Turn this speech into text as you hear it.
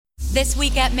This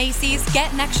week at Macy's,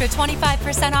 get an extra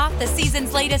 25% off the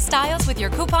season's latest styles with your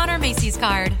coupon or Macy's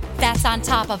card. That's on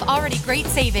top of already great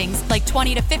savings like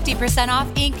 20 to 50% off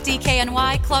Ink,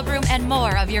 DKNY, Clubroom, and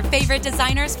more of your favorite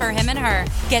designers for him and her.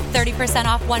 Get 30%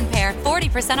 off one pair,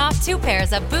 40% off two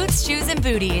pairs of boots, shoes, and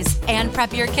booties. And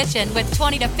prep your kitchen with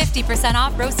 20 to 50%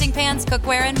 off roasting pans,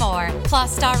 cookware, and more.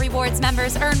 Plus, Star Rewards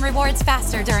members earn rewards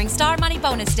faster during Star Money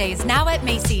Bonus Days now at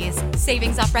Macy's.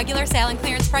 Savings off regular sale and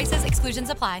clearance prices. Exclusions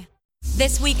apply.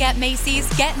 This week at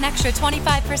Macy's, get an extra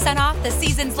 25% off the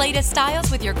season's latest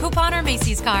styles with your coupon or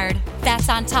Macy's card. That's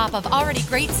on top of already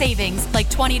great savings like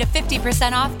 20 to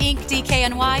 50% off Ink,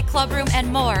 DKNY, Clubroom,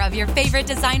 and more of your favorite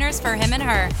designers for him and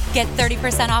her. Get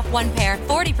 30% off one pair,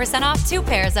 40% off two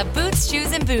pairs of boots,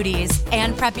 shoes, and booties.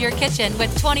 And prep your kitchen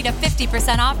with 20 to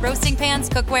 50% off roasting pans,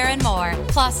 cookware, and more.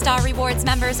 Plus, Star Rewards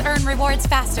members earn rewards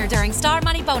faster during Star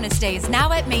Money Bonus Days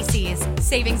now at Macy's.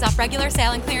 Savings off regular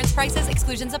sale and clearance prices.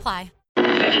 Exclusions apply.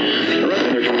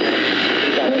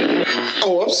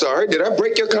 Oh, I'm sorry. Did I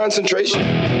break your concentration?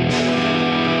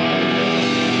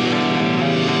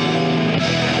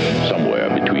 Somewhere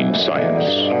between science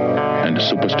and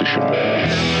superstition.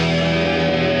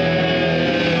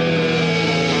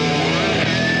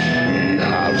 We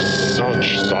have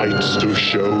such sights to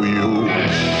show you.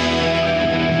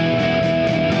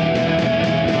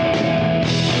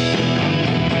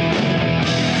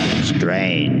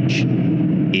 Strange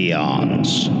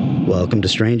Eons. Welcome to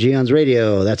Strange Eons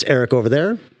Radio. That's Eric over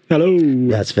there. Hello.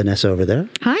 That's Vanessa over there.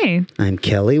 Hi. I'm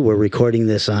Kelly. We're recording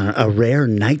this on a rare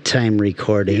nighttime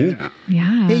recording.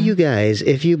 Yeah. Hey, you guys,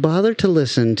 if you bother to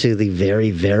listen to the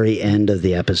very, very end of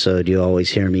the episode, you always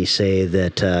hear me say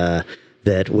that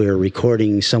we're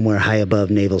recording somewhere high above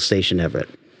Naval Station Everett.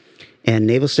 And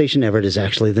Naval Station Everett is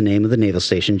actually the name of the naval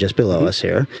station just below us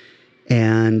here.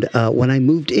 And when I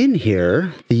moved in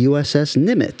here, the USS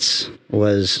Nimitz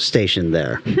was stationed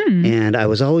there. And I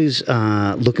was always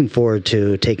looking forward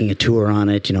to taking a tour on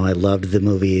it. You know, I loved the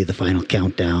movie, The Final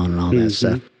Countdown, and all that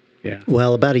stuff. Yeah.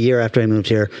 Well, about a year after I moved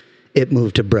here, it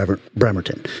moved to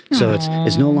Bremerton. So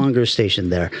it's no longer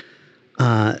stationed there.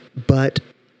 But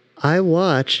I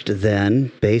watched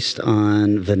then, based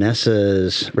on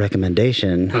Vanessa's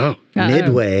recommendation,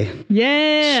 Midway.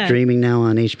 Yeah. Streaming now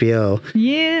on HBO.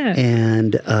 Yeah.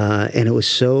 And it was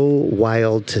so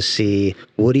wild to see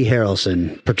Woody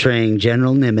Harrelson portraying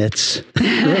General Nimitz.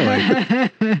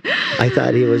 I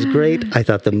thought he was great. I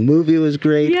thought the movie was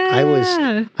great.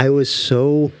 Yeah. I was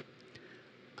so,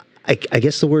 I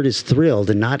guess the word is thrilled,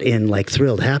 and not in like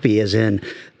thrilled happy, as in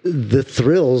the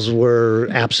thrills were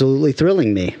absolutely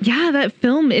thrilling me. Yeah, that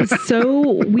film is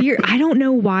so weird. I don't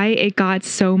know why it got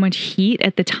so much heat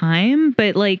at the time,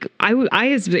 but like I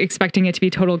was expecting it to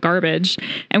be total garbage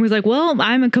and was like, well,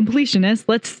 I'm a completionist.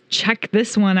 Let's check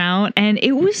this one out. And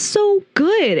it was so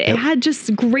good. It had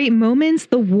just great moments.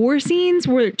 The war scenes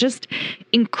were just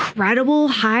incredible,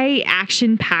 high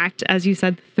action packed, as you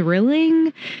said,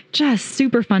 thrilling, just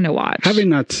super fun to watch. Having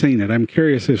not seen it, I'm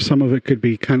curious if some of it could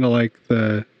be kind of like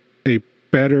a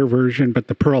better version, but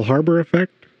the Pearl Harbor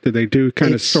effect. Did they do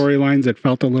kind of storylines that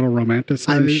felt a little romanticized?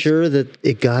 I'm sure that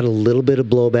it got a little bit of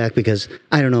blowback because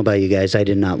I don't know about you guys. I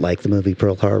did not like the movie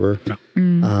Pearl Harbor.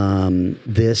 No.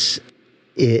 This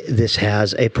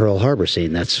has a Pearl Harbor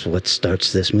scene. That's what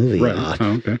starts this movie off.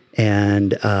 Oh, okay.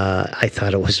 And I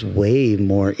thought it was way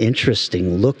more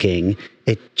interesting looking.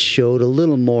 It showed a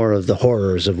little more of the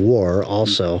horrors of war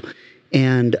also.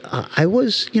 And I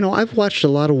was, I've watched a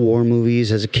lot of war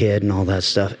movies as a kid and all that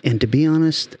stuff. And to be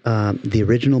honest, the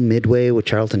original Midway with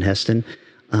Charlton Heston,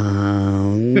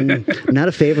 not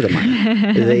a favorite of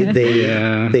mine.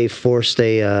 They forced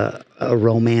a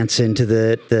romance into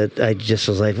that I just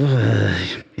was like,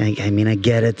 I mean, I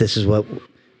get it. This is what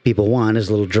people want, is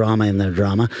a little drama in their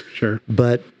drama. Sure.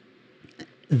 But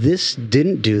this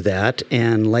didn't do that.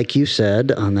 And like you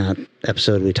said on that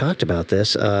episode, we talked about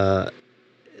this,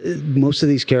 most of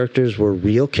these characters were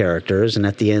real characters, and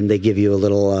at the end they give you a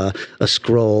little a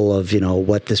scroll of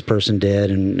what this person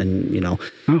did and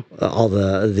all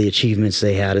the achievements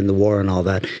they had in the war and all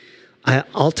that.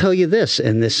 I'll tell you this,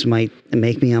 and this might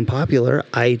make me unpopular.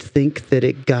 I think that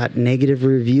it got negative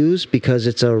reviews because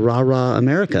it's a rah-rah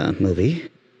America movie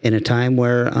in a time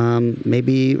where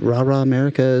maybe rah-rah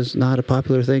America is not a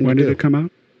popular thing. When did it come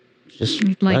out? Just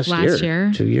like last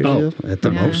year. 2 years ago at the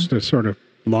most. It's sort of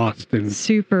lost in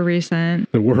super recent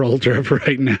the world of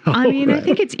right now. I mean, I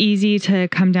think it's easy to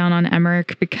come down on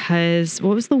Emmerich because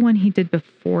what was the one he did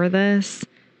before this?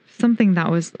 Something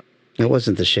that was It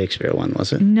wasn't the Shakespeare one,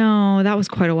 was it? No, that was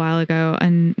quite a while ago,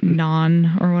 and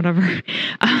non or whatever.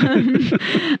 But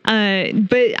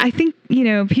I think,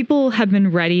 people have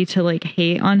been ready to like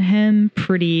hate on him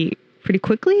pretty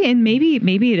quickly, and maybe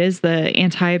it is the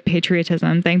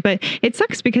anti-patriotism thing, but it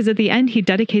sucks because at the end he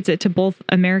dedicates it to both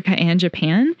America and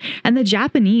Japan, and the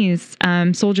Japanese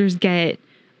soldiers get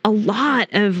a lot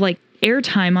of like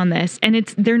airtime on this, and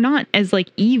they're not as like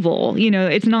evil,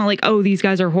 it's not like, oh, these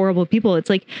guys are horrible people. It's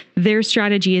like their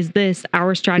strategy is this,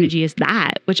 our strategy is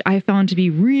that, which I found to be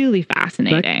really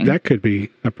fascinating. That could be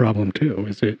a problem too,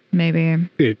 is it? Maybe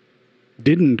it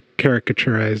didn't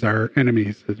caricaturize our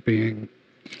enemies as being.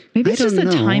 Maybe it's just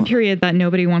a time period that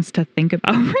nobody wants to think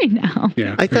about right now.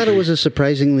 Yeah, I thought it was a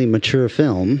surprisingly mature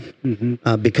film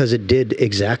because it did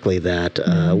exactly that.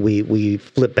 We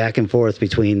flip back and forth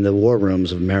between the war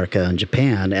rooms of America and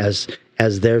Japan as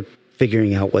they're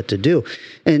figuring out what to do.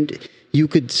 And you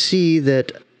could see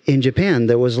that in Japan,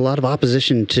 there was a lot of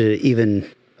opposition to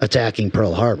even attacking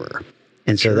Pearl Harbor.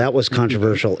 And so that was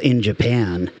controversial in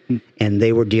Japan, and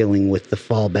they were dealing with the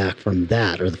fallback from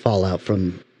that, or the fallout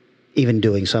from even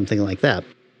doing something like that.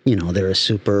 They're a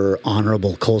super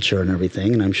honorable culture and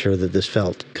everything, and I'm sure that this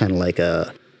felt kind of like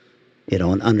an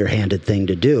underhanded thing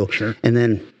to do. Sure. And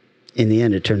then in the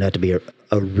end, it turned out to be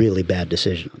a really bad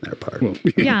decision on their part. Well,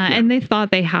 yeah, and they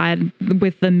thought they had,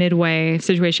 with the Midway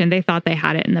situation, they thought they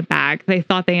had it in the bag. They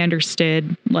thought they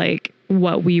understood like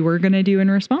what we were going to do in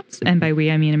response. And by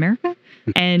we, I mean America.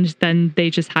 And then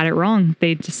they just had it wrong.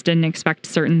 They just didn't expect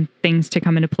certain things to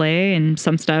come into play, and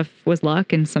some stuff was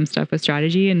luck and some stuff was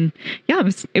strategy. And yeah,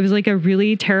 it was like a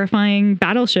really terrifying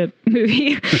battleship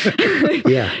movie.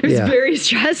 It was very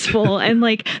stressful, and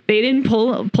like they didn't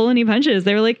pull any punches.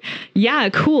 They were like, yeah,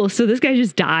 cool. So this guy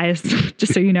just dies,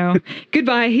 just so you know.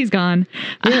 Goodbye, he's gone.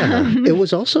 Yeah, it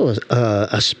was also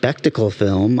a spectacle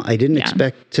film. I didn't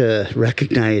expect to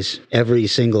recognize every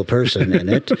single person in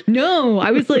it. No,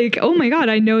 I was like, oh my God,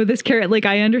 I know this character. Like,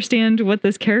 I understand what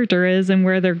this character is and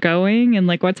where they're going and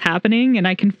like what's happening, and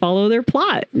I can follow their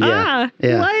plot. What?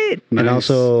 Nice. And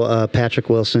also Patrick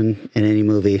Wilson in any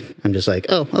movie, I'm just like,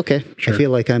 oh, okay. Sure. I feel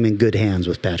like I'm in good hands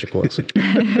with Patrick Wilson.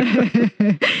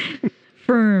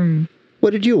 Firm. What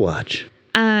did you watch?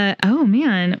 Oh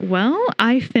man. Well,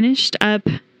 I finished up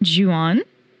Ju-on.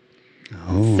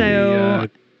 Oh. So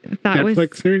that Netflix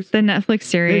was series? the Netflix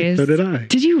series. Hey, so did I.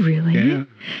 Did you really? Yeah.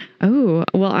 Oh,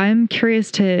 well, I'm curious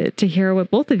to hear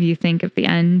what both of you think of the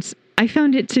end. I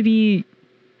found it to be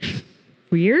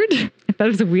weird. I thought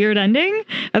it was a weird ending.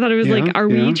 I thought it was like, are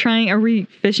we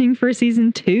fishing for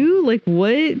season 2? Like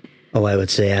what? Oh, I would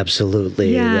say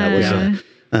absolutely. Yeah. That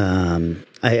was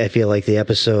I feel like the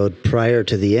episode prior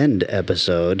to the end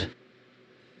episode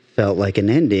felt like an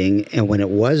ending, and when it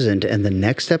wasn't, and the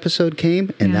next episode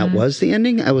came, and that was the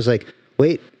ending, I was like,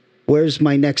 wait, where's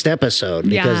my next episode?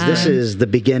 Because this is the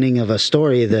beginning of a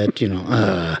story that,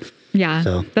 Yeah,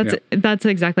 so, that's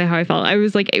exactly how I felt. I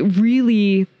was like, it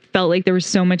really felt like there was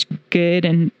so much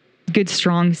good,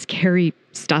 strong, scary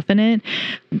stuff in it.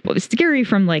 It was scary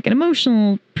from like an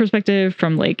emotional perspective,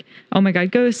 from like, oh my God,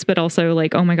 ghosts, but also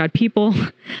like, oh my God, people,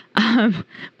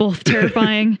 both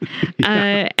terrifying.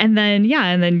 And then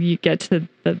you get to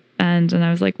the end, and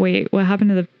I was like, wait, what happened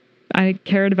to I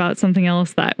cared about something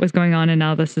else that was going on, and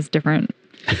now this is different.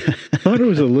 I thought it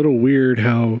was a little weird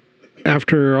how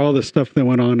after all the stuff that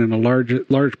went on, and a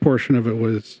large portion of it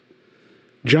was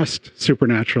just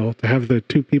supernatural, to have the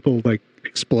two people like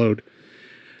explode.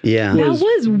 Yeah. That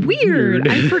was weird.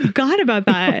 I forgot about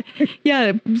that.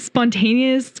 Yeah.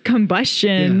 Spontaneous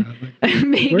combustion.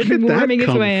 Yeah. Where did that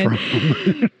come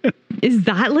from? Is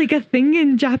that like a thing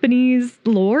in Japanese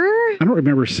lore? I don't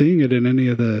remember seeing it in any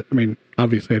of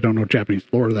obviously I don't know Japanese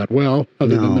lore that well,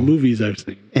 other than the movies I've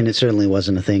seen. And it certainly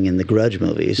wasn't a thing in the Grudge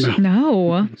movies.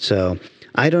 No. So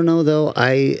I don't know though.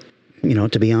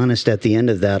 To be honest, at the end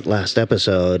of that last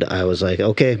episode, I was like,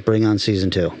 okay, bring on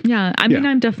season 2. Yeah. I mean,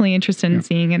 I'm definitely interested in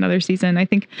seeing another season. I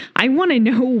think I want to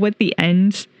know what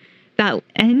that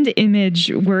end image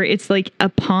where it's like a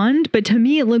pond, but to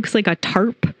me, it looks like a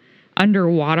tarp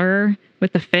underwater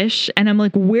with the fish. And I'm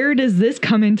like, where does this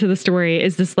come into the story?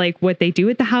 Is this like what they do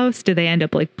at the house? Do they end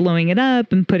up like blowing it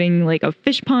up and putting like a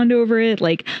fish pond over it?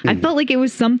 Like, I felt like it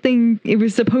was something, it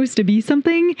was supposed to be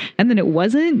something, and then it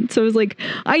wasn't. So I was like,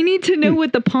 I need to know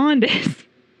what the pond is.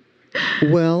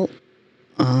 Well,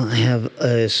 I have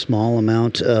a small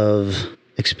amount of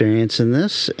experience in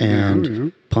this,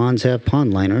 and ponds have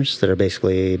pond liners that are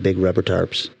basically big rubber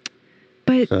tarps.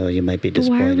 But so you might be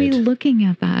disappointed. Why are we looking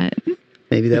at that?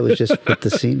 Maybe that was just what the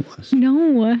scene was.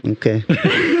 No. Okay.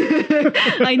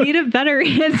 I need a better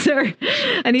answer.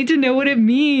 I need to know what it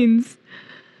means.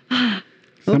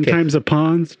 Sometimes a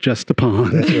pawn's just a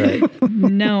pawn. That's right.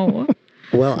 No.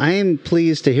 Well, I am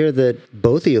pleased to hear that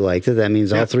both of you liked it. That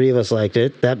means all three of us liked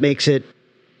it. That makes it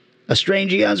a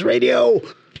Strange Eons Radio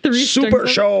super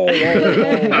show.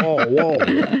 Whoa, whoa,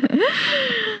 whoa.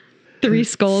 3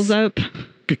 skulls up,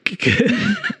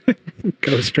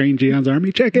 Go Strange Eons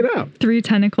Army. Check it out. 3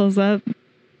 tentacles up.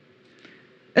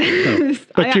 Oh,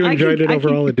 but you enjoyed it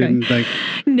overall. It didn't like.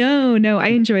 No, I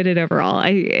enjoyed it overall.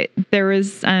 There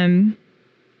was,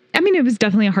 it was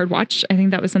definitely a hard watch. I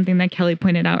think that was something that Kelly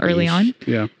pointed out early on.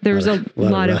 Yeah. There was a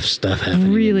lot of rough stuff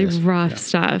happening. Really rough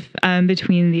stuff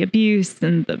between the abuse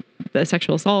and the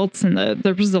sexual assaults, and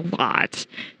there was a lot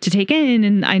to take in.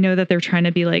 And I know that they're trying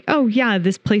to be like, oh yeah,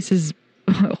 this place is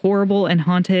horrible and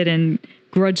haunted and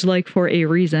grudge-like for a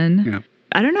reason. Yeah.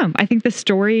 I don't know. I think the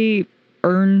story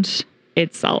earned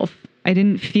itself. I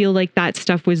didn't feel like that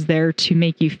stuff was there to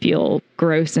make you feel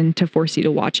gross and to force you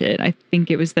to watch it. I think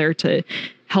it was there to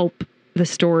help the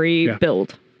story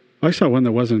build. I saw one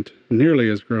that wasn't nearly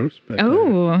as gross, but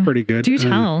pretty good. Do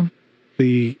tell.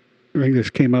 I think this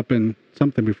came up in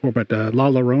something before, but La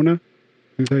Llorona.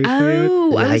 Is that how you say it?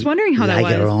 I was wondering how that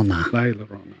was. La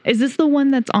Llorona. Is this the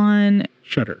one that's on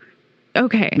Shudder?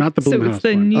 Okay. Not the Blumhouse So it's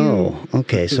the one. new... Oh,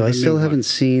 okay. So I still haven't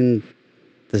seen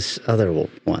this other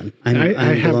one.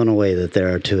 I'm blown away that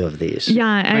there are 2 of these.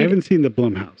 Yeah. I haven't seen the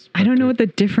Blumhouse. I don't know what the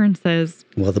difference is.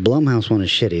 Well, the Blumhouse one is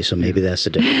shitty, so maybe that's the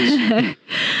difference.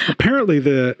 Apparently,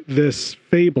 this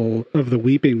fable of the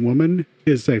weeping woman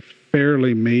is a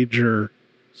fairly major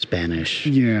Spanish,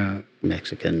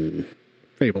 Mexican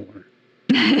fable or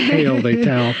tale they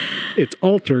tell. It's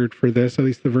altered for this, at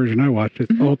least the version I watched.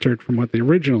 It's altered from what the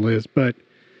original is, but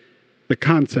the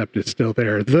concept is still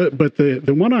there. But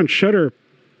the one on Shudder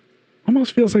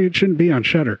almost feels like it shouldn't be on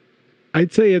Shudder.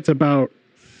 I'd say it's about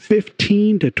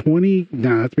 15 to 20,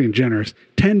 no, that's being generous,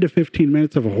 10 to 15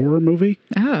 minutes of a horror movie.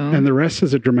 Oh. And the rest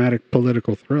is a dramatic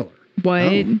political thriller. What?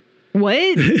 Oh.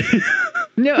 What?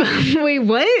 No, wait,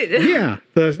 what? Yeah.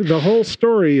 The whole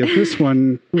story of this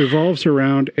one revolves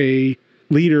around a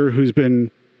leader who's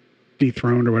been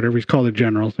dethroned or whatever. He's called a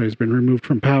general, so he's been removed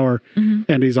from power. Mm-hmm.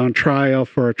 And he's on trial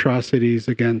for atrocities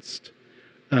against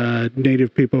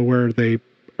Native people where they're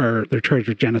charged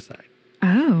with genocide.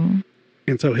 Oh.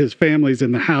 And so his family's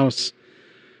in the house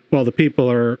while the people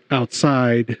are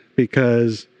outside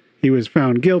because he was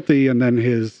found guilty, and then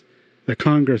the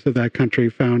Congress of that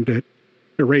country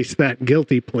erased that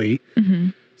guilty plea. Mm-hmm.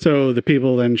 So the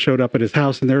people then showed up at his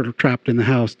house, and they're trapped in the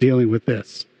house dealing with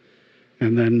this.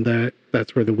 And then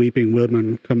that's where the weeping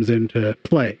woman comes into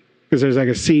play. Because there's like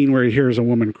a scene where he hears a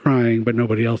woman crying, but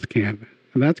nobody else can.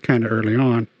 And that's kind of early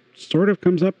on. Sort of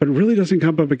comes up, but it really doesn't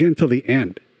come up again until the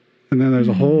end. And then there's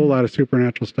a whole lot of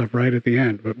supernatural stuff right at the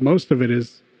end. But most of it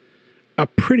is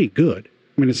pretty good.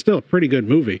 I mean, it's still a pretty good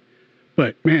movie.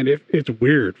 But, man, it's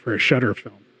weird for a Shudder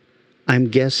film. I'm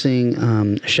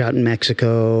guessing shot in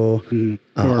Mexico,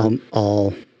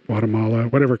 all Guatemala,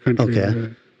 whatever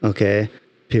country. Okay.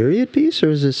 Period piece, or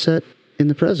is it set in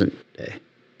the present day?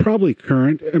 Probably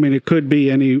current. I mean, it could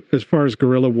be as far as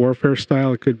guerrilla warfare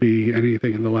style, it could be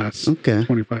anything in the last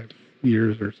 25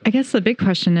 years or so. I guess the big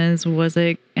question is, was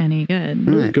it any good?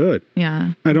 It was good.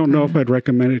 Yeah. I don't know if I'd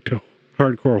recommend it to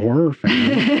hardcore horror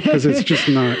fans because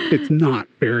it's not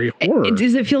very horror.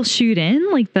 Does it feel shoot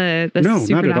in like the No,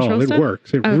 not at all. Stuff? It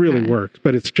works. It really works,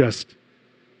 but it's just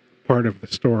part of the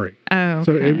story. Oh, okay.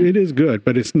 So it is good,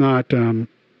 but it's not.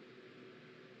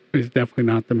 It's definitely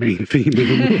not the main theme of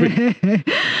the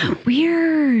movie.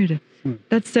 Weird.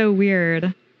 That's so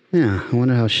weird. Yeah, I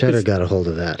wonder how Shudder got a hold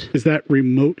of that. Is that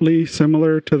remotely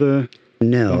similar to the?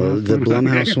 No, the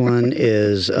Blumhouse one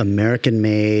is American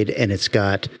made, and it's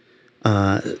got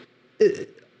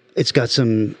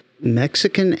some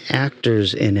Mexican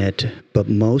actors in it, but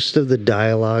most of the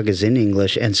dialogue is in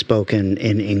English and spoken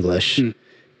in English,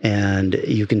 and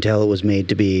you can tell it was made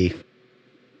to be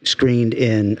screened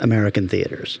in American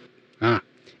theaters.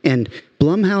 And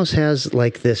Blumhouse has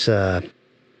like this,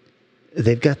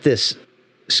 they've got this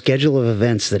schedule of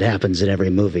events that happens in every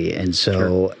movie. And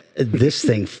so this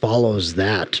thing follows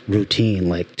that routine,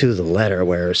 like to the letter,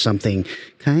 where something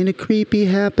kind of creepy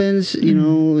happens, you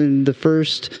know, in the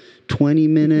first 20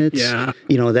 minutes. Yeah.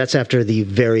 You know, that's after the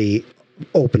very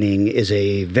opening is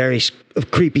a very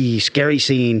creepy, scary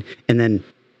scene. And then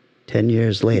 10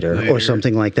 years later, or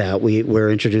something like that, we're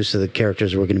introduced to the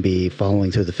characters we're going to be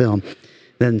following through the film.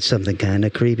 Then something kind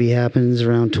of creepy happens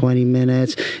around 20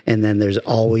 minutes, and then there's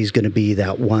always going to be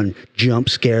that one jump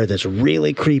scare that's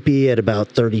really creepy at about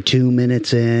 32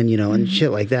 minutes in, you know, and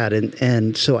shit like that.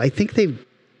 And so I think they've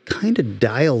kind of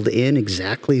dialed in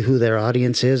exactly who their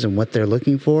audience is and what they're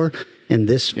looking for, and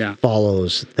this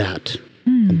follows that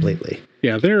completely.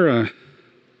 Yeah,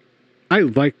 I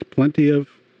liked plenty of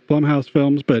Blumhouse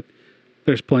films, but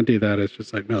there's plenty that is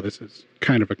just like, no, this is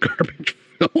kind of a garbage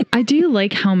film. I do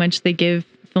like how much they give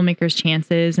filmmakers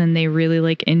chances and they really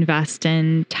like invest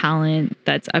in talent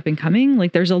that's up and coming.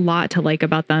 Like there's a lot to like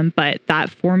about them, but that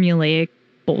formulaic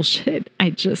bullshit, I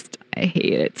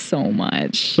hate it so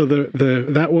much. So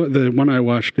the one I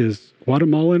watched is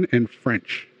Guatemalan and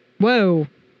French. Whoa.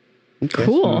 Okay.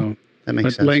 Cool. So, That makes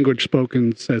but sense. language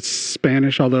spoken says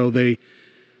Spanish, although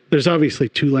there's obviously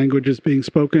two languages being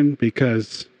spoken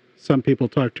because some people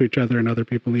talk to each other and other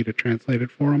people need to translate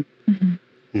it for them.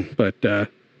 Mm-hmm. But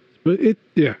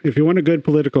if you want a good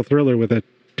political thriller with a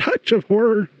touch of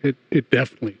horror, it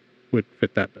definitely would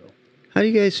fit that bill. How do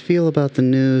you guys feel about the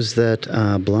news that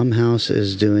Blumhouse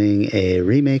is doing a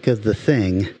remake of The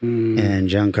Thing and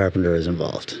John Carpenter is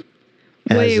involved?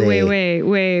 Wait.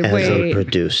 As a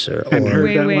producer. And heard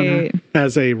Wait, that wait. one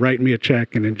as a write me a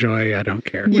check and enjoy, I don't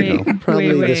care. You know, Wait,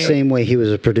 probably wait. the same way he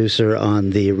was a producer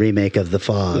on the remake of The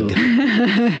Fog.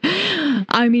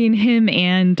 I mean, him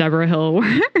and Deborah Hill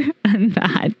were on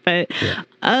that, but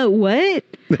what?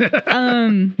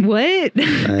 What?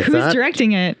 Who's thought-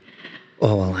 directing it?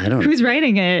 Oh, well, I don't Who's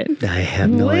writing it? I have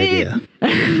no What? idea.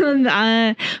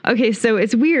 Okay, so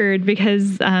it's weird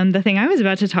because the thing I was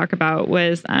about to talk about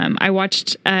was I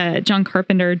watched John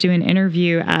Carpenter do an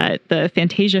interview at the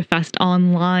Fantasia Fest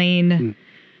online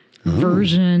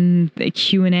version, the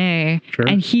Q&A. Sure.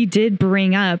 And he did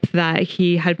bring up that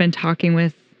he had been talking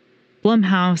with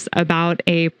Blumhouse about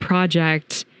a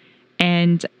project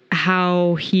and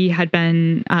how he had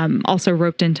been also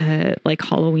roped into like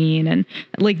Halloween and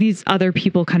like these other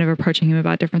people kind of approaching him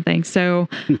about different things. So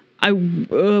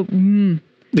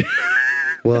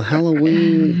Well,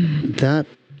 Halloween,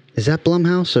 is that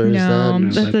Blumhouse or is no, that...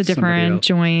 that's a somebody different else.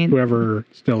 joint. Whoever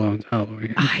still owns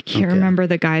Halloween. I can't Okay. remember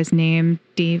the guy's name,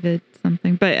 David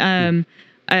something, but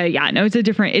it's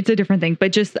a different thing.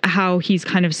 But just how he's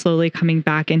kind of slowly coming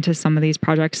back into some of these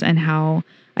projects and how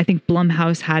I think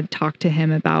Blumhouse had talked to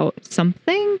him about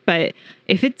something. But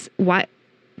if it's why,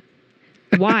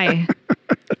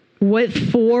 what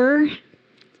for?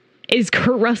 Is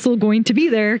Kurt Russell going to be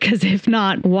there? Because if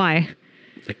not, why?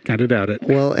 I kind of doubt it.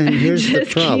 Well, and here's the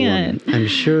just problem. can't. I'm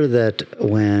sure that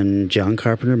when John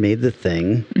Carpenter made The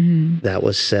Thing, Mm-hmm. that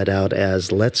was set out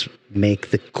as, let's make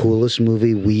the coolest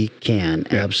movie we can.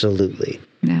 Yeah. Absolutely.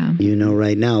 Yeah. You know,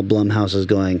 right now, Blumhouse is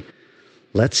going,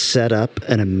 let's set up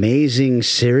an amazing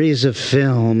series of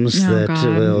films Oh, that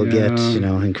God. will get,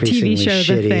 Yeah. increasingly TV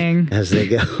show, The Thing. shitty as they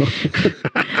go.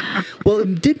 Well,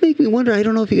 it did make me wonder. I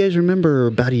don't know if you guys remember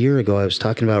about a year ago, I was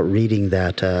talking about reading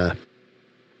that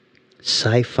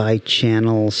Sci-Fi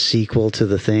Channel sequel to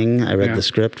The Thing. I read Yeah. the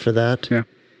script for that. Yeah.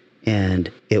 And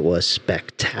it was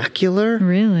spectacular.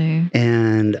 Really?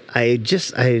 And I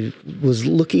was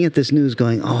looking at this news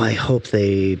going, oh, I hope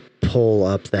they pull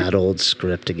up that old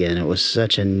script again. It was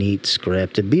such a neat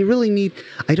script. It'd be really neat.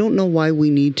 I don't know why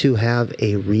we need to have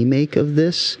a remake of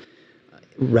this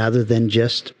rather than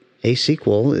just a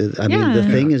sequel. I mean, The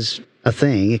Yeah. Thing is a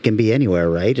thing. It can be anywhere,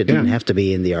 right? It didn't Yeah. have to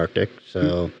be in the Arctic.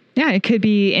 So, Yeah, it could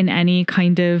be in any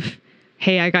kind of,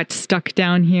 hey, I got stuck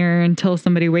down here until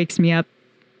somebody wakes me up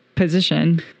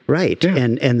position. right. Yeah.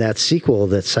 And that sequel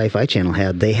that Sci-Fi Channel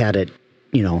had, they had it,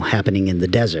 happening in the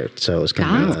desert. So it was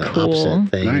kind of That's an cool.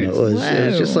 opposite thing. Nice. It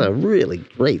was just Whoa. a really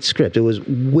great script. It was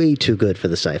way too good for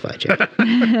the Sci-Fi Channel.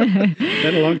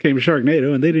 Then along came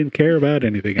Sharknado, and they didn't care about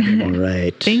anything anymore.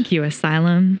 Right. Thank you,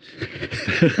 Asylum.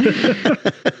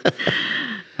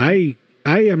 I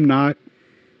am not.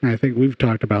 I think we've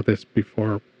talked about this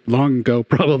before, long ago,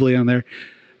 probably on there.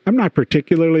 I'm not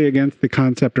particularly against the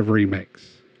concept of remakes.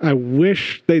 I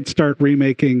wish they'd start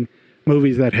remaking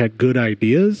movies that had good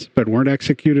ideas but weren't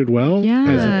executed well, Yeah.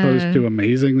 as opposed to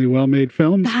amazingly well-made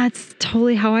films. That's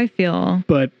totally how I feel.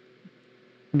 But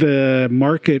the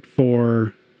market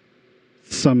for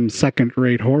some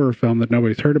second-rate horror film that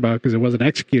nobody's heard about because it wasn't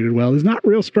executed well is not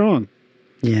real strong.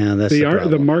 Yeah, that's the The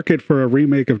problem. market for a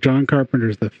remake of John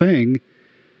Carpenter's The Thing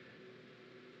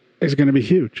is going to be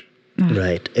huge.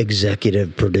 Right.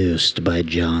 Executive produced by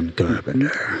John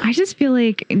Carpenter. I just feel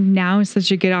like now is such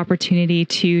a good opportunity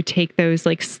to take those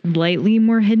like slightly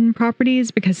more hidden properties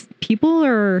because people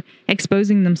are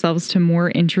exposing themselves to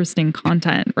more interesting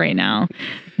content right now.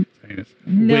 Way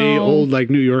No. old, like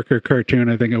New Yorker cartoon,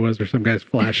 I think it was, where some guy's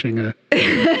flashing a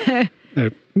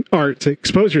art. To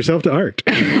expose yourself to art.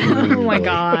 Oh my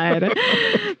God.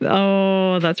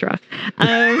 Oh, that's rough.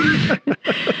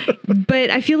 But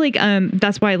I feel like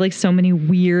that's why like so many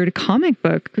weird comic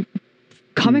book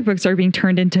comic books are being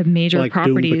turned into major like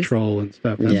properties. Doom Patrol and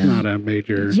stuff. That's Yeah. not a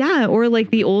major. Yeah, or like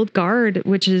The Old Guard,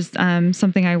 which is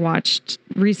something I watched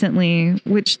recently,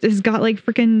 which has got like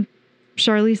freaking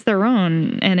Charlize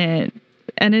Theron in it,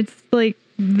 and it's like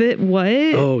what?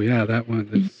 Oh yeah, that one.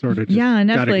 It's sort of just Yeah,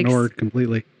 got Netflix. ignored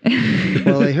completely.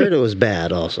 Well, I heard it was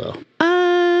bad also.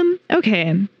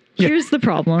 Okay. Here's the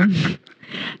problem.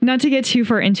 Not to get too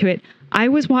far into it. I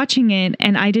was watching it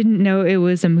and I didn't know it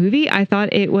was a movie. I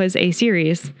thought it was a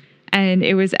series, and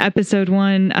it was episode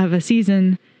 1 of a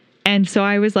season. And so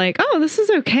I was like, "Oh, this is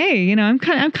okay. You know, I'm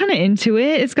kind of into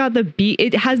it. It's got the beat.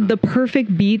 It has the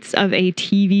perfect beats of a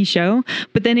TV show."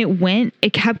 But then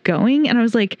it kept going, and I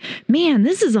was like, "Man,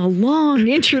 this is a long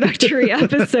introductory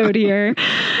episode here."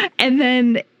 And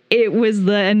then it was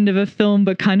the end of a film,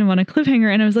 but kind of on a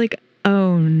cliffhanger. And I was like,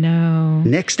 "Oh no."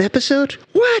 Next episode?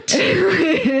 What?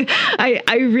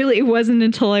 I really, it wasn't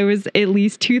until I was at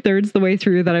least 2/3 the way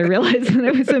through that I realized that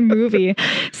it was a movie.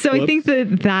 So I think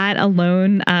that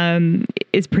alone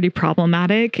is pretty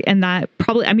problematic. And that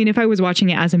probably, I mean, if I was watching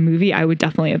it as a movie, I would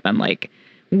definitely have been like,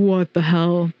 what the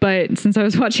hell? But since I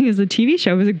was watching it as a TV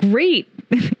show, it was a great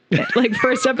like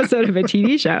first episode of a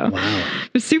TV show. Wow. I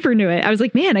was super into it. I was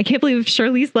like, man, I can't believe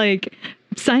Charlize like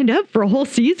signed up for a whole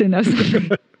season. I was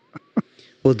like,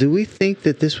 Well, do we think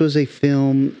that this was a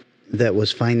film that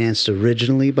was financed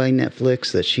originally by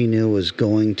Netflix that she knew was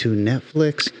going to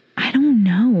Netflix? I don't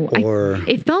know. Or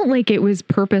It felt like it was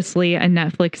purposely a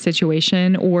Netflix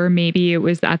situation, or maybe it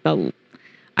was at the,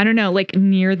 I don't know, like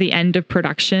near the end of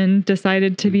production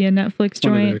decided to be a Netflix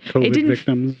One joint. of the COVID It didn't.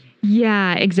 victims.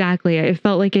 Yeah, exactly. It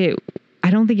felt like it.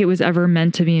 I don't think it was ever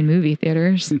meant to be in movie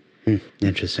theaters.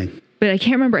 Interesting. But I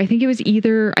can't remember. I think it was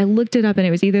either, I looked it up and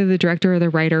it was either the director or the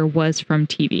writer was from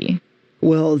TV.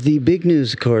 Well, the big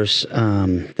news, of course,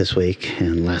 this week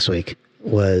and last week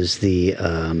was the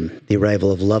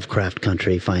arrival of Lovecraft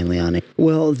Country finally on it.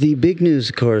 Well, the big news,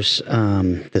 of course,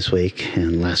 this week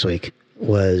and last week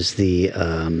was the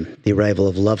arrival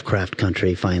of Lovecraft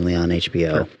Country finally on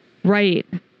HBO. Right.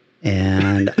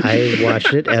 And I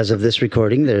watched it as of this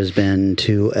recording. There's been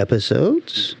 2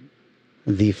 episodes.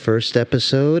 The first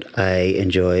episode I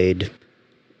enjoyed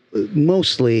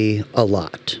mostly a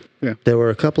lot. Yeah. There were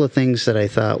a couple of things that I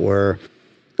thought were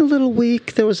a little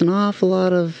weak. There was an awful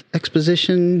lot of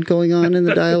exposition going on in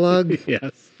the dialogue.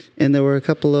 Yes. And there were a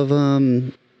couple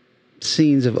of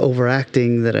scenes of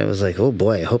overacting that I was like, oh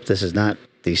boy, I hope this is not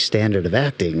the standard of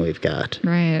acting we've got.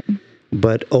 Right.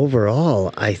 But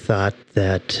overall, I thought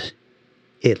that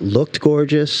it looked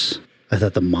gorgeous. I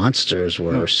thought the monsters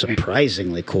were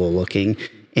surprisingly cool looking.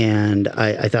 And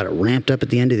I thought it ramped up at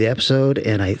the end of the episode.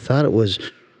 And I thought it was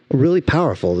really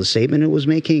powerful, the statement it was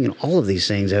making and all of these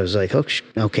things. I was like, oh,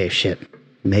 okay, shit.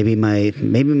 Maybe my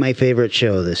favorite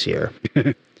show this year.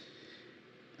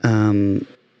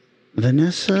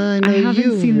 Vanessa, I know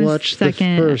you watched the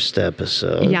first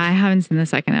episode. Yeah, I haven't seen the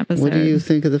second episode. What do you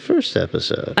think of the first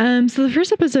episode? So the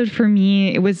first episode for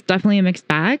me, it was definitely a mixed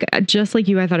bag. Just like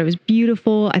you, I thought it was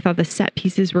beautiful. I thought the set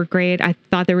pieces were great. I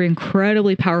thought there were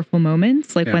incredibly powerful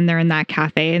moments, like when they're in that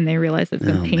cafe and they realize it's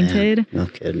been painted. Man. No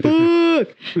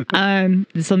kidding.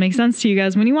 This will make sense to you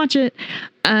guys when you watch it.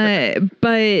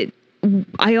 But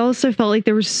I also felt like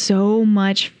there was so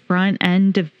much front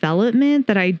end development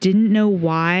that I didn't know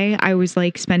why I was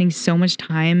like spending so much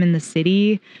time in the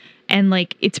city. And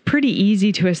like, it's pretty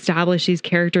easy to establish these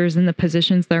characters in the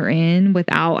positions they're in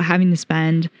without having to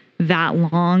spend that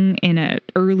long in an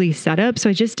early setup. So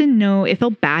I just didn't know. It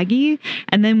felt baggy.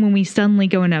 And then when we suddenly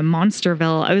go into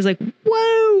Monsterville, I was like,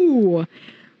 whoa.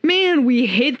 Man, we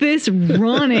hit this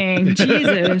running.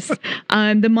 Jesus.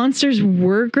 The monsters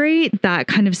were great. That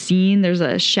kind of scene, there's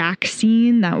a shack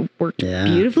scene that worked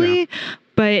beautifully. Yeah.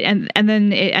 But and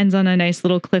then it ends on a nice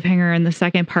little cliffhanger in the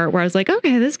second part where I was like,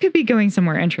 okay, this could be going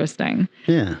somewhere interesting.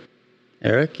 Yeah.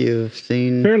 Eric, you've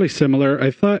seen fairly similar.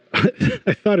 I thought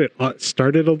it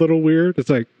started a little weird. It's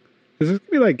like, is this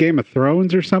gonna be like Game of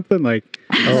Thrones or something? Like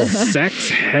sex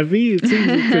heavy? It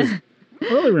seems just, I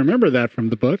don't really remember that from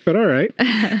the book, but all right.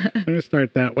 I'm going to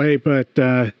start that way. But,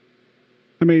 I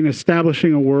mean,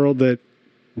 establishing a world that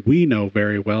we know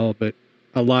very well, but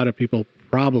a lot of people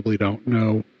probably don't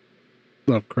know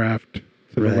Lovecraft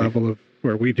to the level of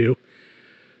where we do.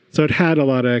 So it had a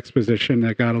lot of exposition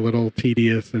that got a little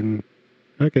tedious and,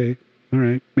 okay, all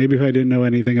right. Maybe if I didn't know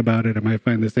anything about it, I might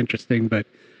find this interesting, but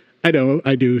I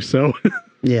do, so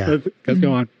yeah. Let's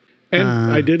go on. And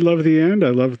I did love the end.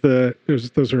 I love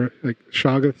those are like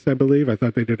Shoggoths, I believe. I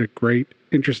thought they did a great,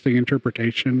 interesting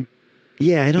interpretation.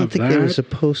 Yeah, I don't think they were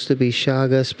supposed to be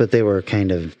Shoggoths, but they were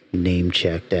kind of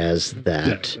name-checked as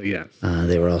that. Yes.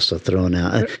 They were also thrown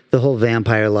out. The whole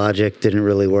vampire logic didn't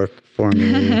really work for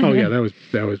me. Oh yeah, that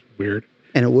was weird.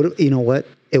 And it would, you know what?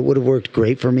 It would have worked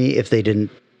great for me if they didn't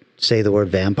say the word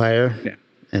vampire. Yeah.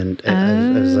 And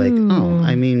I was like, oh,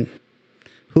 I mean,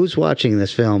 who's watching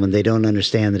this film and they don't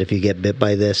understand that if you get bit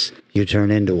by this, you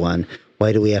turn into one?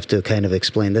 Why do we have to kind of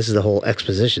explain? This is the whole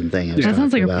exposition thing. That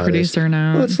sounds like a producer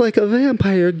now. Oh, it's like a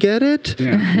vampire. Get it?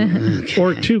 Yeah. Okay.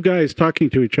 Or two guys talking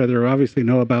to each other who obviously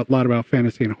know a lot about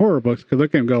fantasy and horror books could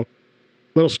look at him and go,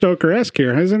 little Stoker-esque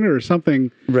here, hasn't it? Or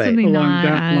something Right. Something along not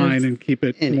that line as- and keep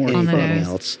it And more anything fun.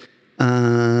 else.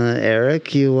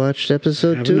 Eric, you watched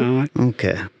episode Have 2? not.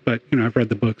 Okay. But, I've read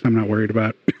the books. I'm not worried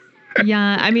about.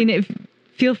 Yeah, I mean,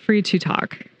 feel free to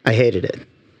talk. I hated it.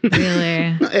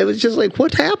 Really? It was just like,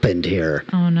 what happened here?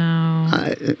 Oh no.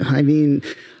 I mean,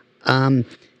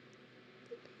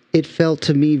 it felt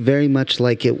to me very much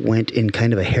like it went in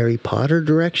kind of a Harry Potter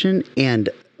direction. And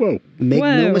Whoa. make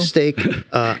no Whoa. mistake,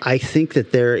 I think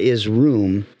that there is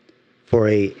room for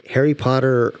a Harry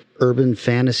Potter urban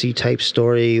fantasy type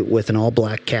story with an all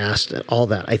black cast, all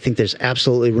that. I think there's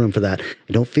absolutely room for that.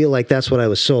 I don't feel like that's what I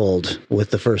was sold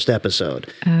with the first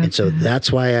episode. And so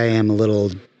that's why I am a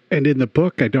little. And in the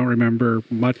book, I don't remember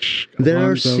much. There along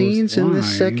are those scenes in the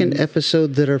second lines.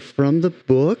 episode that are from the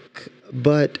book,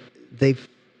 but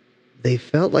they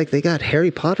felt like they got Harry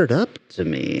Pottered up to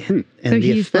me. And So the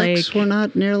he's effects like- were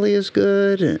not nearly as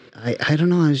good. And I don't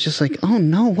know. I was just like, oh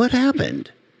no, what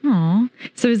happened? Oh.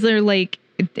 So is there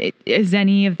is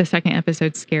any of the second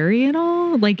episode scary at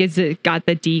all? Like, is it got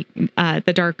the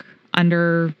dark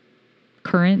undercurrent?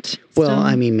 Well, still?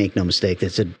 I mean, make no mistake,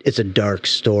 it's a dark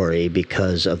story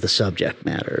because of the subject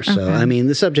matter. So, Okay. I mean,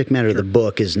 the subject matter of the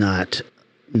book is not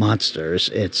monsters.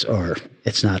 It's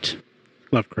not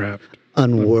Lovecraft.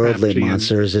 unworldly Lovecraftian.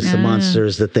 monsters. It's the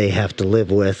monsters that they have to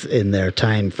live with in their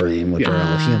time frame, which are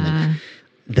all human.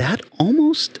 That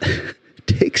almost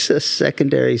takes a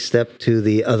secondary step to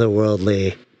the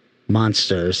otherworldly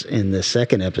monsters in the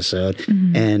second episode,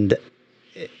 and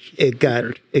it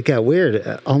got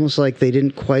weird. Almost like they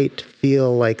didn't quite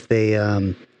feel like they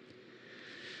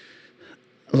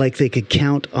could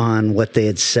count on what they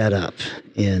had set up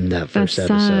in that first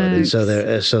episode.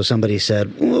 And so somebody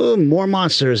said, "Oh, more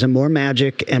monsters and more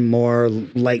magic and more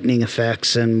lightning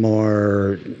effects and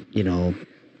more, That's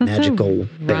magical so rough.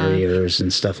 barriers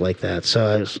and stuff like that." So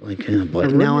I was like, oh boy.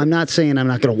 Now, I'm not saying I'm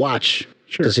not going to watch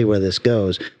to see where this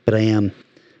goes, but I am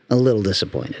a little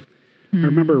disappointed. I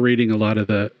remember reading a lot of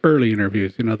the early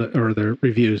interviews, the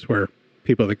reviews where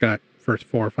people that got first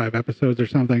 4 or 5 episodes or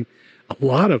something, a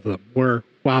lot of them were,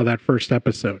 wow, that first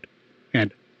episode.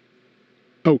 And,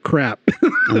 oh, crap,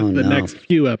 Oh, the no. next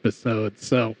few episodes.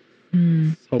 So,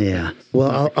 hope Yeah. that's Well,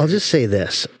 not I'll just say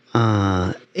this.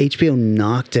 HBO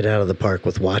knocked it out of the park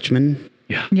with Watchmen,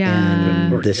 yeah. Yeah.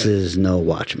 and this is no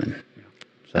Watchmen.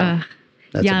 So,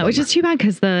 that's Yeah, a which bummer. is too bad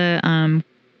because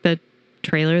the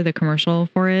trailer, the commercial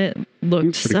for it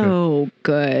looked Pretty so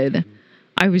good.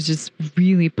 I was just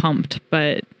really pumped,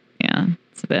 but yeah,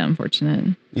 it's a bit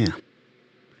unfortunate. Yeah.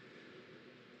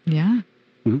 Yeah.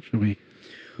 Well, shall we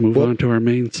move Well- on to our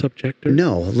main subject? Or?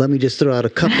 No, let me just throw out a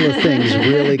couple of things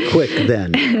really quick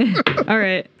then. All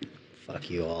right. Fuck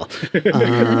you all.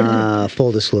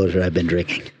 Full disclosure, I've been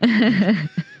drinking.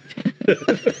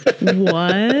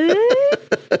 What?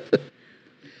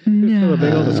 Have a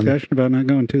big old discussion about not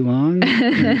going too long.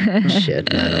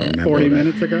 Shit, I don't remember. 40 what I-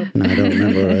 minutes ago. No, I don't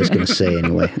remember what I was going to say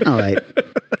anyway. All right.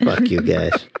 Fuck you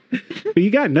guys. But you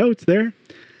got notes there.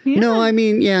 No, I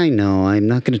mean, yeah, I know. I'm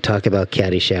not going to talk about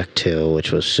Caddyshack 2,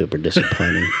 which was super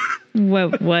disappointing.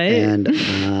 What? And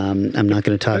I'm not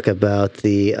going to talk about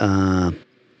the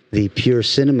Pure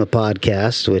Cinema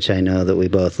podcast, which I know that we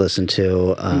both listen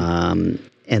to.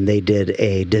 And they did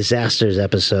a disasters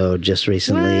episode just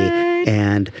recently. What?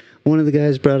 And one of the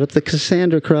guys brought up the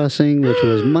Cassandra Crossing, which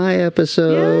was my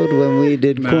episode when we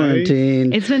did Nice.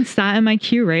 Quarantine. It's been sat in my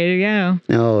queue, ready to go.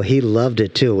 Oh, he loved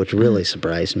it too, which really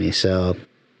surprised me. So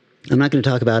I'm not going to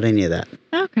talk about any of that.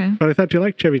 Okay. But I thought you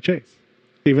liked Chevy Chase,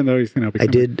 even though he's become I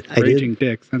did. a raging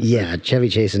dick. Since Yeah, Chevy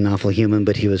Chase is an awful human,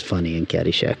 but he was funny in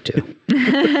Caddyshack 2.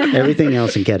 Everything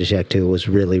else in Caddyshack 2 was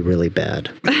really, really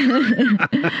bad.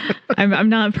 I'm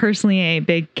not personally a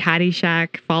big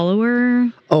Caddyshack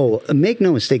follower. Oh, make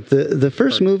no mistake, the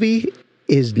first movie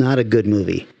is not a good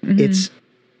movie. It's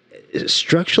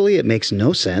structurally, it makes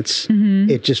no sense.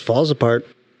 It just falls apart.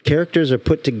 Characters are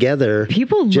put together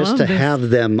People just love to this. have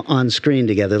them on screen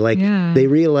together. Like Yeah. they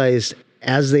realized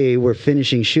as they were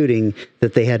finishing shooting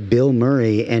that they had Bill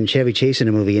Murray and Chevy Chase in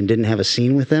a movie and didn't have a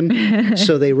scene with them.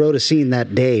 So they wrote a scene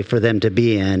that day for them to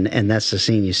be in, and that's the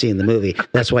scene you see in the movie.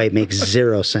 That's why it makes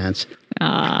zero sense.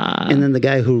 And then the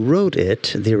guy who wrote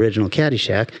it, the original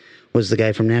Caddyshack, was the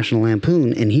guy from National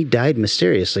Lampoon, and he died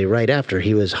mysteriously right after.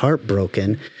 He was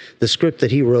heartbroken. The script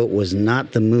that he wrote was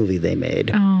not the movie they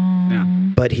made. Oh. Yeah.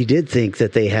 But he did think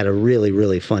that they had a really,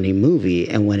 really funny movie.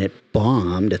 And when it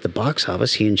bombed at the box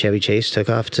office, he and Chevy Chase took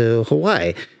off to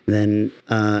Hawaii. And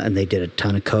they did a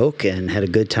ton of coke and had a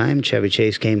good time. Chevy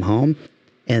Chase came home,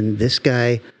 and this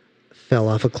guy fell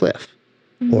off a cliff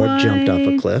or jumped off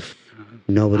a cliff.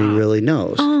 Nobody really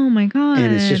knows. Oh, my God.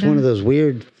 And it's just one of those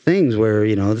weird things where,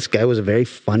 this guy was a very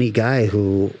funny guy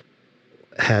who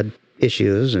had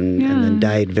issues and then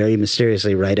died very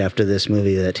mysteriously right after this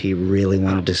movie that he really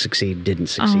wanted to succeed, didn't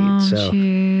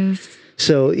succeed.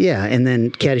 So, yeah. And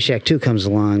then Caddyshack 2 comes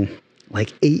along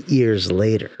like 8 years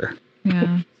later.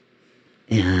 Yeah.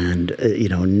 And,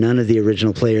 none of the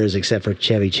original players except for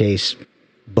Chevy Chase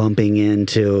bumping in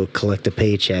to collect a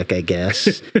paycheck, I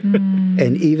guess.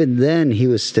 And even then, he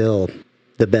was still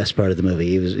the best part of the movie.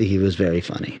 He was very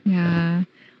funny. Yeah.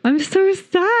 I'm so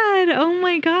sad. Oh,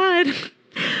 my God.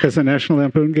 Because the National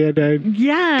Lampoon guy died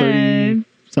 30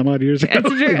 some odd years ago.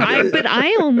 But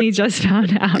I only just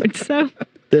found out, so...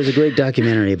 There's a great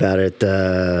documentary about it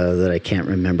that I can't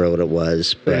remember what it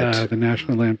was. But yeah, the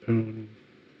National Lampoon.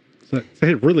 It's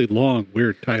a really long,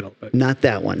 weird title. But not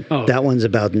that one. Oh. That one's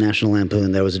about National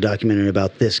Lampoon. There was a documentary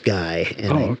about this guy.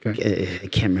 And I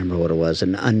can't remember what it was.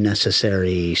 An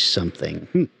unnecessary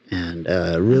something. And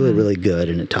really, really good.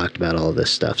 And it talked about all of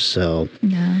this stuff. So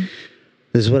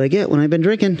this is what I get when I've been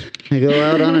drinking. I go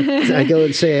out on it. I go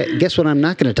and say, guess what I'm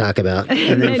not going to talk about?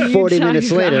 And then 40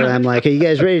 minutes later, I'm like, are you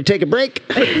guys ready to take a break?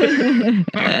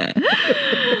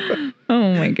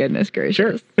 Oh, my goodness gracious.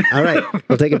 Sure. All right.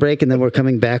 We'll take a break, and then we're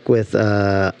coming back with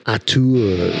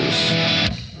Auteurs.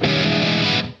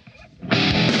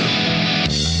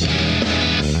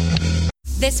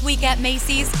 This week at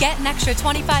Macy's, get an extra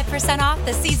 25% off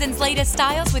the season's latest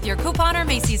styles with your coupon or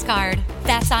Macy's card.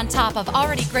 That's on top of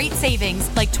already great savings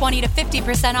like 20 to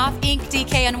 50% off Ink,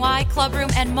 DKNY,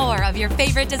 Clubroom, and more of your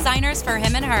favorite designers for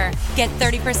him and her. Get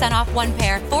 30% off one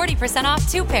pair, 40% off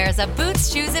two pairs of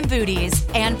boots, shoes, and booties.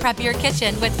 And prep your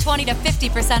kitchen with 20 to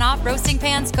 50% off roasting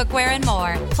pans, cookware, and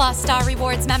more. Plus, Star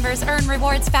Rewards members earn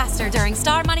rewards faster during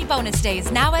Star Money Bonus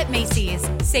Days now at Macy's.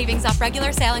 Savings off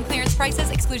regular sale and clearance prices.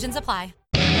 Exclusions apply.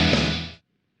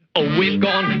 Oh, we've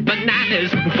gone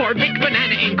bananas for Big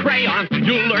Banana in crayon.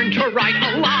 You'll learn to write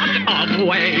a lot of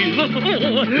ways. Oh,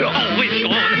 we've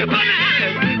gone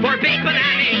bananas for Big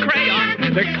Banana in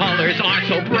crayon. The colors are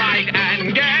so bright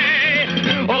and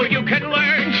gay. Oh, you can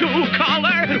learn to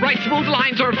color, write smooth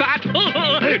lines or fat. Draw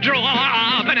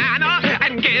a banana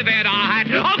and give it a hat.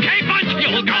 Okay, bunch,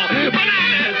 you'll go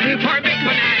bananas for Big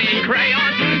Banana in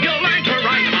crayon. You'll learn to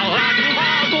write a lot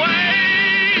of ways.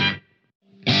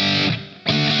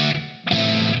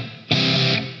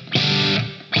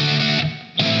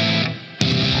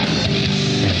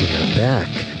 Back.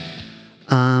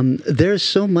 There's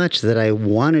so much that I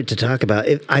wanted to talk about.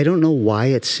 I don't know why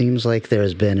it seems like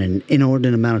there's been an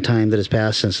inordinate amount of time that has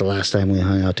passed since the last time we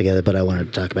hung out together, but I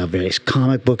wanted to talk about various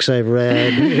comic books I've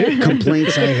read,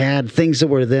 complaints I had, things that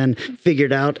were then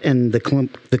figured out, and the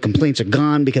complaints are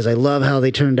gone because I love how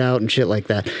they turned out and shit like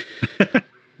that.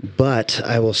 But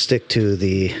I will stick to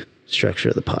the structure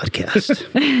of the podcast.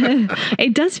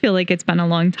 It does feel like it's been a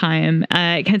long time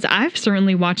because I've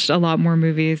certainly watched a lot more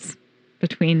movies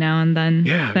between now and then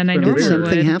than I normally would. Did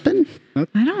something happen? I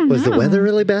don't know. Was the weather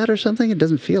really bad or something? It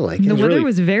doesn't feel like it. The weather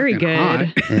was very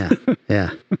good. Yeah.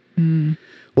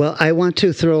 Well, I want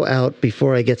to throw out,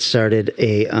 before I get started,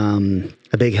 a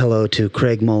big hello to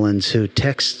Craig Mullins, who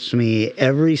texts me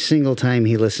every single time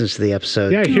he listens to the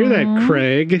episode. Yeah, I hear that,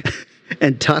 Craig.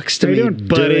 And talks to me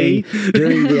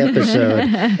during the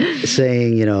episode,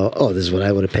 saying, oh, this is what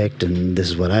I would have picked, and this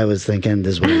is what I was thinking,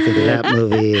 this is what I think of that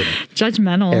movie.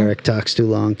 Judgmental. Eric talks too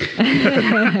long.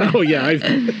 Oh, yeah.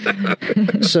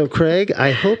 So, Craig,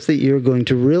 I hope that you're going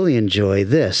to really enjoy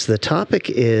this. The topic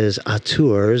is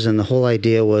auteurs, and the whole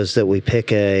idea was that we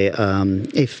pick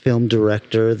a film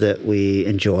director that we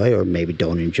enjoy or maybe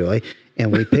don't enjoy,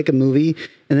 and we pick a movie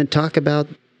and then talk about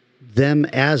them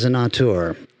as an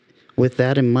auteur. With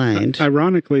that in mind,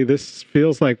 ironically, this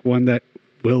feels like one that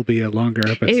will be a longer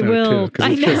episode. It will. Too,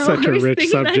 because it's just such a rich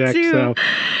subject. So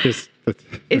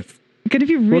it's going to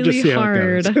be really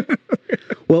hard.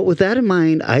 Well, with that in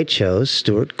mind, I chose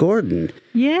Stuart Gordon.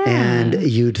 Yeah. And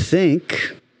you'd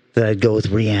think that I'd go with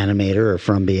Reanimator or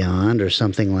From Beyond or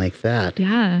something like that.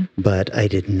 Yeah. But I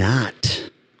did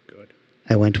not. Good.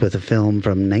 I went with a film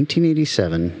from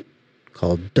 1987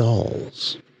 called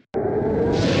Dolls.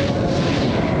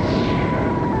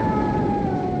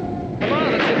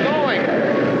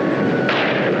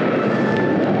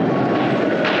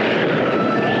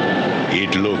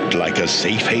 It looked like a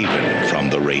safe haven from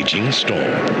the raging storm.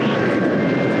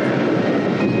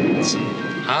 It's an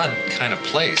odd kind of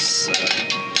place.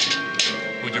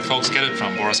 Who'd your folks get it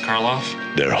from, Boris Karloff?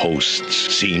 Their hosts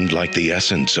seemed like the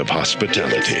essence of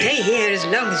hospitality. Stay here as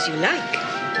long as you like.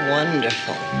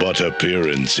 Wonderful. But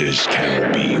appearances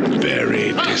can be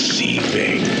very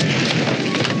deceiving.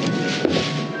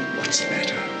 What's the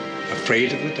matter?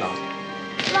 Afraid of the dark?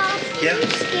 Boss, are you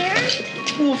scared?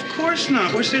 Oh, of course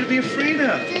not. What's there to be afraid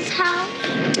of? This house?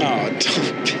 Oh,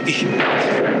 don't be.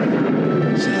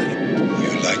 So, you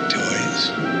like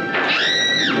toys?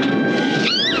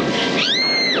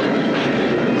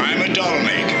 I'm a doll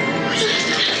maker.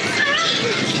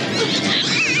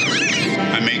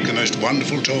 I make the most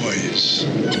wonderful toys.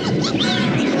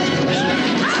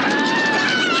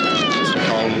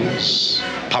 Dolls,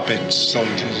 puppets,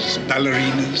 soldiers,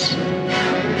 ballerinas.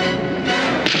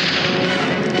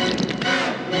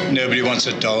 Nobody wants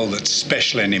a doll that's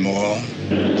special anymore,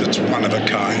 that's one of a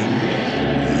kind.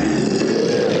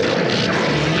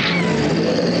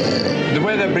 The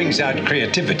weather brings out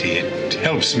creativity. It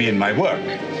helps me in my work.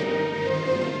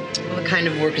 What kind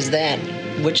of work is that?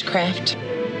 Witchcraft?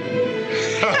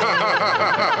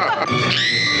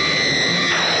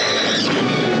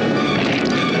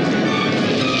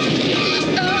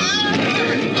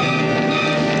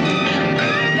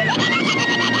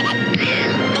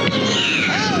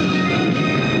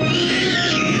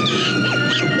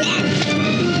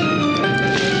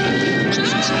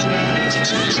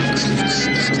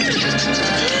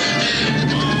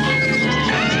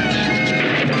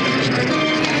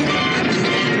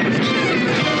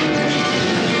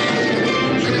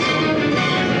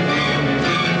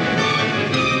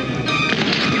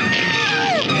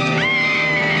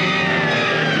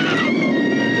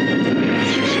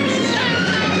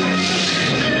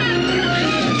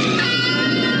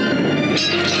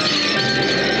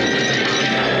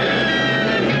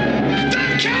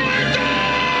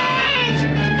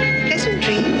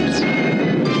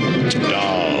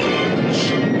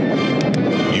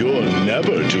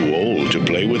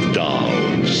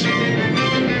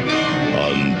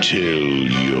 Until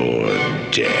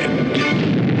you're dead.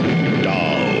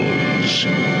 Dolls.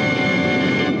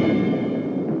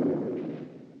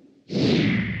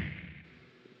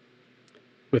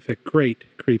 With a great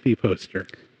creepy poster.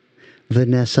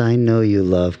 Vanessa, I know you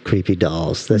love creepy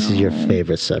dolls. This is your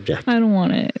favorite subject. I don't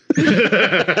want it.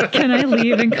 Can I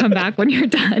leave and come back when you're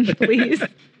done, please?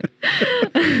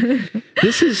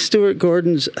 This is Stuart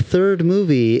Gordon's third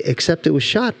movie, except it was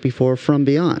shot before From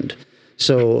Beyond.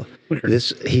 So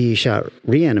he shot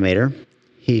Reanimator,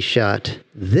 he shot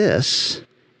this,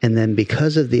 and then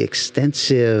because of the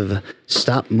extensive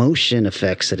stop motion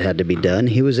effects that had to be done,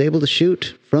 he was able to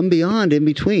shoot From Beyond in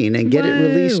between and get it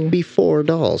released before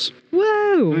Dolls.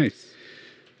 Whoa! Nice.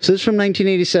 So this is from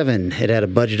 1987. It had a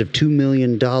budget of $2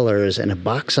 million and a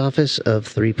box office of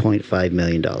 $3.5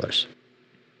 million.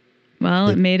 Well,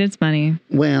 it made its money.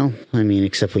 Well, I mean,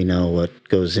 except we know what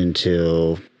goes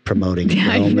into promoting film.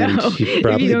 I know. He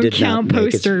probably if you don't did count not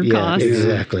make poster costs. Yeah,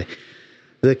 exactly.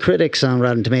 The critics on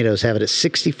Rotten Tomatoes have it at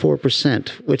 64%,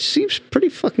 which seems pretty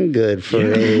fucking good for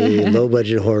a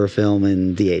low-budget horror film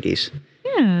in the 80s.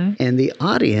 Yeah. And the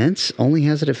audience only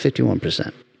has it at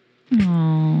 51%.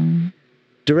 Aww.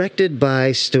 Directed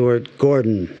by Stuart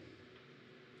Gordon,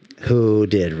 who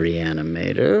did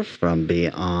Reanimator, From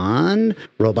Beyond,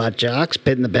 Robot Jocks,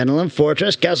 Pit in the Pendulum,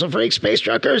 Fortress, Castle Freak, Space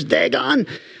Truckers, Dagon,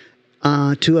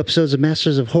 2 episodes of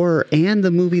Masters of Horror, and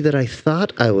the movie that I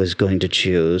thought I was going to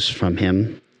choose from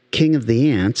him, King of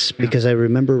the Ants, because I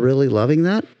remember really loving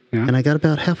that. Yeah. And I got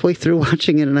about halfway through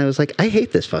watching it, and I was like, I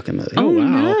hate this fucking movie. Oh,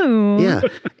 wow. No. Yeah.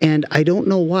 And I don't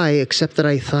know why, except that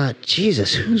I thought,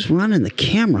 Jesus, who's running the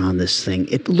camera on this thing?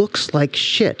 It looks like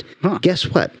shit. Huh. Guess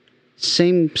what?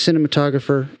 Same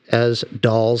cinematographer as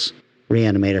Dolls,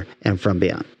 Reanimator, and From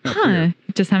Beyond. Huh.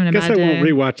 Just having a bad day. I guess I won't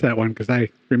rewatch that one because I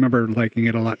remember liking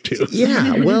it a lot too.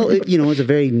 Yeah. Well, it's a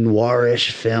very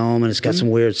noirish film, and it's got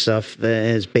some weird stuff that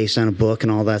is based on a book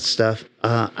and all that stuff.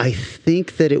 I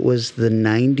think that it was the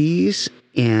 90s,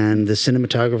 and the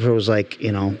cinematographer was like,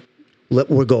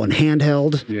 we're going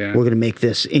handheld. Yeah. We're going to make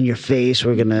this in your face.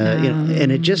 We're going to,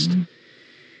 and it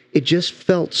just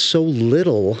felt so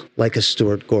little like a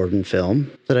Stuart Gordon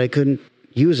film that I couldn't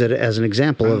use it as an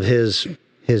example of his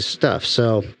stuff.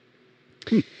 So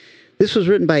this was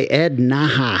written by Ed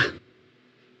Naha,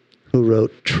 who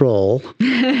wrote Troll.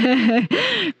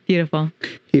 Beautiful.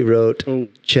 He wrote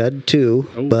Chud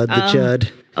 2, Bud the Chud.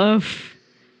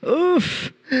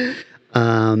 Oof.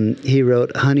 He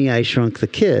wrote Honey, I Shrunk the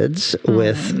Kids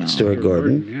with Stuart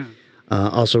Gordon.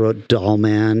 Also wrote Doll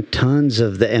Man, tons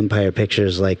of the Empire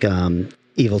pictures like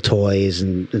Evil Toys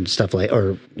and stuff was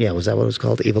that what it was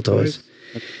called? Evil Toys?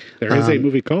 There is a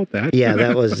movie called that. Yeah,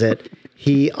 that was it.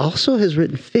 He also has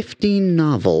written 15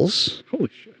 novels. Holy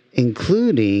shit.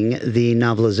 Including the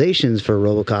novelizations for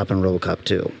RoboCop and RoboCop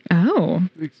 2. Oh.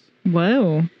 Nice.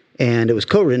 Whoa. And it was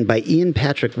co-written by Ian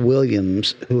Patrick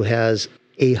Williams, who has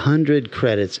 100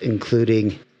 credits,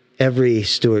 including every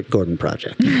Stuart Gordon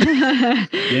project.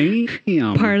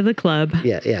 Damn. Part of the club.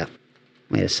 Yeah.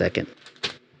 Wait a second.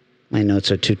 My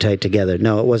notes are too tight together.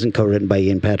 No, it wasn't co-written by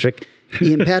Ian Patrick.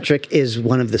 Ian Patrick is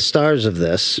one of the stars of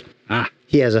this.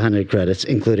 He has 100 credits,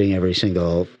 including every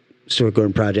single Stuart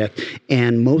Gordon project.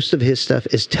 And most of his stuff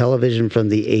is television from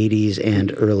the 80s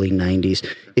and early 90s.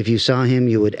 If you saw him,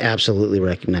 you would absolutely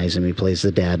recognize him. He plays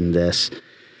the dad in this.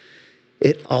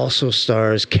 It also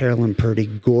stars Carolyn Purdy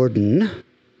Gordon,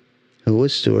 who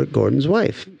was Stuart Gordon's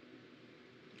wife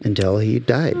until he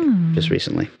died just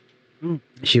recently.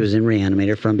 She was in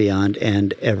Reanimator, From Beyond,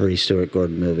 and every Stuart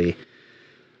Gordon movie.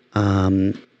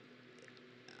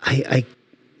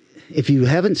 If you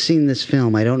haven't seen this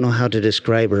film, I don't know how to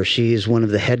describe her. She's one of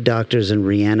the head doctors in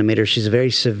Reanimator. She's a very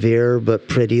severe but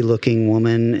pretty-looking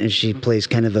woman, and she plays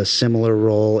kind of a similar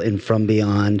role in From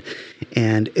Beyond.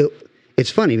 And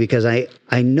it's funny because I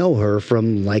know her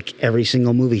from like every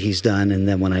single movie he's done, and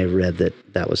then when I read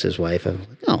that was his wife, I was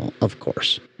like, oh, of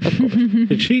course.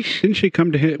 Didn't she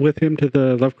come with him to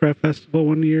the Lovecraft Festival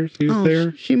one year? He was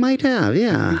there. She might have,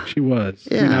 yeah. I think she was.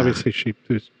 Yeah. I mean, obviously she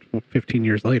was 15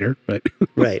 years later, but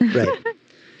right.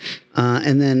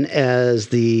 And then as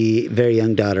the very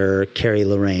young daughter, Carrie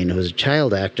Lorraine, who was a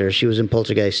child actor, she was in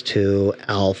Poltergeist 2,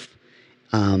 Alf.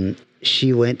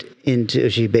 She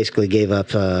basically gave up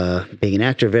being an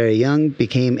actor very young,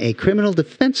 became a criminal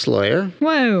defense lawyer.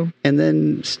 Whoa. And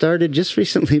then started just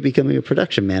recently becoming a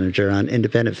production manager on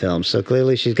independent films. So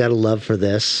clearly she's got a love for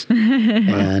this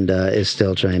and is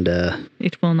still trying to...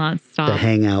 It will not stop. To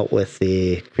hang out with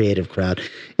the creative crowd.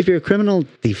 If you're a criminal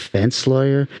defense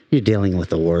lawyer, you're dealing with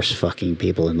the worst fucking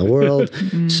people in the world.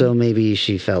 So maybe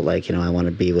she felt like, I want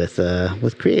to be with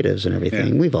creatives and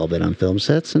everything. Yeah. We've all been on film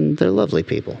sets and they're lovely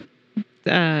people.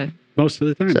 Most of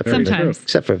the time. Sometimes.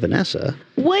 Except for Vanessa.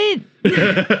 What?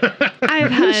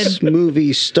 I've had... This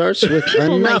movie starts with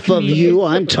enough like of you,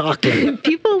 I'm talking.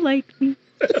 People like me.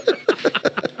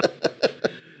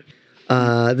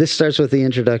 This starts with the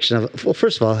introduction of... Well,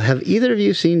 first of all, have either of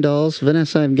you seen Dolls?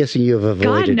 Vanessa, I'm guessing you have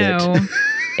avoided God, no.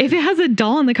 If it has a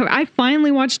doll in the cover... I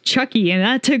finally watched Chucky, and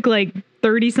that took like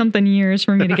 30-something years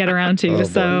for me to get around to.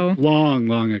 So long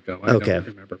ago. I don't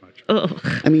remember much. Ugh.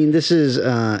 I mean, this was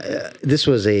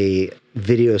a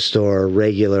video store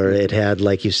regular. It had,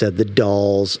 like you said, the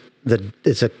dolls.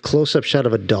 It's a close-up shot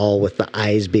of a doll with the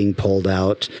eyes being pulled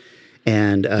out,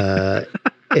 and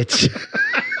it's...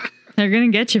 They're gonna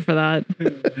get you for that.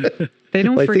 They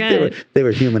don't forget. I think they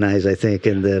were humanized, I think,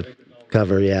 in the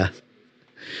cover. Yeah.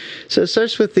 So it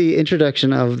starts with the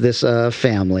introduction of this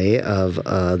family of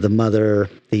the mother,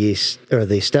 the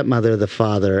stepmother, the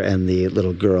father, and the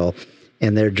little girl,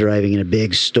 and they're driving in a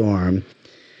big storm.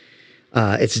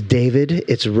 It's David.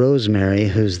 It's Rosemary,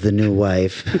 who's the new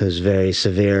wife, who's very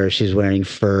severe. She's wearing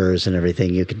furs and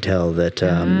everything. You can tell that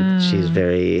she's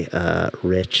very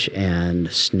rich and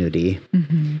snooty.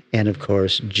 Mm-hmm. And, of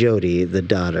course, Jody, the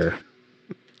daughter.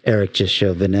 Eric just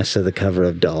showed Vanessa the cover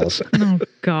of Dolls. Oh,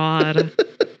 God.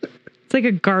 It's like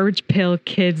a Garbage Pail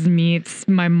Kids meets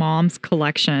my mom's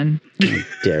collection. How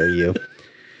dare you.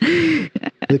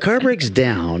 The car breaks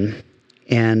down.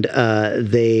 And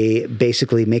they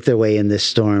basically make their way in this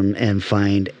storm and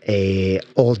find a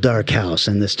old dark house,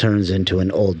 and this turns into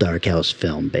an old dark house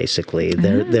film. Basically,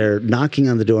 they're knocking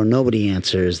on the door, nobody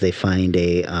answers. They find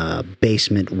a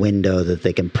basement window that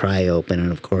they can pry open,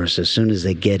 and of course, as soon as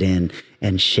they get in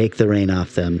and shake the rain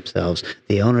off themselves,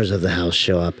 the owners of the house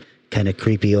show up. Kind of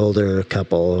creepy older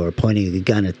couple who are pointing a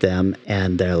gun at them,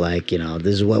 and they're like,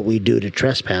 this is what we do to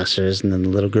trespassers. And then the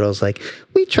little girl's like,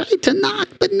 we tried to knock,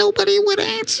 but nobody would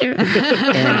answer.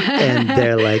 and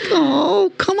they're like,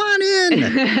 oh, come on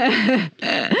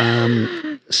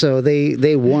in. So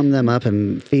they warm them up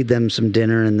and feed them some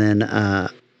dinner, and then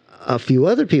a few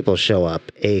other people show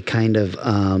up. A kind of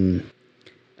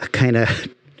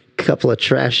couple of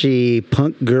trashy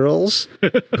punk girls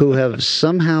who have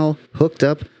somehow hooked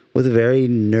up with a very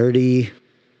nerdy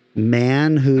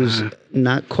man who's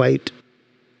not quite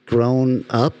grown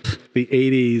up. The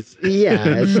 80s. Yeah,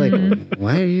 it's like,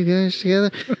 why are you guys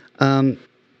together?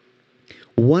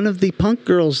 One of the punk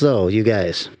girls, though, you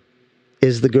guys,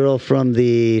 is the girl from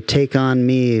the Take On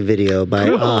Me video by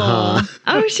a-ha.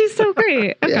 Oh, she's so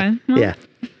great. Okay. Yeah.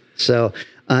 So...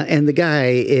 and the guy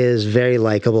is very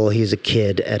likable. He's a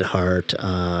kid at heart.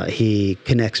 He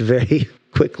connects very,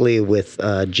 quickly with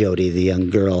Jody, the young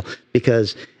girl,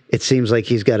 because it seems like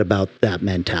he's got about that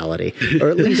mentality, or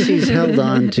at least he's held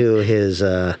on to his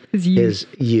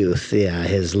youth. Yeah,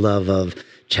 his love of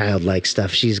childlike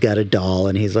stuff. She's got a doll,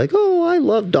 and he's like, "Oh, I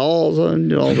love dolls,"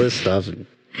 and all this stuff.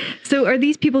 So are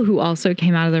these people who also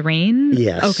came out of the rain?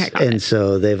 Yes. Okay. Got it.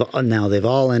 So they've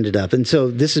all ended up. And so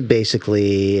this is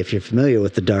basically, if you're familiar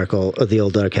with the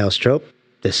old dark house trope,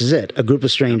 this is it. A group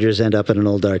of strangers end up in an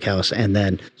old dark house, and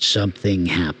then something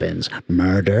happens.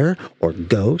 Murder or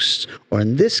ghosts, or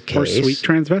in this case... Or sweet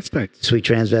transvestites. Sweet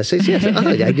transvestites, yes. Oh,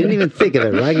 I didn't even think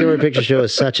of it. Rocky Horror Picture Show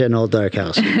is such an old dark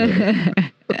house.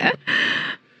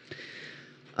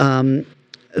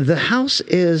 The house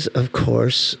is, of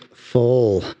course,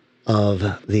 full of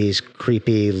these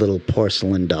creepy little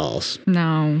porcelain dolls.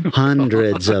 No.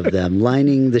 Hundreds of them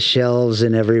lining the shelves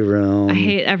in every room. I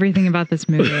hate everything about this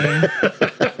movie.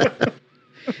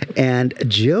 And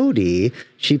Jody,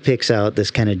 she picks out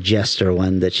this kind of jester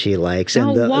one that she likes.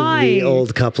 And the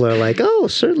old couple are like, "Oh,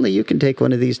 certainly you can take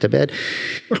one of these to bed."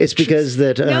 It's because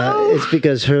it's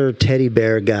because her teddy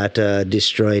bear got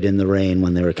destroyed in the rain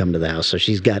when they were coming to the house. So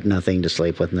she's got nothing to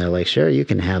sleep with. And they're like, "Sure, you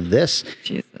can have this."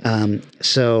 Jesus.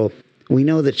 So we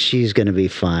know that she's going to be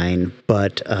fine.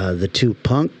 But the two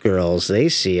punk girls, they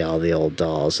see all the old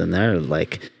dolls and they're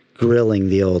like grilling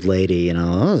the old lady,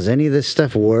 "Oh, is any of this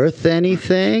stuff worth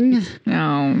anything?"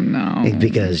 Oh, no.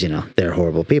 Because, they're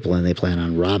horrible people and they plan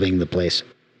on robbing the place.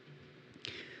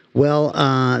 Well,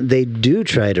 they do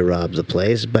try to rob the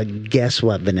place, but guess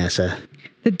what, Vanessa?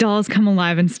 The dolls come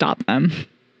alive and stop them.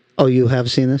 Oh, you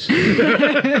have seen this?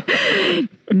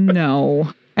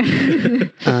 No.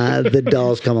 The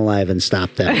dolls come alive and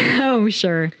stop them. Oh,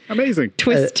 sure. Amazing.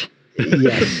 Twist.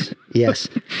 Yes.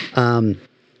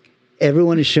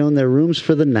 Everyone is shown their rooms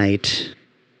for the night,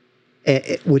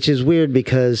 which is weird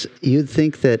because you'd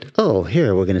think that, oh,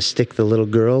 here, we're going to stick the little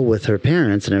girl with her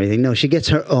parents and everything. No, she gets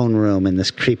her own room in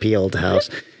this creepy old house.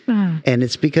 And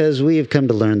it's because we have come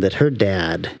to learn that her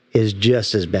dad is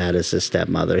just as bad as the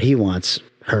stepmother. He wants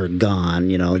her gone.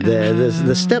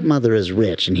 The stepmother is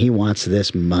rich and he wants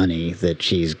this money that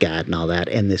she's got and all that.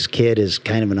 And this kid is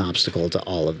kind of an obstacle to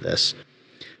all of this.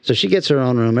 So she gets her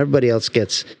own room. Everybody else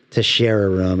gets to share a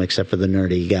room except for the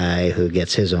nerdy guy who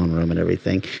gets his own room and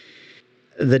everything.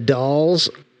 The dolls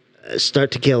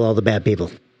start to kill all the bad people.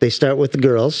 They start with the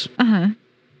girls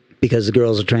because the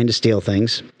girls are trying to steal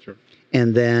things. Sure.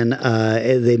 And then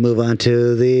they move on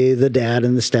to the dad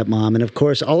and the stepmom. And, of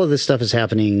course, all of this stuff is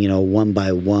happening, one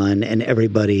by one. And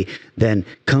everybody then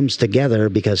comes together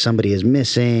because somebody is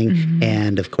missing. Mm-hmm.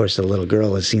 And, of course, the little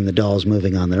girl has seen the dolls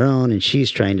moving on their own. And she's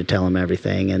trying to tell them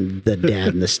everything. And the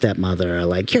dad and the stepmother are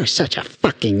like, "You're such a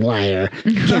fucking liar.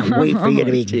 Can't wait for you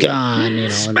to be gone."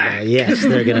 And, yes,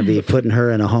 they're going to be putting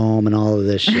her in a home and all of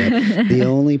this shit. The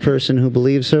only person who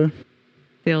believes her?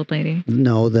 The old lady.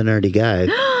 No, the nerdy guy.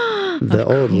 The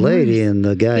old lady and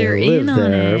the guy who lived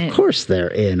there, of course they're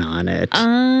in on it.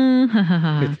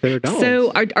 It's their dolls.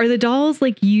 So are the dolls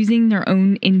like using their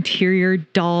own interior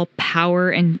doll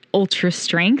power and ultra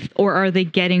strength, or are they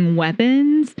getting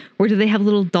weapons, or do they have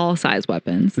little doll-sized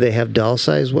weapons? They have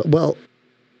doll-sized, well,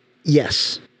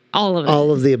 yes. All of it? All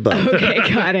of the above.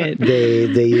 Okay, got it.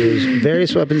 They use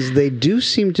various weapons. They do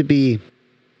seem to be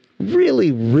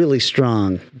really, really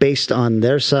strong based on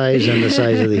their size and the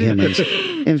size of the humans.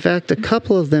 In fact, a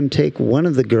couple of them take one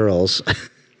of the girls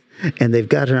and they've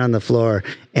got her on the floor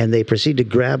and they proceed to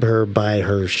grab her by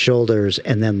her shoulders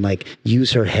and then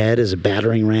use her head as a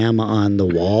battering ram on the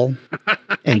wall.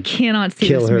 And I cannot see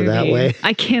kill this her movie. that way.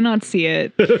 I cannot see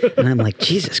it. And I'm like,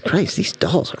 Jesus Christ, these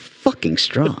dolls are fucking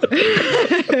strong.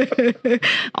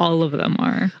 All of them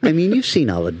are. I mean, you've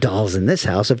seen all the dolls in this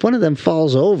house. If one of them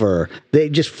falls over, they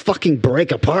just fucking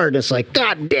break apart. And it's like,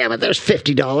 God damn it, there's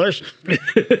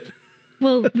 $50.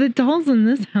 Well, the dolls in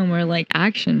this home are like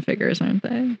action figures, aren't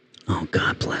they? Oh,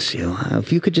 God bless you.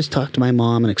 If you could just talk to my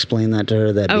mom and explain that to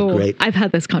her, that'd be great. I've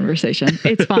had this conversation.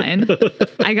 It's fine.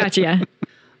 I got you.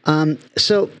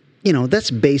 So,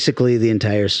 that's basically the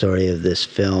entire story of this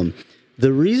film.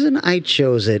 The reason I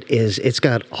chose it is it's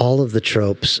got all of the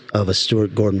tropes of a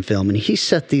Stuart Gordon film, and he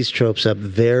set these tropes up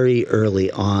very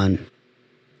early on.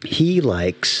 He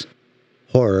likes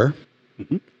horror.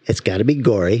 Mm-hmm. It's got to be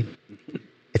gory. Mm-hmm.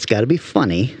 It's got to be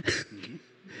funny.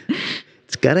 Mm-hmm.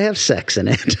 It's got to have sex in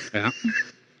it. Yeah.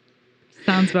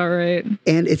 Sounds about right.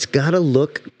 And it's got to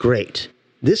look great.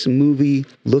 This movie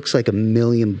looks like $1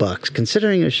 million.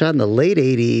 Considering it was shot in the late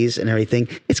 80s and everything,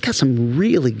 it's got some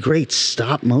really great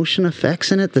stop motion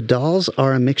effects in it. The dolls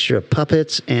are a mixture of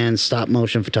puppets and stop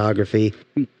motion photography.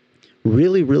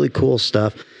 Really, really cool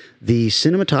stuff. The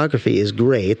cinematography is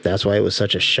great. That's why it was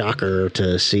such a shocker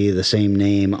to see the same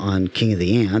name on King of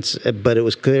the Ants. But it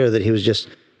was clear that he was just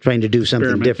trying to do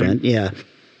something different. Yeah.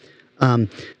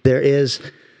 There is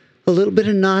a little bit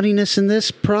of naughtiness in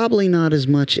this. Probably not as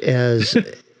much as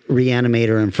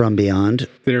Reanimator and From Beyond.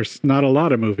 There's not a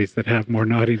lot of movies that have more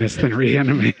naughtiness than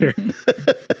Reanimator.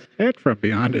 And From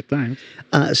Beyond at times.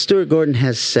 Stuart Gordon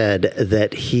has said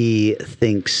that he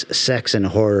thinks sex and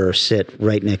horror sit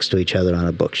right next to each other on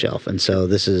a bookshelf. And so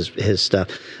this is his stuff.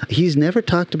 He's never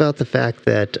talked about the fact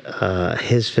that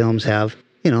his films have,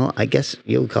 I guess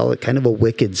you'll call it kind of a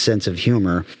wicked sense of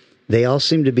humor. They all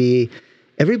seem to be,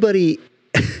 everybody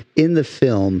in the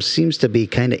film seems to be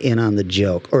kind of in on the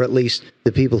joke, or at least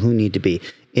the people who need to be.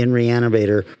 In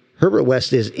Reanimator, Herbert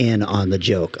West is in on the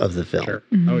joke of the film. Sure.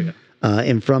 Oh, yeah.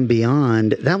 And From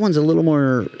Beyond, that one's a little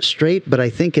more straight, but I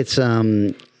think it's,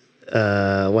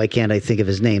 why can't I think of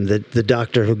his name? The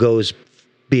doctor who goes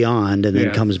beyond and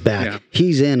then comes back. Yeah.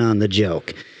 He's in on the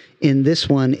joke. In this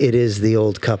one, it is the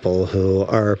old couple who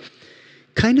are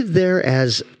kind of there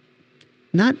as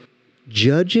not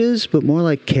judges, but more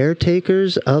like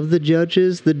caretakers of the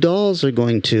judges. The dolls are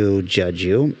going to judge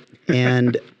you.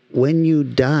 And when you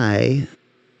die,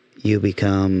 you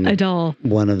become a doll.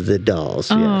 One of the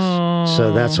dolls, oh. Yes.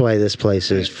 So that's why this place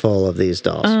is full of these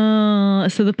dolls.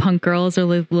 So the punk girls are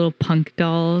like little punk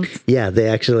dolls. Yeah, they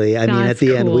actually, I mean, at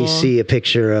the end, we see a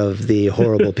picture of the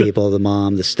horrible people, the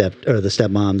mom, the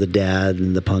stepmom, the dad,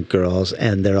 and the punk girls,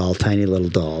 and they're all tiny little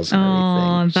dolls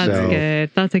and everything. That's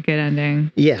good. That's a good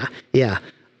ending. Yeah, yeah.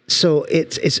 So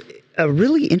it's a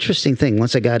really interesting thing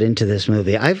once I got into this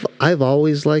movie. I've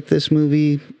always liked this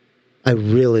movie. I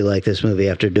really like this movie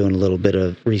after doing a little bit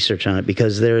of research on it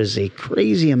because there is a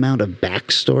crazy amount of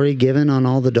backstory given on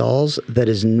all the dolls that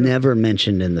is never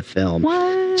mentioned in the film.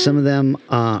 What? Some of them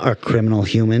are criminal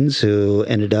humans who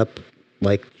ended up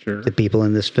like the people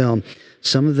in this film.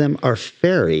 Some of them are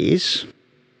fairies.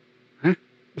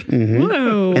 Mm-hmm.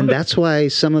 Whoa. And that's why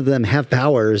some of them have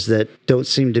powers that don't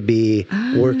seem to be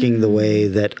working the way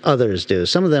that others do.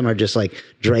 Some of them are just like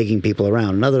dragging people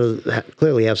around, and others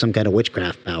clearly have some kind of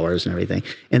witchcraft powers and everything.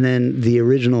 And then the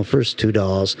original first two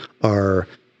dolls are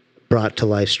brought to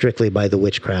life strictly by the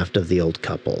witchcraft of the old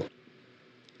couple.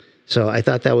 So I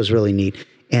thought that was really neat.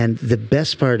 And the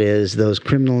best part is those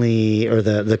criminally, or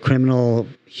the criminal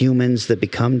humans that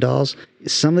become dolls,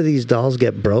 some of these dolls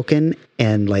get broken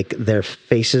and like their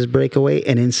faces break away,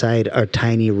 and inside are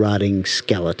tiny rotting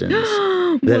skeletons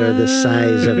that are the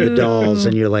size of the dolls.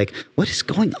 And you're like, what is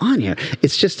going on here?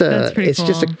 It's just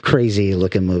just a crazy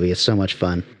looking movie. It's so much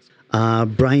fun.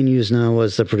 Brian Usna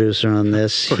was the producer on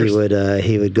this.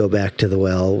 He would go back to the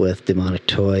well with Demonic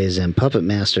Toys and Puppet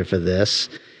Master for this.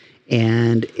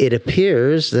 And it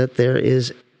appears that there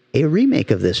is a remake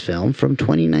of this film from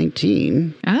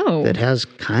 2019 that has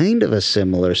kind of a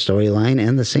similar storyline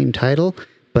and the same title,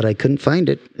 but I couldn't find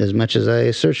it as much as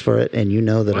I searched for it. And you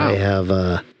know that I have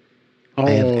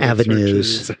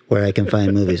avenues where I can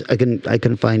find movies. I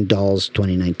couldn't find Dolls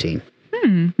 2019.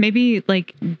 Maybe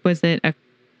like was it a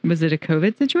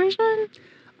COVID situation?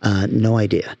 No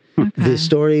idea. Okay. The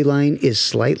storyline is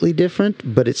slightly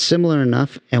different, but it's similar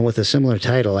enough. And with a similar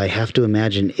title, I have to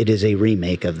imagine it is a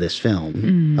remake of this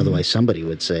film. Otherwise, somebody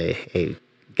would say, hey,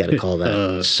 got to call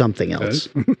that something else.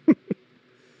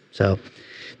 So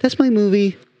that's my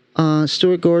movie.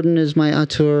 Stuart Gordon is my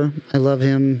auteur. I love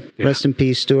him. Yeah. Rest in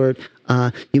peace, Stuart.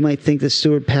 You might think that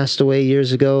Stuart passed away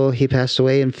years ago. He passed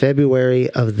away in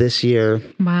February of this year.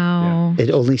 Wow.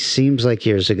 It only seems like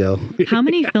years ago. How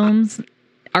many films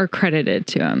are credited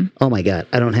to him? Oh my God,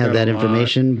 I don't have that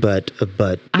information, but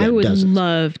I would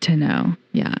love to know.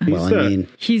 Yeah. Well, I mean,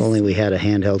 only we had a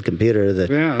handheld computer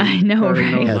that I know,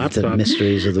 right? Had the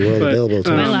mysteries of the world available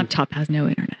to us. My laptop has no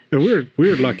internet. We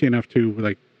were lucky enough to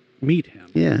like meet him.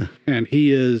 Yeah, and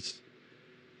he is.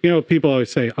 People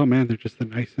always say, "Oh man, they're just the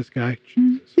nicest guy."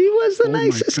 He was the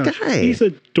nicest guy. He's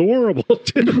adorable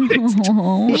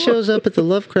too. He shows up at the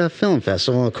Lovecraft Film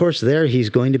Festival. Of course, there he's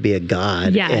going to be a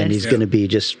god, and he's going to be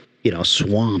just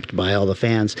swamped by all the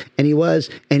fans. And he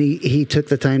was, and he took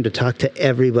the time to talk to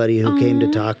everybody who came to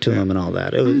talk to him and all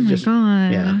that. It was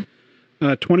God.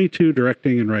 22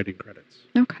 directing and writing credits.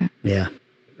 Okay. Yeah.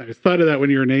 I just thought of that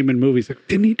when you were naming movies. Like,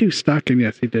 didn't he do Stuck? And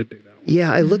yes, he did do that one.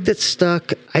 Yeah, I looked at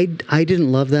Stuck. I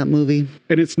didn't love that movie.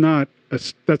 And it's not,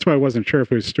 that's why I wasn't sure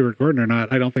if it was Stuart Gordon or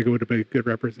not. I don't think it would have been a good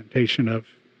representation of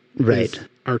his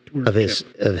artwork.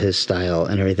 Of his style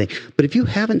and everything. But if you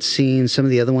haven't seen some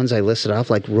of the other ones I listed off,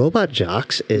 like Robot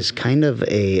Jox is kind of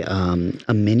a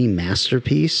mini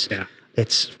masterpiece. Yeah.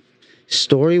 It's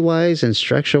story-wise and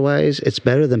structure-wise, it's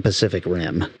better than Pacific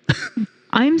Rim.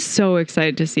 I'm so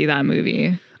excited to see that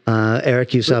movie.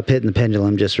 Eric, you saw Pit and the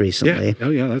Pendulum just recently. Yeah. Oh,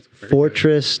 yeah. That's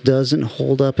Fortress doesn't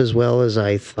hold up as well as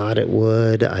I thought it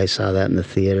would. I saw that in the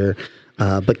theater.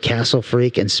 But Castle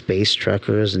Freak and Space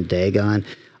Truckers and Dagon,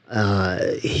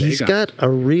 he's got a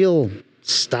real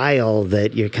style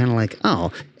that you're kind of like,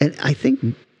 oh. And I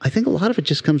think a lot of it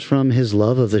just comes from his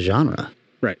love of the genre.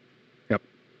 Right. Yep.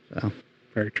 So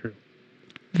very true.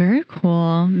 Very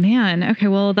cool, man. Okay,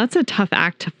 well, that's a tough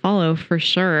act to follow for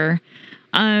sure.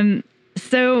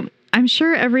 So I'm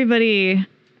sure everybody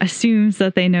assumes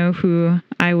that they know who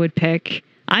I would pick.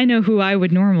 I know who I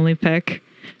would normally pick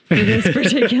for this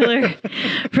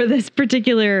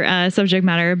particular subject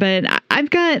matter, but I've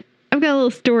got a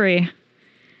little story.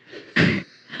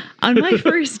 On my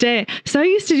first day, so I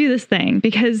used to do this thing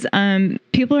because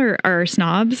people are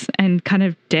snobs and kind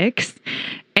of dicks.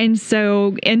 And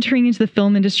so entering into the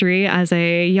film industry as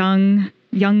a young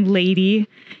lady,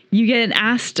 you get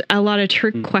asked a lot of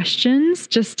trick questions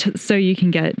just so you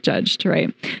can get judged,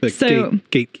 right?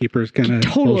 Gatekeepers kind of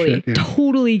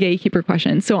totally gatekeeper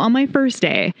questions. So on my first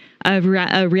day of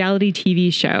a reality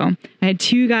TV show, I had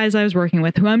two guys I was working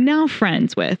with who I'm now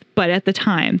friends with, but at the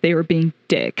time they were being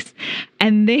dicks.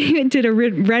 And they did a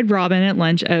Red Robin at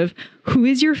lunch of, who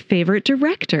is your favorite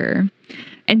director?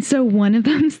 And so one of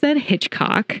them said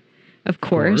Hitchcock, of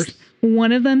course.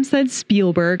 One of them said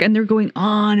Spielberg, and they're going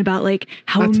on about like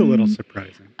how... That's a little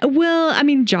surprising. Well, I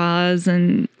mean, Jaws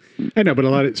and... I know, but a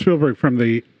lot of Spielberg from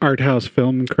the art house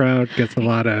film crowd gets a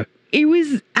lot of... It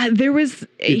was, there was,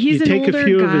 he's an older guy. You take a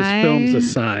few of his films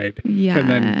aside, and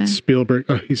then Spielberg,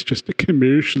 he's just a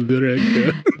commercial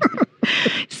director.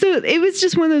 So it was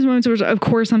just one of those moments where, of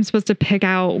course, I'm supposed to pick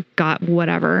out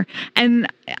whatever. And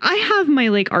I have my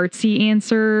like artsy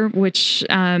answer, which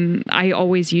I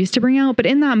always used to bring out. But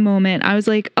in that moment, I was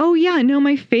like, oh yeah, no,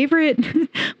 my favorite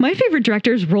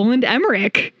director is Roland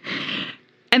Emmerich.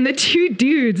 And the two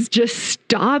dudes just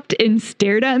stopped and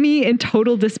stared at me in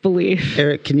total disbelief.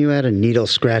 Eric, can you add a needle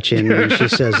scratch in when she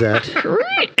says that?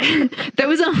 Right. That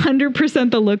was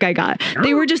 100% the look I got.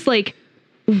 They were just like,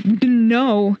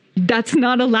 no, that's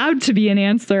not allowed to be an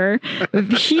answer.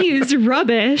 He's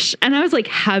rubbish. And I was like,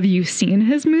 have you seen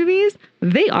his movies?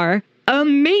 They are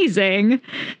amazing.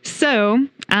 So,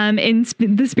 in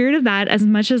the spirit of that, as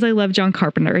much as I love John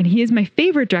Carpenter and he is my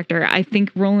favorite director, I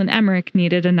think Roland Emmerich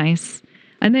needed a nice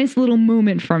little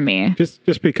moment from me.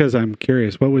 Just because I'm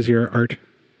curious, what was your art?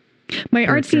 My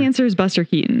artsy answer is Buster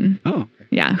Keaton. Oh, okay.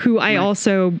 Yeah, who I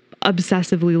also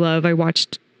obsessively love. I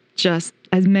watched just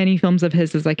as many films of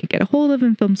his as I could get a hold of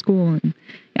in film school. And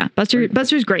yeah,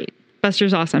 Buster's great.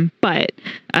 Buster's awesome, but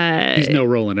he's no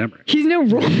Roland Emmerich. He's no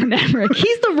Roland Emmerich.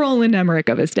 He's the Roland Emmerich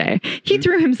of his day. He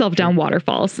threw himself down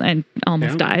waterfalls and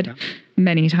almost died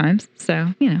many times.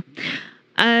 So, you know.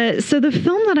 So the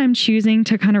film that I'm choosing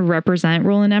to kind of represent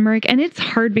Roland Emmerich, and it's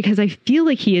hard because I feel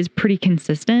like he is pretty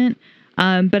consistent,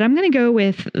 but I'm going to go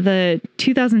with the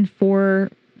 2004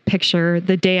 picture,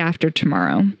 The Day After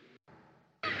Tomorrow.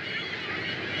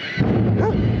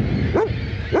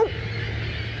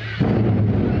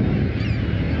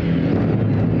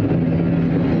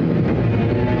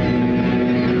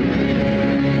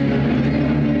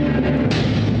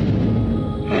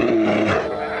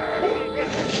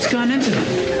 What's gone into them?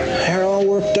 They're all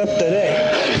worked up today.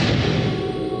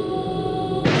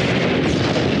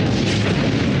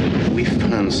 We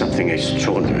found something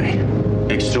extraordinary.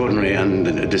 Extraordinary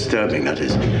and disturbing, that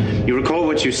is. You recall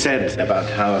what you said about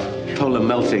how polar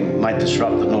melting might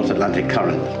disrupt the North Atlantic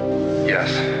current?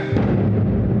 Yes.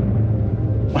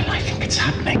 Well, I think it's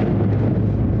happening.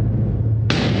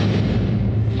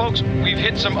 Folks, we've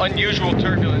hit some unusual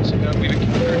turbulence. We've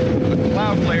encountered a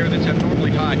cloud layer that's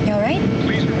abnormally high. You all right?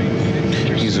 Please remain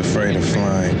seated. He's afraid of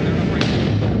flying.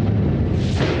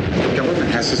 The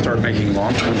government has to start making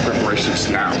long-term preparations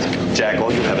now. Jack,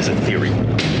 all you have is a theory.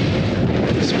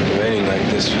 It's been raining like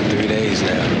this for 3 days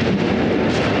now.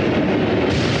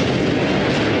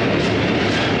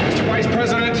 Mr. Vice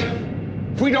President,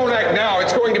 if we don't act now,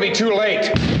 it's going to be too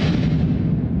late.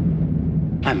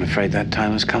 I'm afraid that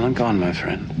time has come and gone, my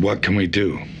friend. What can we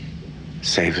do?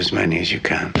 Save as many as you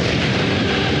can.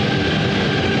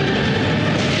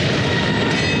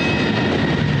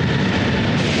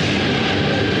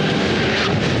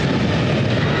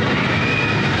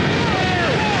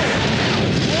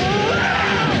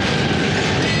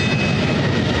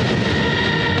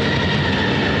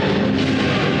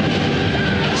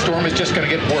 Just gonna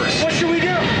get worse. What should we do?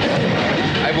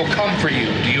 I will come for you.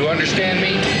 Do you understand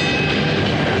me?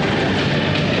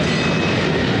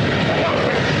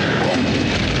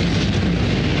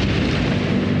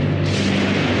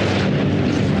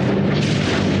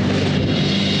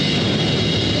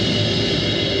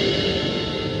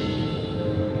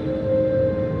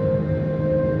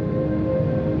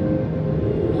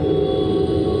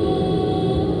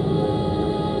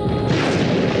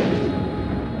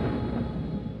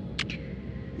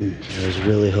 I was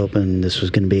really hoping this was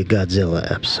going to be a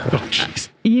Godzilla episode. Oh, jeez.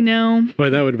 You know,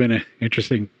 Boy, that would have been an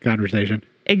interesting conversation.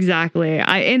 exactly.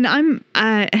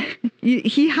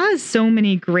 He has so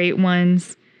many great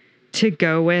ones to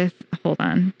go with. Hold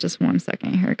on, just 1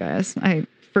 second here, guys. I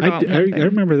forgot. I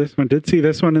remember this one. Did see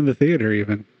this one in the theater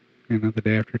even. The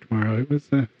day after tomorrow. It was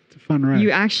it's a fun ride.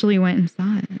 You actually went and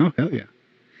saw it. Oh, hell yeah.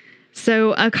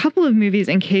 So a couple of movies,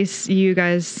 in case you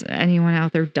guys, anyone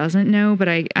out there doesn't know, but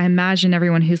I imagine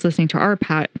everyone who's listening to our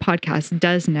podcast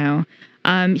does know.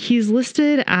 He's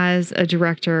listed as a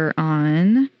director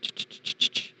on,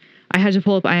 I had to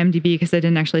pull up IMDb because I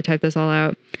didn't actually type this all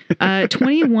out,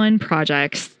 21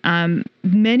 projects,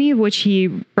 many of which he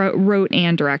wrote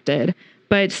and directed.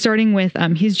 But starting with,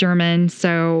 he's German,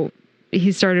 so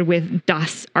he started with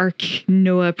Das Ark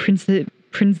Noah Prinzip,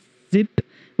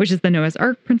 which is the Noah's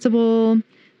Ark principle.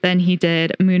 Then he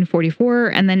did Moon 44.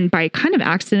 And then by kind of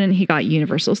accident, he got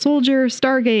Universal Soldier,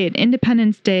 Stargate,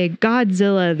 Independence Day,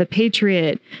 Godzilla, The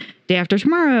Patriot, Day After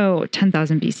Tomorrow,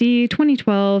 10,000 BC,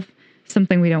 2012,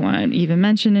 something we don't want to even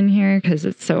mention in here because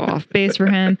it's so off base for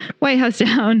him. White House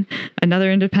Down,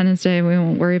 another Independence Day. We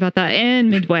won't worry about that.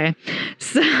 And Midway.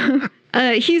 So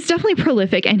he's definitely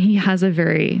prolific and he has a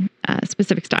very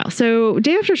specific style. So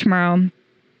Day After Tomorrow,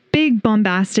 big,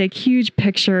 bombastic, huge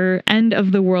picture, end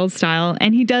of the world style.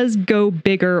 And he does go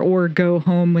bigger or go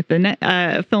home with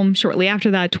the film shortly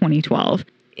after that, 2012.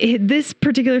 This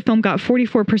particular film got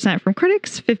 44% from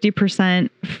critics, 50%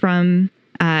 from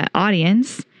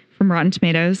audience, from Rotten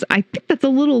Tomatoes. I think that's a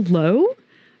little low.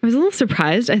 I was a little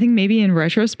surprised. I think maybe in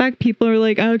retrospect, people are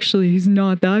like, actually, he's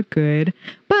not that good.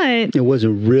 But it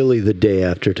wasn't really the day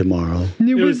after tomorrow.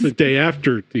 It was the day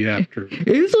after the after.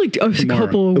 It was like a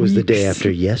couple of weeks. It was the day after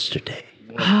yesterday.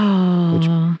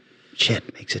 Oh.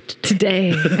 Shit makes it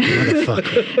today.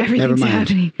 Motherfucker. Everything's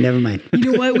happening. Never mind.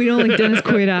 You know what? We don't like Dennis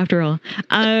Quaid after all.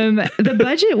 The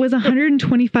budget was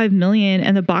 $125 million,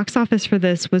 and the box office for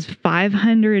this was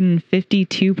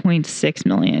 $552.6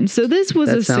 million. So this was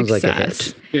a success. Like a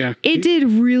hit. Yeah. It did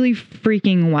really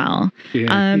freaking well.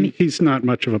 Yeah. He's not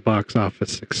much of a box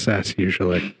office success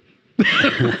usually.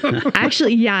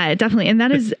 Actually, yeah, definitely. And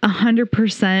that is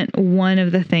 100% one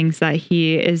of the things that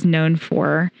he is known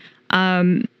for.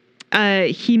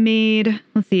 He made,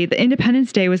 let's see, The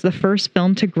Independence Day was the first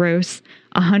film to gross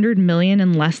 $100 million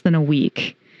in less than a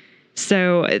week.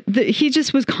 So he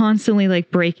just was constantly like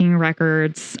breaking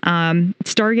records.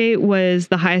 Stargate was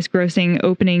the highest grossing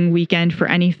opening weekend for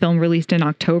any film released in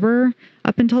October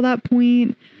up until that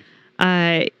point.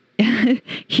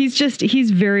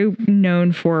 He's very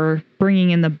known for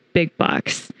bringing in the big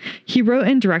bucks. He wrote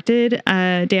and directed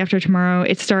Day After Tomorrow.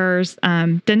 It stars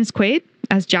Dennis Quaid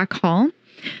as Jack Hall.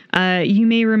 You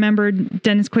may remember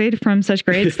Dennis Quaid from such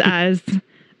greats as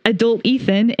adult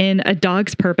Ethan in A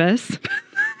Dog's Purpose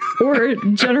or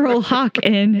General Hawk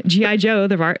in G.I. Joe,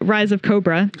 The Rise of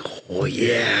Cobra. Oh,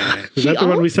 yeah. Is that the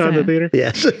one we saw in the theater?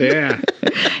 Yes. Yeah.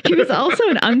 He was also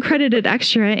an uncredited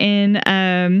extra in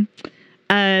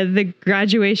the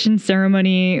graduation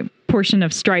ceremony portion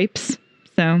of Stripes.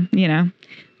 So,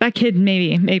 that kid,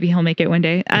 maybe he'll make it one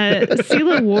day.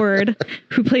 Celia Ward,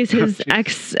 who plays his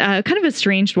ex, kind of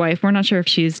estranged wife. We're not sure if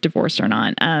she's divorced or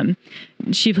not.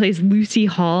 She plays Lucy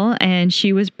Hall, and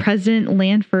she was President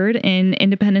Lanford in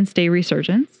Independence Day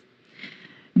Resurgence.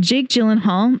 Jake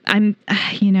Gyllenhaal, I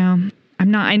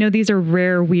know these are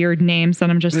rare, weird names that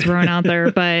I'm just throwing out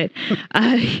there, but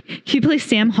he plays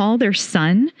Sam Hall, their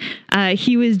son.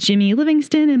 He was Jimmy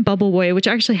Livingston in Bubble Boy, which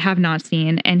I actually have not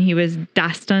seen, and he was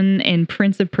Dastan in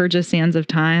Prince of Persia: Sands of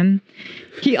Time.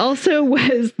 He also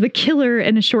was the killer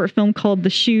in a short film called The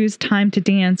Shoes, Time to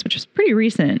Dance, which was a pretty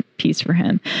recent piece for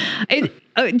him.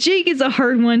 Jake is a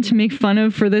hard one to make fun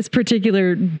of for this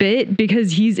particular bit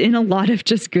because he's in a lot of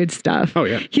just good stuff. Oh,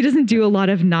 yeah. He doesn't do a lot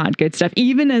of not good stuff,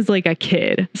 even as like a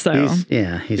kid. So he's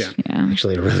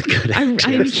actually a really good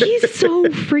actor. He's so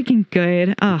freaking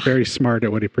good. Very smart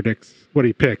at what he picks.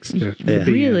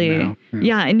 Really?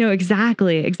 Yeah, I know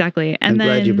exactly. And I'm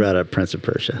glad you brought up Prince of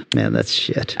Persia. Man, that's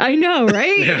shit. I know,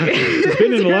 right? Yeah. He's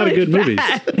been in a lot of good movies.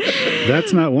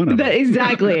 That's not one of them.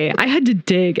 Exactly. I had to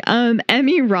dig.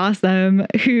 Emmy Rossum,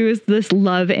 who's this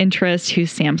love interest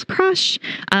who's Sam's crush.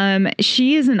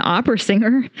 She is an opera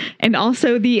singer and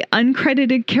also the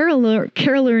uncredited caroler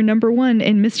 #1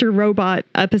 in Mr. Robot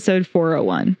episode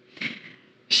 401.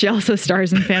 She also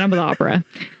stars in Phantom of the Opera.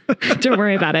 Don't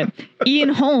worry about it. Ian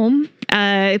Holm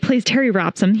plays Terry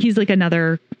Rapsum. He's like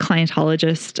another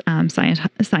clientologist,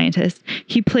 scientist.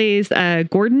 He plays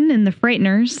Gordon in the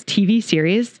Frighteners TV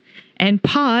series and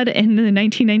Pod in the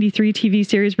 1993 TV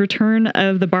series Return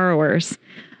of the Borrowers.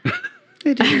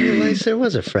 I didn't realize there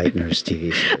was a Frighteners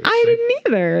TV series. I didn't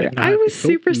either. I was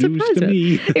super surprised.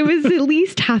 It was at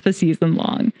least half a season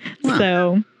long. Wow.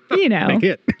 So, you know.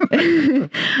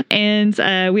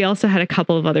 And we also had a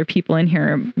couple of other people in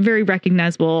here, very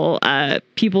recognizable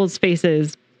people's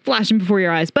faces flashing before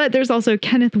your eyes. But there's also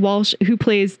Kenneth Walsh, who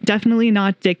plays definitely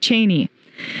not Dick Cheney.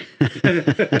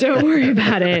 Don't worry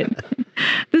about it.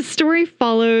 The story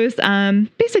follows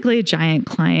basically a giant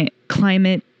climactic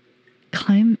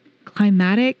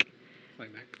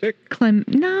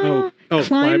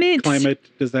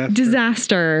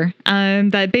disaster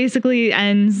that basically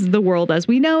ends the world as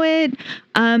we know it.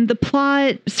 The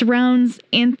plot surrounds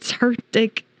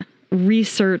Antarctic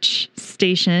research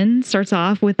station. Starts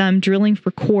off with them drilling for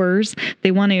cores.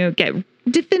 They want to get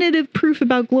definitive proof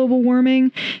about global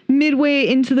warming. Midway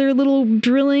into their little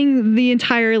drilling, the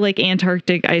entire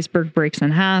Antarctic iceberg breaks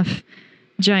in half.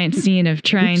 Giant scene of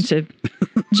trying to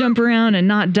jump around and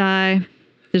not die.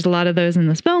 There's a lot of those in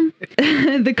this film.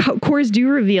 The cores do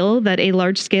reveal that a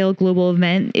large-scale global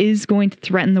event is going to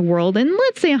threaten the world in,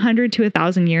 let's say, 100 to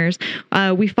 1,000 years.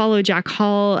 We follow Jack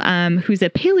Hall, who's a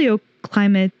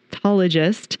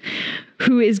paleoclimatologist,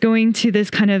 who is going to this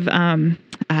kind of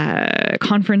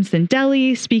conference in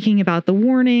Delhi, speaking about the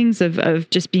warnings of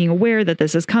just being aware that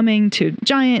this is coming to a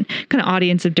giant kind of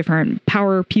audience of different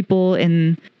power people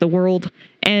in the world.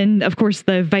 And of course,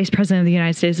 the vice president of the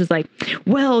United States is like,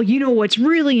 well, you know, what's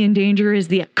really in danger is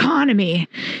the economy.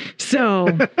 So,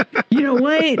 you know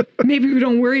what? Maybe we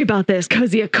don't worry about this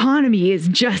because the economy is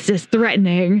just as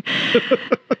threatening.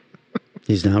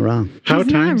 He's not wrong. How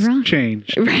times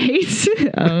change. Right?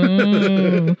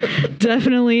 Oh,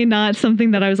 definitely not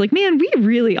something that I was like, man, we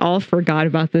really all forgot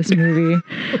about this movie.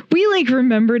 We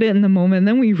remembered it in the moment,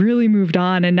 then we really moved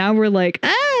on. And now we're like,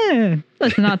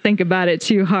 let's not think about it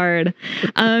too hard.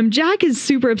 Jack is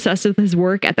super obsessed with his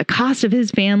work at the cost of his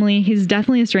family. He's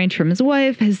definitely estranged from his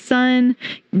wife. His son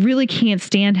really can't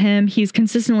stand him. He's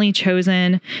consistently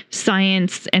chosen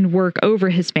science and work over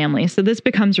his family. So this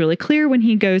becomes really clear when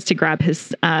he goes to grab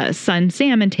his son,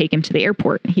 Sam, and take him to the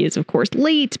airport. He is, of course,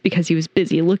 late because he was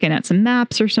busy looking at some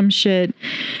maps or some shit.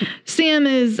 Sam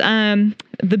is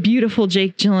the beautiful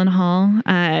Jake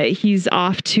Gyllenhaal. He's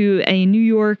off to a New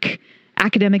York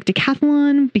academic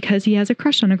decathlon because he has a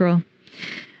crush on a girl.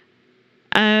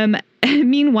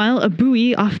 Meanwhile, a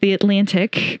buoy off the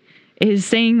Atlantic is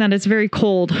saying that it's very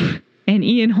cold. And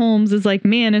Ian Holmes is like,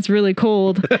 man, it's really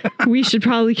cold. We should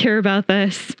probably care about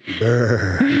this.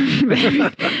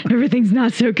 Everything's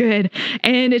not so good.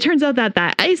 And it turns out that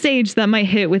that ice age that might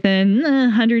hit within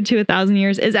 100 to 1,000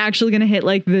 years is actually going to hit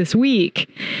this week.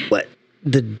 What?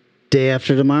 The day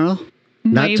after tomorrow?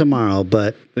 Not tomorrow,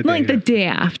 but the day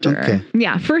after. Okay.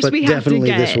 Yeah. First, but we have to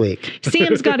get this week.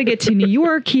 Sam's got to get to New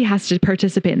York. He has to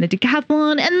participate in the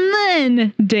decathlon, and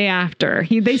then day after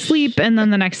they sleep, and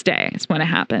then the next day is when it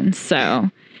happens.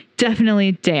 So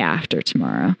definitely day after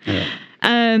tomorrow. Yeah.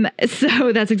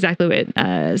 So that's exactly what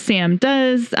Sam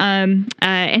does. And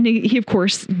he, of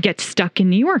course, gets stuck in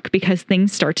New York because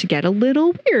things start to get a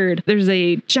little weird. There's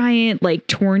a giant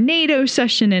tornado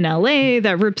session in LA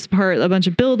that rips apart a bunch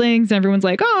of buildings. And everyone's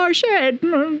like, oh, shit,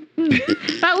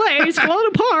 LA's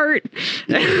falling apart.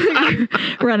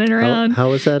 Running around. How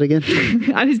was that again?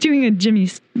 I was doing a Jimmy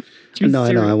No,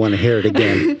 I know. I want to hear it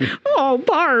again. Oh,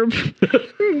 Barb,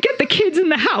 get the kids in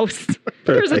the house. Perfect.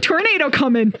 There's a tornado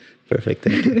coming. Perfect.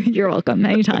 Thank you. You're welcome.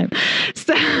 Anytime.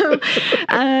 So,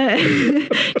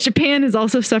 Japan is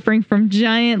also suffering from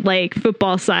giant,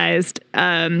 football-sized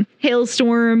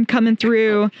hailstorm coming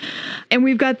through. And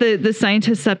we've got the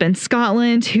scientists up in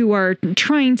Scotland who are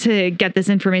trying to get this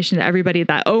information to everybody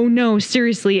that, oh no,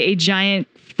 seriously, a giant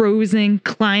frozen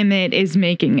climate is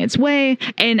making its way.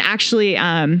 And actually,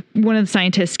 one of the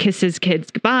scientists kisses kids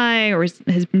goodbye, or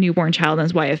his newborn child and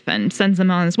his wife, and sends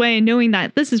them on his way, knowing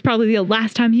that this is probably the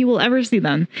last time he will ever see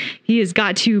them. He has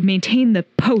got to maintain the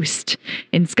post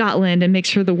in Scotland and make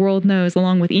sure the world knows,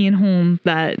 along with Ian Holm,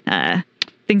 that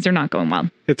things are not going well.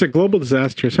 It's a global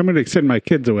disaster. Somebody send my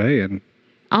kids away and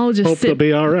I'll just hope they'll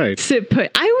be all right. Sit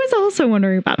put. I was also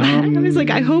wondering about that. I was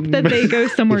like, I hope that they go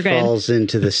somewhere good. Falls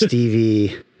into the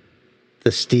Stevie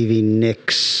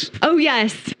Nicks. Oh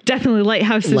yes, definitely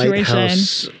lighthouse situation.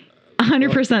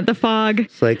 100% The Fog.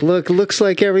 It's looks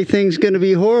like everything's going to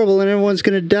be horrible and everyone's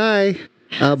going to die.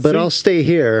 But I'll stay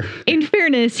here. In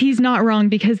fairness, he's not wrong,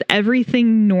 because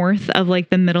everything north of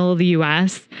the middle of the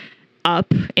U.S.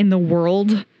 up in the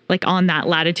world, on that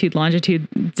latitude longitude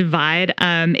divide,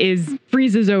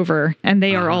 freezes over, and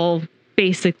they are all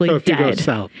basically so if dead. You go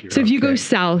south, so if you go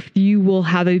south, you will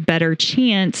have a better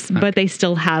chance, but they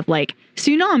still have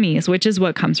tsunamis, which is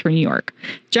what comes for New York.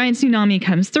 Giant tsunami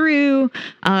comes through.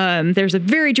 There's a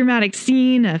very dramatic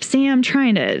scene of Sam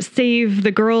trying to save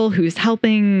the girl who's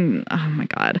helping. Oh my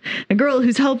God. A girl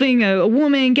who's helping a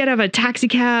woman get out of a taxi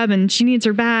cab, and she needs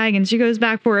her bag and she goes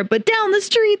back for it. But down the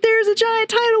street, there's a giant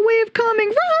tidal wave coming.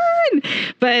 Run!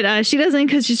 But she doesn't,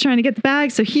 because she's trying to get the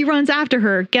bag. So he runs after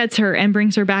her, gets her, and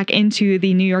brings her back into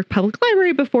the New York Public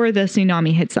Library before the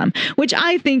tsunami hits them, which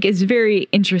I think is very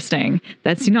interesting,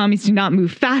 that tsunamis do not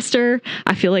move faster.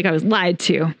 I feel like I was lied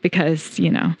to because,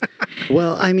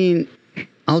 Well, I mean,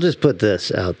 I'll just put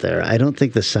this out there. I don't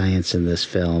think the science in this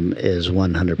film is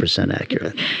 100%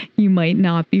 accurate. You might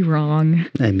not be wrong.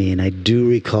 I mean, I do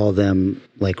recall them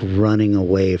like running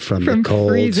away from the cold,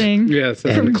 freezing. Yes,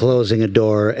 and closing a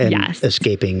door and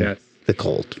escaping the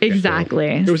cold. Exactly.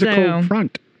 It was a cold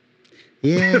front.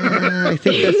 Yeah, I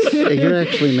think you're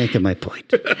actually making my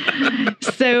point.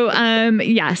 So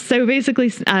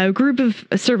basically a group of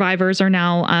survivors are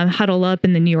now huddled up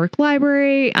in the New York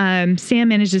Library. Sam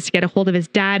manages to get a hold of his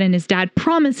dad, and his dad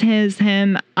promises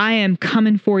him, I am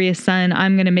coming for you, son.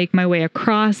 I'm going to make my way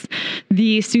across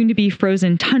the soon-to-be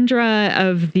frozen tundra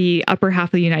of the upper half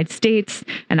of the United States,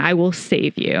 and I will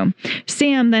save you.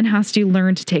 Sam then has to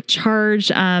learn to take charge.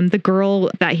 The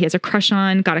girl that he has a crush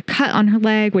on got a cut on her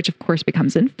leg, which of course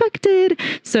becomes infected.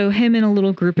 So him and a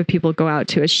little group of people go out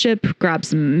to a ship, grab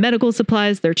some medical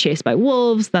supplies. They're chased by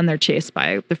wolves. Then they're chased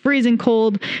by the freezing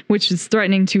cold, which is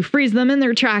threatening to freeze them in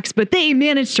their tracks. But they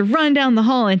manage to run down the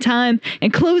hall in time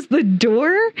and close the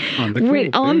door on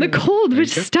the cold,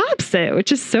 which stops it,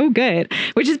 which is so good,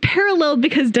 which is paralleled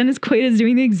because Dennis Quaid is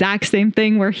doing the exact same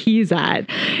thing where he's at.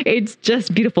 It's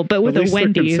just beautiful, but with a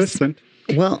Wendy's.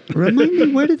 Well, remind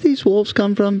me, where did these wolves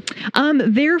come from?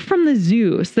 They're from the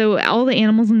zoo. So all the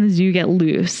animals in the zoo get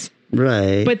loose.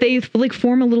 Right. But they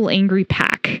form a little angry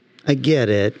pack. I get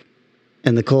it.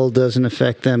 And the cold doesn't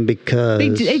affect them because...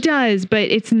 It does, but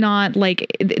it's not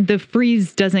like the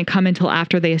freeze doesn't come until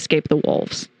after they escape the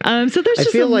wolves. So there's I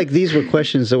feel like these were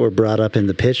questions that were brought up in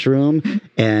the pitch room,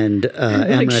 and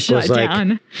Emmerich was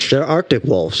like, they're Arctic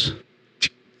wolves.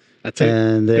 That's it.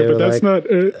 And but that's not...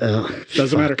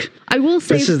 doesn't matter. I will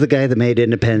say... This is the guy that made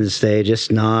Independence Day.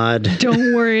 Just nod.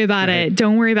 Don't worry about it.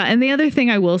 Don't worry about it. And the other thing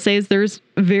I will say is there's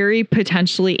very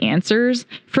potentially answers.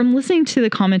 From listening to the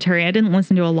commentary, I didn't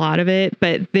listen to a lot of it,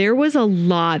 but there was a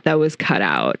lot that was cut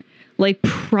out. Like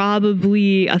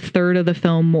probably a third of the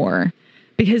film more.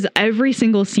 Because every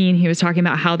single scene he was talking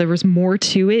about how there was more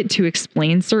to it to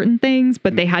explain certain things,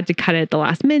 but they had to cut it at the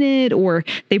last minute, or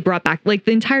they brought back like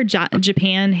the entire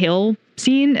Japan hail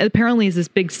scene apparently is this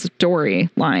big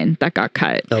storyline that got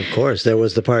cut. Of course, there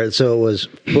was the part. So it was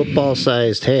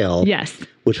football-sized hail. Yes.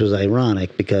 Which was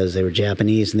ironic because they were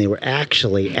Japanese and they were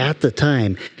actually at the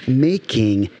time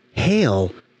making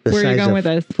hail the size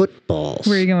of footballs.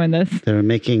 Where are you going with this? They were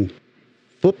making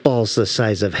footballs the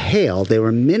size of hail. They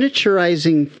were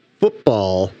miniaturizing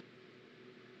football.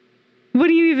 What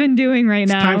are you even doing right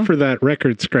now? It's time for that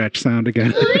record scratch sound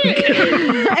again.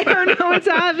 I don't know what's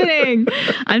happening.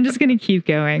 I'm just going to keep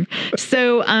going.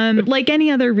 So, like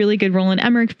any other really good Roland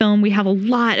Emmerich film, we have a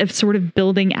lot of sort of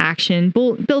building action,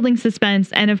 building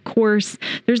suspense. And of course,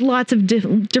 there's lots of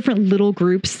different little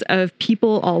groups of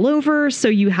people all over. So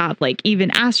you have like even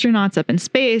astronauts up in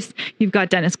space. You've got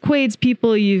Dennis Quaid's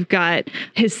people. You've got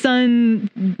his son.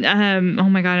 Oh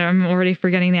my God, I'm already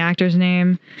forgetting the actor's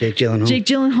name. Jake Gyllenhaal. Jake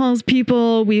Gyllenhaal's people.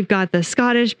 We've got the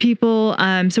Scottish people.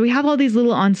 So we have all these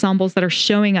little ensembles that are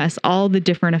showing us all the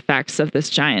different effects of this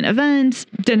giant event.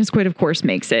 Dennis Quaid, of course,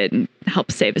 makes it and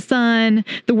helps save his son.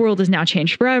 The world has now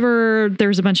changed forever.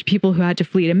 There's a bunch of people who had to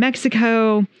flee to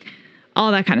Mexico,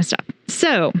 all that kind of stuff.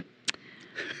 So...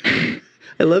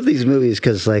 I love these movies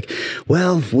because, like,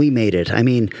 well, we made it. I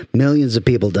mean, millions of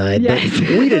people died, but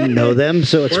we didn't know them,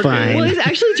 so it's fine. Well,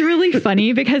 it's really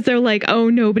funny because they're like, oh,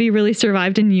 nobody really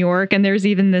survived in New York. And there's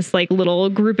even this, like, little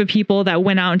group of people that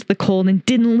went out into the cold and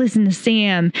didn't listen to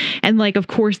Sam. And, like, of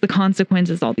course, the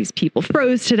consequences, all these people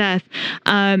froze to death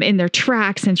in their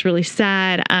tracks, and it's really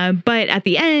sad. But at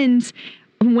the end...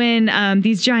 when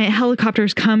these giant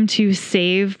helicopters come to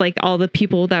save like all the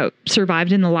people that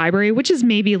survived in the library, which is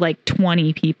maybe like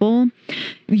 20 people,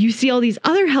 you see all these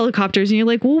other helicopters and you're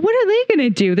like, well, what are they going to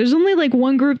do? There's only like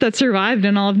one group that survived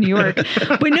in all of New York.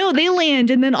 But no, they land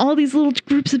and then all these little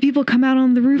groups of people come out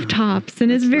on the rooftops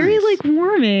and it's very like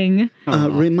warming.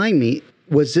 Remind me,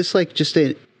 was this like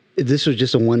this was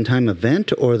just a one-time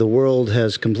event, or the world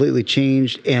has completely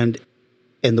changed and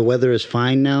And the weather is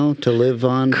fine now to live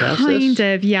on past Kind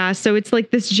this? of, yeah. So it's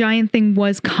like this giant thing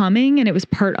was coming and it was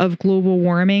part of global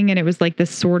warming and it was like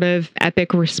this sort of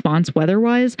epic response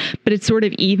weather-wise, but it sort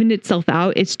of evened itself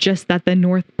out. It's just that the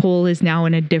North Pole is now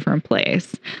in a different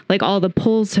place. Like all the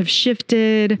poles have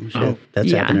shifted. Oh,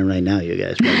 that's happening right now, you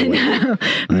guys. By the way.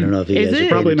 I don't know if you guys are paying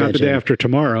probably not the attention. day after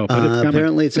tomorrow, but it's coming.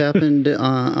 Apparently it's happened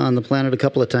on the planet a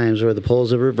couple of times where the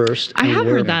poles have reversed. I and have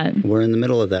heard that. We're in the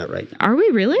middle of that right now. Are we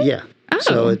really? Yeah. Oh.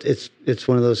 So it's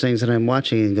one of those things that I'm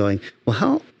watching and going, well,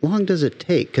 how long does it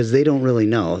take? Because they don't really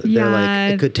know. They're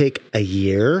like, it could take a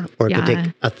year or it could take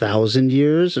 1,000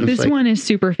 years. And this it's like, one is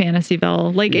super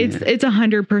Fantasyville. Like it's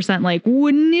 100% like,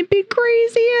 wouldn't it be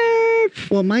crazy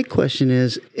if? Well, my question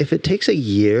is, if it takes a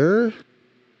year,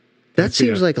 that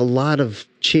seems like a lot of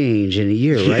change in a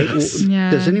year, right? Yes.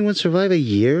 Yeah. Does anyone survive a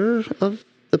year of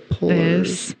the polar?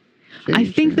 I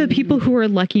think the people who are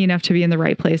lucky enough to be in the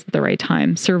right place at the right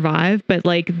time survive, but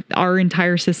like our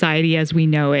entire society as we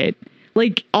know it,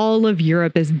 like all of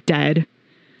Europe is dead.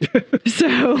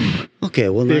 So okay,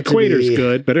 well, the equator's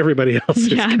good, but everybody else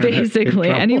is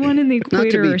basically anyone in the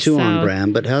equator. Not to be too on south.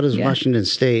 brand, but how does Washington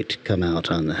State come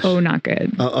out on this? Oh, not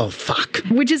good. Oh, fuck.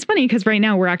 Which is funny because right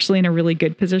now we're actually in a really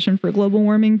good position for global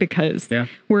warming because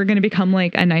we're going to become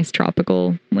like a nice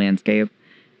tropical landscape.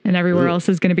 And everywhere else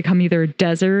is going to become either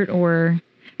desert or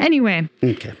anyway.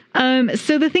 Okay.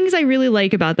 So the things I really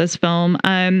like about this film,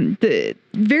 the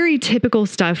very typical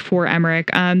stuff for Emmerich,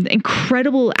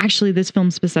 incredible, actually this film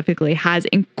specifically has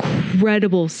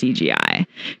incredible CGI,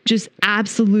 just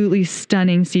absolutely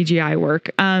stunning CGI work.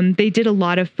 They did a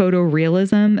lot of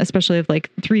photorealism, especially of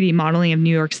like 3D modeling of New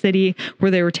York City,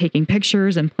 where they were taking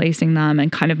pictures and placing them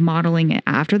and kind of modeling it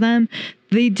after them.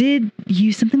 They did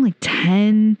use something like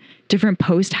 10 different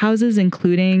post houses,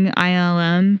 including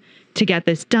ILM, to get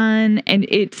this done. And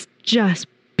it's just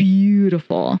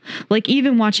beautiful. Like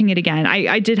even watching it again,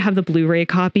 I did have the Blu-ray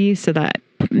copy, so that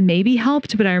maybe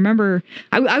helped, but I remember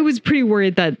I was pretty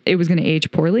worried that it was going to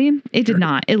age poorly. It did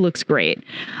not. It looks great.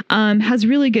 Has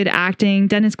really good acting.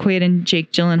 Dennis Quaid and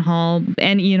Jake Gyllenhaal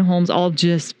and Ian Holmes all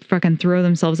just fucking throw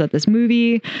themselves at this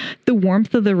movie. The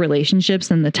warmth of the relationships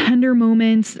and the tender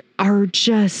moments are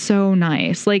just so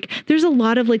nice. Like there's a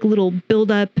lot of like little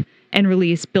build up and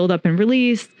release,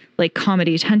 like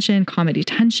comedy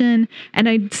tension. And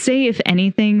I'd say if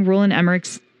anything, Roland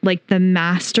Emmerich's like the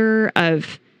master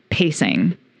of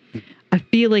pacing. I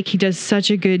feel like he does such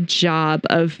a good job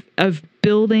of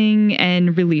building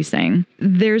and releasing.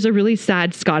 There's a really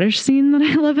sad Scottish scene that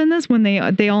I love in this when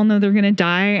they all know they're going to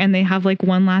die and they have like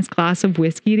one last glass of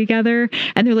whiskey together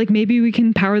and they're like, maybe we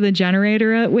can power the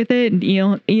generator out with it. And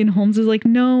Ian Holmes is like,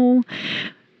 no,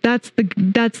 that's the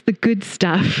good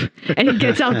stuff. And he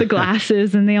gets out the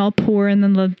glasses and they all pour and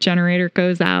then the generator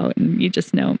goes out and you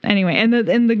just know. Anyway, and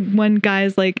the one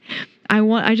guy's like,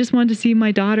 I just wanted to see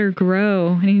my daughter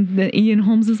grow. And Ian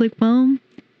Holmes is like, well,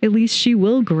 at least she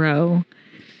will grow.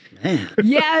 Man.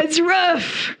 Yeah, it's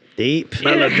rough. Deep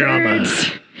melodrama.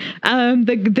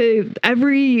 The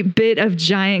every bit of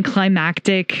giant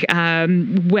climactic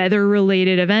weather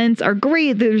related events are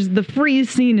great. There's the freeze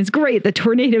scene is great. The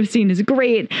tornado scene is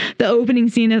great. The opening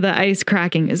scene of the ice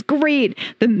cracking is great.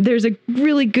 There's a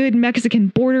really good Mexican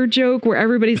border joke where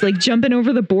everybody's like jumping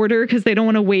over the border because they don't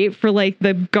want to wait for like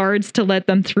the guards to let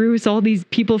them through. So all these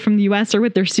people from the US are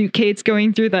with their suitcase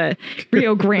going through the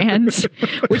Rio Grande,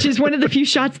 which is one of the few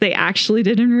shots they actually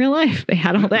did in real life. They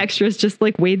had all the extras just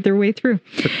like wade their way through.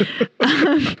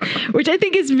 Which I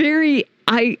think is very,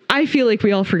 I feel like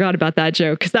we all forgot about that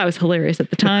joke because that was hilarious at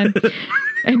the time.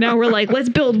 And now we're like, let's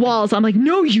build walls. I'm like,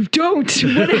 no, you don't.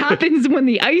 What happens when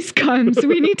the ice comes?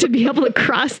 We need to be able to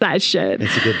cross that shit.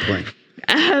 That's a good point.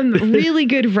 Really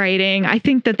good writing. I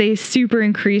think that they super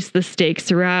increased the stakes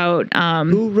throughout.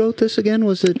 Who wrote this again?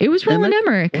 Was it? It was Roland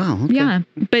Emmerich. Wow. Okay. Yeah,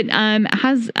 but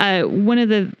has one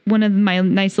of my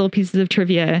nice little pieces of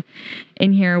trivia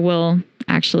in here will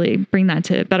actually bring that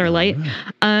to better light.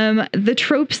 Right. The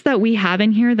tropes that we have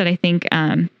in here that I think,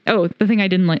 the thing I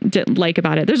didn't like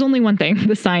about it, there's only one thing,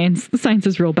 the science. The science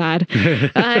is real bad.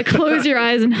 Close your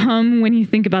eyes and hum when you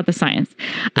think about the science.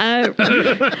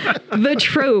 The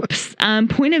tropes,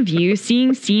 point of view,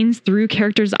 seeing scenes through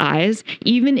characters' eyes,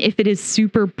 even if it is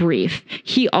super brief.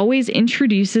 He always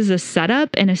introduces a setup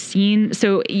and a scene.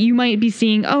 So you might be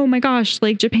seeing, oh my gosh,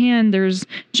 like Japan, there's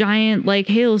giant like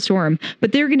hailstorm,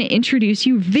 but they're going to introduce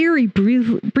you very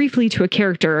briefly to a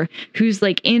character who's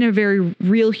like in a very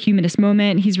real humanist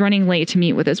moment. He's running late to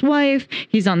meet with his wife.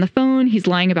 He's on the phone. He's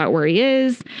lying about where he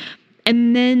is.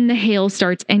 And then the hail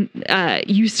starts, and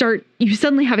you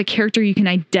suddenly have a character you can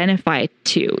identify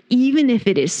to, even if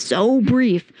it is so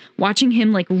brief. Watching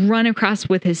him like run across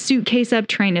with his suitcase up,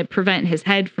 trying to prevent his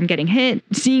head from getting hit,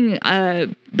 seeing a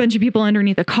bunch of people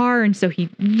underneath a car, and so he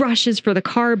rushes for the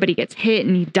car, but he gets hit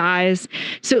and he dies.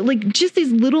 So like just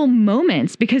these little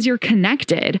moments, because you're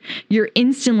connected,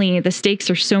 the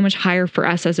stakes are so much higher for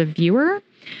us as a viewer,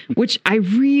 which I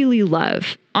really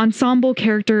love. Ensemble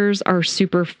characters are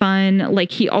super fun.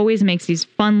 Like he always makes these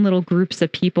fun little groups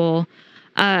of people.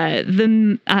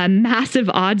 The massive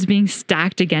odds being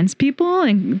stacked against people,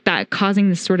 and that causing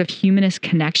this sort of humanist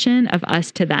connection of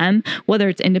us to them, whether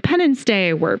it's Independence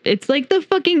Day, where it's like the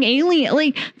fucking alien,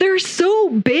 like they're so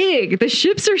big, the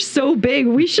ships are so big,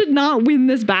 we should not win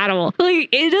this battle. Like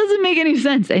it doesn't make any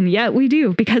sense, and yet we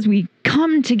do, because we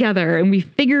come together and we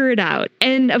figure it out.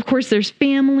 And of course there's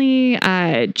family.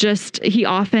 He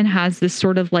often has this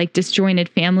sort of like disjointed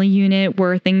family unit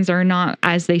where things are not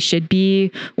as they should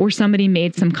be, or somebody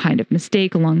made some kind of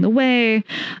mistake along the way.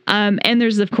 And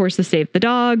there's of course the save the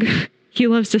dog. He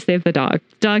loves to save the dog.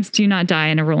 Dogs do not die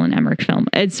in a Roland Emmerich film,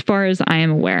 as far as I am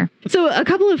aware. So a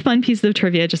couple of fun pieces of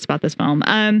trivia just about this film.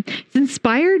 It's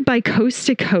inspired by Coast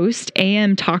to Coast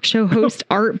AM talk show host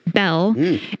Art Bell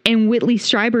and Whitley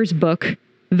Strieber's book,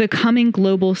 The Coming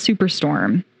Global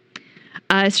Superstorm.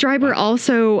 Strieber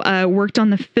also worked on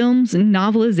the film's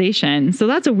novelization. So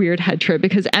that's a weird head trip,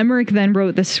 because Emmerich then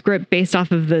wrote the script based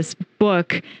off of this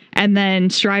book, and then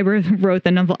Strieber wrote the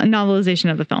novelization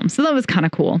of the film. So that was kind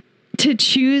of cool. To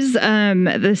choose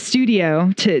the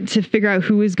studio to figure out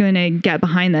who was going to get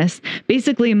behind this,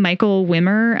 basically Michael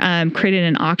Wimmer created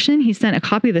an auction. He sent a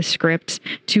copy of the script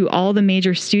to all the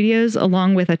major studios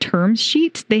along with a terms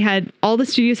sheet. All the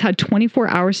studios had 24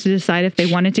 hours to decide if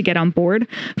they wanted to get on board.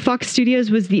 Fox Studios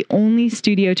was the only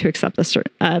studio to accept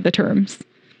the terms.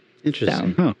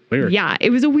 Interesting. So, weird. Yeah,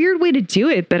 it was a weird way to do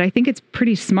it, but I think it's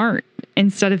pretty smart.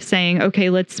 Instead of saying, okay,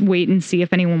 let's wait and see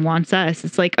if anyone wants us.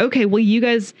 It's like, okay, well, you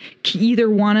guys either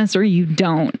want us or you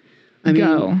don't. I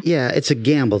mean, yeah, it's a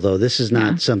gamble, though. This is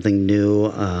not something new.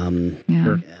 I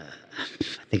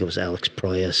think it was Alex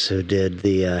Proyas who did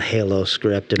the Halo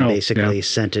script and basically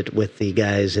sent it with the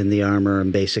guys in the armor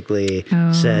and basically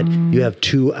said, you have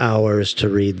 2 hours to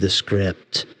read the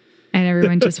script. And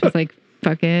everyone just was like,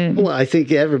 fuck it. Well, I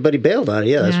think everybody bailed on it.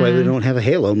 Yeah, that's why we don't have a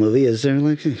Halo movie. Is there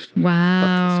like,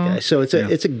 wow? Fuck this guy. So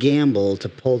it's a gamble to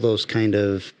pull those kind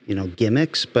of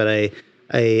gimmicks, but I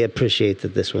appreciate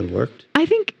that this one worked.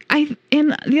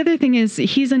 And the other thing is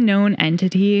he's a known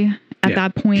entity at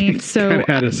that point, so kind of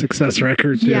had a success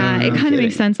record. Yeah, it kind of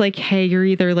makes sense. Like, hey, you're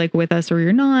either like with us or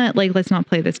you're not. Like, let's not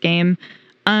play this game.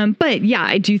 But yeah,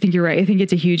 I do think you're right. I think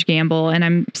it's a huge gamble, and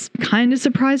I'm kind of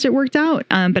surprised it worked out.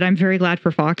 But I'm very glad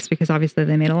for Fox, because obviously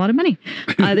they made a lot of money.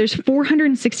 There's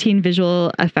 416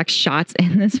 visual effects shots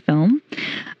in this film.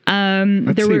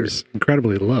 That seems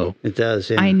incredibly low. It does,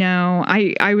 yeah. I know.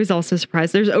 I was also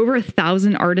surprised. There's over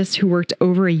 1,000 artists who worked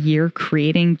over a year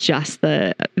creating just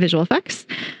the visual effects.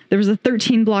 There was a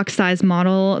 13 block size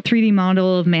 3D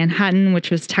model of Manhattan,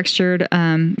 which was textured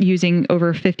using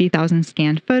over 50,000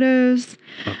 scanned photos.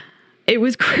 Oh. It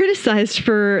was criticized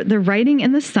for the writing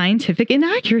and the scientific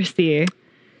inaccuracy.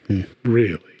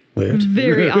 Really? Weird.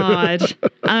 Very odd.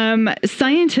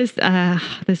 Scientists,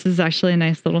 this is actually a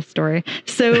nice little story.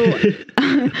 So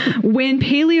when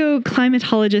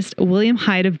paleoclimatologist William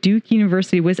Hyde of Duke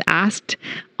University was asked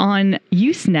on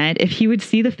Usenet if he would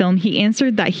see the film, he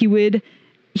answered that he would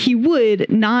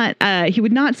not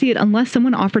see it unless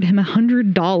someone offered him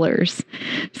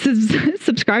 $100.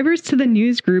 Subscribers to the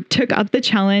news group took up the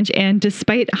challenge, and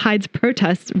despite Hyde's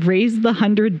protests, raised the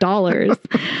 $100.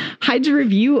 Hyde's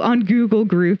review on Google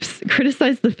Groups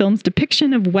criticized the film's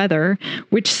depiction of weather,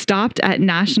 which stopped at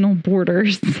national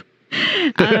borders.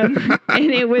 And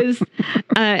it was,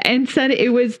 and said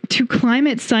it was to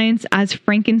climate science as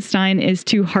Frankenstein is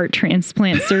to heart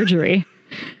transplant surgery.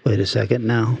 Wait a second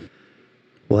now.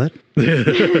 What?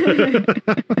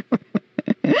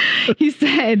 He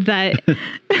said that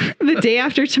the day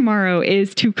after tomorrow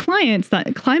is to climate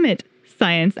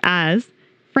science as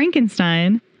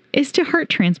Frankenstein is to heart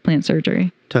transplant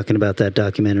surgery. Talking about that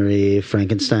documentary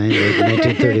Frankenstein,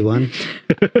 1931.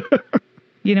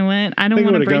 You know what? I don't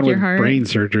want to break your heart. Brain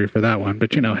surgery for that one,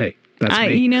 but hey, that's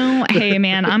me. Hey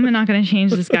man, I'm not going to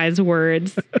change this guy's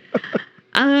words.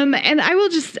 And I will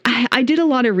just, I did a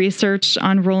lot of research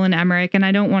on Roland Emmerich, and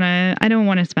I don't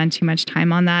want to spend too much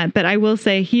time on that, but I will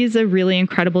say he's a really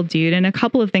incredible dude. And a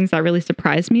couple of things that really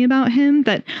surprised me about him,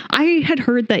 that I had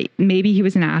heard that maybe he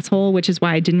was an asshole, which is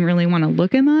why I didn't really want to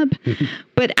look him up.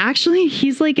 But actually,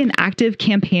 he's like an active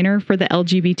campaigner for the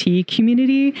LGBT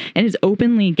community and is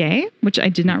openly gay, which I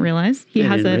did not realize.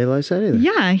 I didn't realize that either.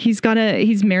 Yeah,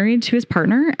 he's married to his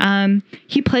partner.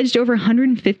 He pledged over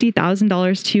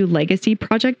 $150,000 to Legacy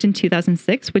Project in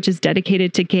 2006, which is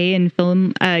dedicated to gay and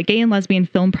lesbian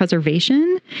film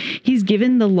preservation. He's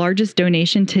given the largest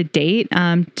donation to date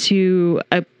to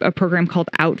a program called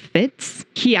Outfits.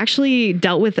 He actually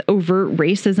dealt with overt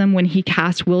racism when he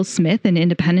cast Will Smith in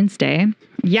Independence Day.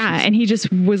 Yeah, and he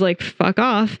just was like, fuck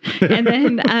off. And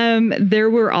then there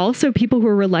were also people who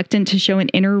were reluctant to show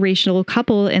an interracial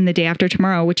couple in The Day After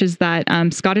Tomorrow, which is that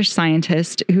Scottish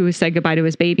scientist who said goodbye to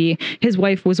his baby. His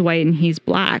wife was white and he's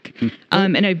black.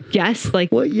 And I guess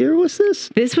like... What year was this?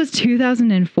 This was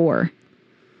 2004.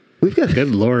 We've got... Good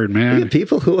Lord, man. We got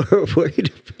people who are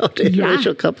worried about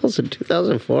interracial couples in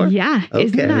 2004? Yeah. Okay.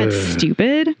 Isn't that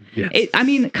stupid? Yes. I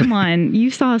mean, come on. You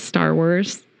saw Star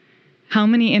Wars. How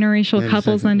many interracial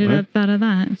couples ended up out of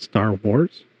that? Star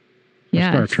Wars?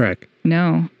 Yeah. Star Trek?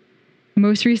 No.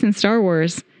 Most recent Star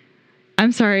Wars.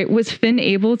 I'm sorry. Was Finn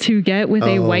able to get with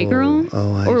a white girl?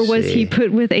 Or was he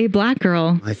put with a black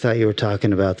girl? I thought you were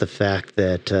talking about the fact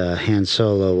that Han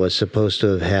Solo was supposed to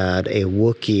have had a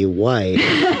Wookiee wife,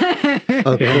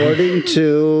 according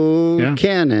to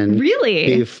canon.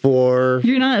 Really? Before...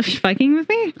 You're not fucking with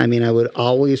me? I mean, I would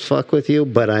always fuck with you,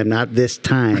 but I'm not this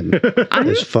time,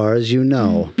 as far as you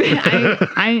know.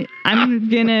 I'm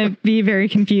going to be very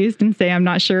confused and say I'm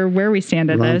not sure where we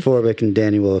stand at Ron this. Forbick and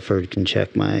Danny Williford can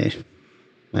check my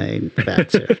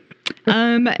facts here.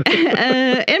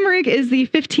 Emmerich is the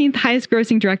 15th highest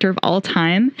grossing director of all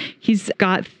time. He's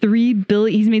got $3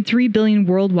 billion. He's made $3 billion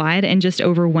worldwide and just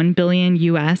over $1 billion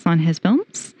US on his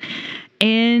films.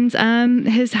 And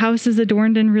his house is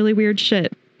adorned in really weird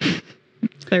shit.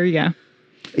 There you go.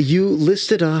 You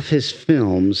listed off his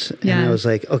films, and I was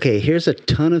like, okay, here's a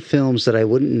ton of films that I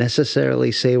wouldn't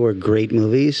necessarily say were great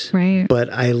movies, right? But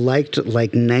I liked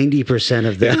like 90%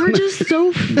 of them. They were just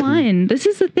so fun. This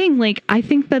is the thing. Like, I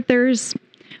think that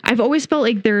I've always felt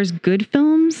like there's good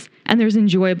films and there's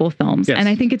enjoyable films. Yes. And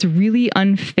I think it's really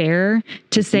unfair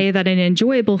to say that an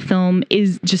enjoyable film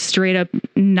is just straight up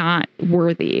not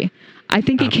worthy. I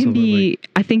think it can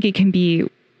be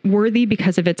worthy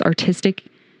because of its artistic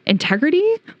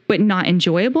integrity, but not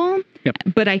enjoyable. Yep.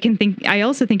 But I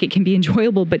also think it can be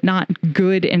enjoyable, but not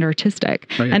good and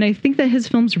artistic. Oh, yeah. And I think that his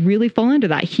films really fall into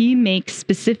that. He makes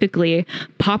specifically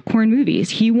popcorn movies.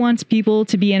 He wants people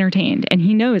to be entertained, and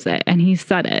he knows it, and he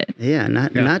said it. Yeah,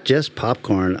 not just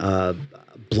popcorn,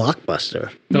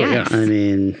 blockbuster. Oh, yes. I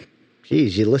mean,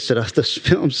 geez, you listed off those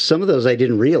films. Some of those I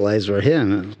didn't realize were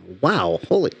him. Wow,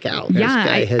 holy cow. This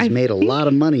guy has made a lot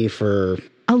of money for...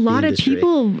 A lot of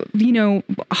people,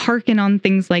 hearken on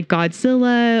things like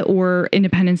Godzilla or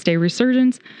Independence Day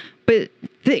Resurgence, but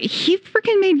he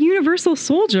freaking made Universal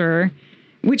Soldier,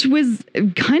 which was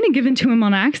kind of given to him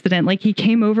on accident. Like, he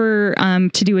came over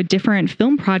to do a different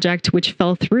film project, which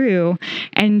fell through,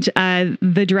 and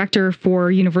the director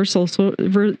for Universal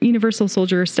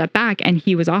Soldier stepped back, and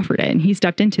he was offered it, and he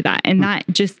stepped into that, and that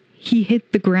just... He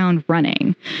hit the ground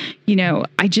running.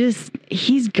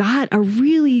 He's got a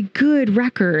really good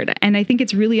record. And I think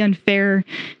it's really unfair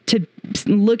to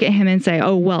look at him and say,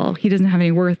 oh, well, he doesn't have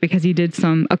any worth because he did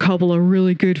a couple of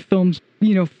really good films,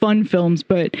 fun films,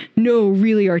 but no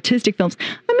really artistic films.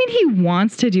 I mean, he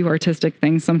wants to do artistic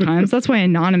things sometimes. That's why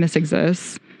Anonymous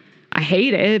exists. I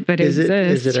hate it, but it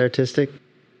exists. Is it artistic?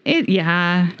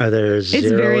 Yeah. Are there zero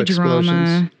It's very explosions?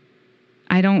 Drama.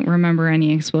 I don't remember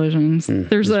any explosions. I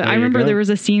remember there was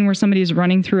a scene where somebody's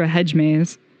running through a hedge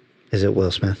maze. Is it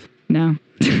Will Smith? No.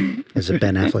 Is it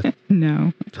Ben Affleck?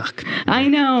 No. Fuck. I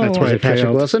know. That's why is it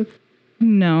Patrick Wilson?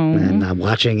 No. And I'm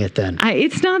watching it then.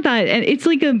 It's not that. It's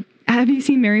like have you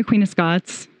seen Mary Queen of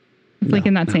Scots? It's like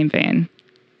in that same vein.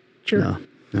 Sure. No.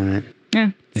 All right.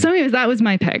 Yeah. So anyways, that was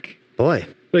my pick. Boy.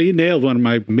 Well, you nailed one of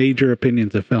my major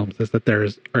opinions of films, is that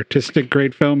there's artistic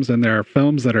great films and there are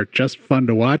films that are just fun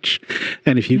to watch.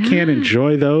 And if you can't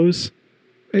enjoy those,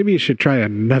 maybe you should try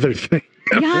another thing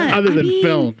other than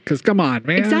film. Because come on,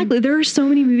 man. Exactly. There are so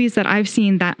many movies that I've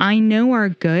seen that I know are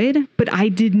good, but I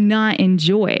did not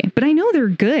enjoy. But I know they're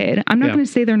good. I'm not going to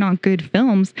say they're not good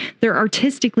films. They're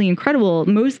artistically incredible.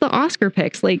 Most of the Oscar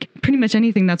picks, like pretty much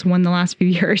anything that's won the last few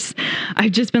years,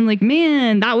 I've just been like,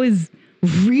 man, that was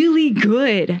really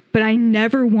good, but I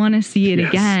never want to see it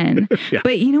again. Yeah.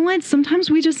 But you know what? Sometimes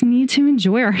we just need to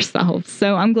enjoy ourselves.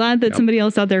 So I'm glad that somebody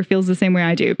else out there feels the same way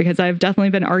I do, because I've definitely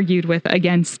been argued with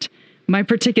against my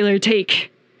particular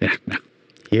take. Yeah. No.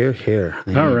 Here.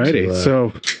 Alrighty.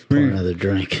 So pour another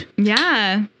drink.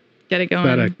 Yeah. Get it going.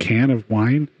 Is that a can of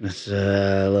wine? It's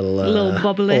a little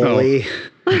bubbly. Oily.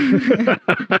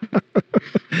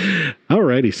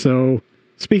 Alrighty. So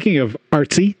speaking of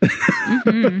artsy,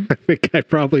 I think I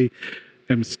probably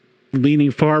am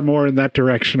leaning far more in that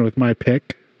direction with my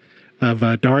pick of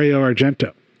Dario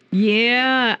Argento.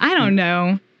 Yeah. I don't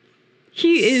know.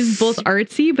 He is both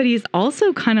artsy, but he's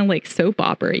also kind of like soap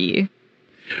opera-y.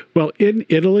 Well, in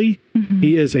Italy,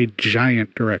 he is a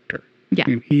giant director. Yeah.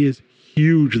 And he is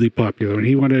hugely popular.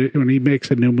 When he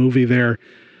makes a new movie there,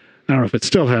 I don't know if it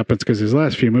still happens because his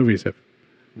last few movies have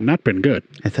not been good.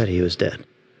 I thought he was dead.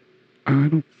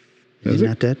 Is he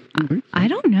not dead? I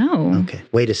don't know. Okay.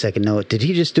 Wait a second. No, did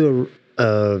he just do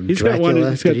a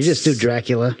Dracula? Did he just do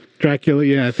Dracula? Dracula,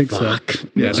 yeah, I think so.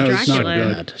 Yeah, No, it's not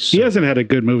good. He hasn't had a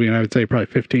good movie in, I would say, probably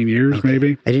 15 years,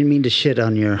 maybe. I didn't mean to shit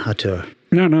on your auteur.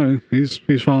 No, he's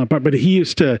falling apart. But he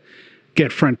used to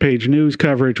get front page news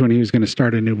coverage when he was going to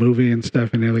start a new movie and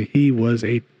stuff in Italy. He was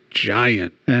a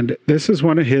giant. And this is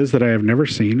one of his that I have never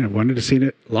seen. I wanted to see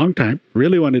it a long time.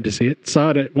 Really wanted to see it.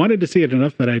 Saw it. Wanted to see it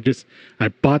enough that I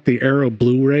bought the Arrow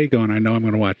Blu-ray going, I know I'm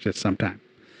going to watch this sometime.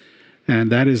 And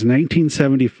that is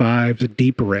 1975's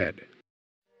Deep Red.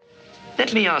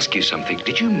 Let me ask you something.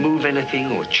 Did you move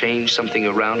anything or change something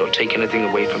around or take anything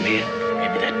away from here?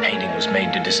 Maybe that painting was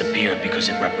made to disappear because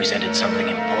it represented something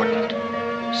important.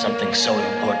 Something so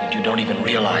important you don't even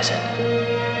realize it.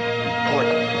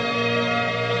 Important.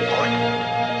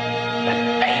 That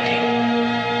painting.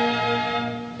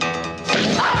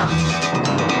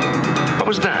 What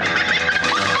was that?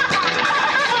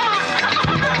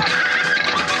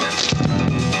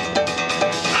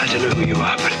 I don't know who you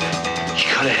are, but you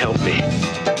gotta help me.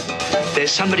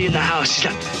 There's somebody in the house.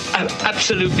 I'm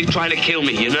absolutely trying to kill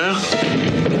me, you know?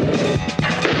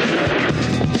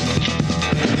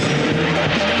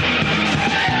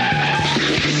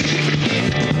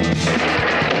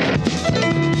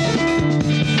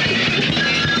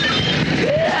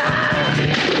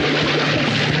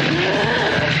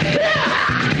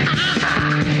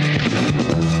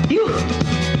 You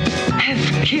have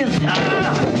killed,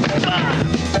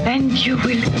 and you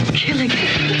will kill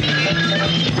again.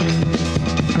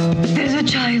 There's a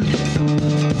child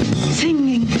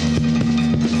singing,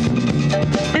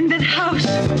 and that house,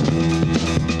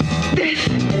 death,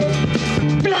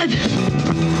 blood.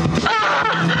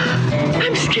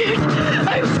 I'm scared.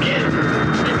 I'm scared.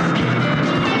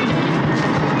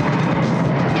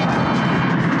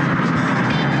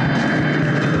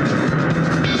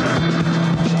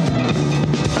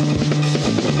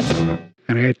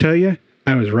 And I tell you,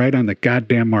 I was right on the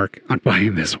goddamn mark on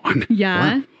buying this one.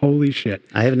 Yeah. Wow. Holy shit.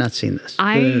 I have not seen this.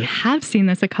 I have seen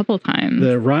this a couple times.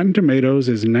 The Rotten Tomatoes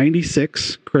is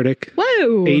 96 critic,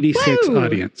 86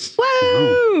 audience.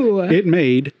 Whoa! Wow. It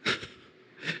made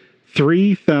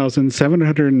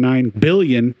 3,709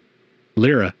 billion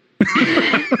lira.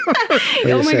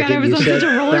 Oh my God, I was on such a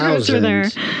roller coaster there.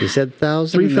 You said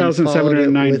thousand?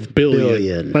 3,709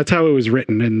 billion. That's how it was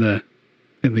written in the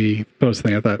post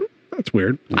thing. I thought, that's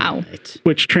weird. Wow.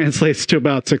 Which translates to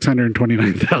about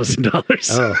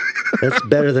 $629,000. Oh, that's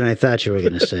better than I thought you were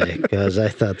going to say, because I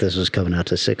thought this was coming out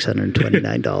to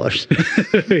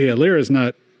 $629. Yeah, lira is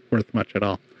not worth much at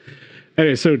all.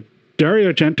 Anyway, so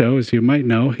Dario Argento, as you might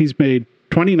know, he's made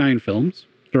 29 films,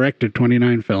 directed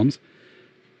 29 films.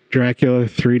 Dracula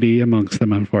 3D amongst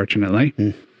them, unfortunately.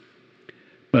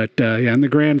 But yeah, and the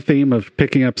grand theme of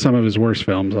picking up some of his worst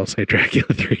films, I'll say Dracula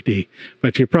 3D.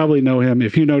 But you probably know him.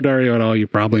 If you know Dario at all, you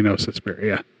probably know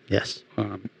Suspiria. Yes.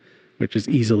 Which is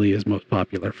easily his most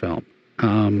popular film.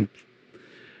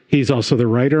 He's also the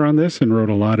writer on this and wrote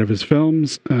a lot of his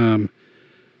films,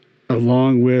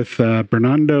 along with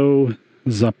Bernardo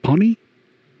Zapponi,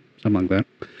 something like that.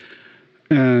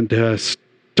 And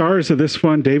stars of this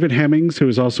one, David Hemmings, who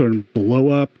is also in Blow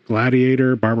Up,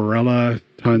 Gladiator, Barbarella,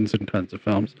 tons and tons of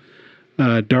films.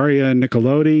 Daria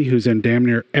Nicolodi, who's in damn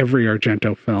near every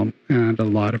Argento film, and a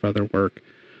lot of other work.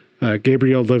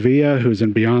 Gabriel Lavia, who's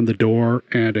in Beyond the Door,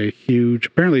 and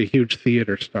apparently a huge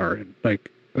theater star in,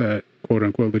 quote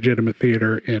unquote, legitimate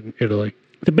theater in Italy.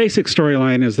 The basic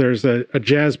storyline is there's a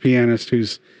jazz pianist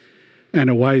and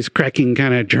a wisecracking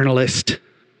kind of journalist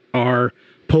are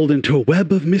pulled into a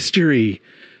web of mystery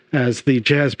as the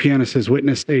jazz pianist has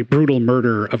witnessed a brutal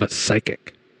murder of a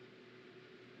psychic.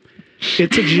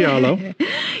 It's a giallo.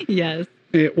 Yes.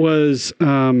 It was,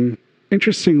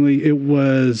 interestingly, it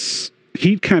was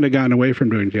he'd kind of gotten away from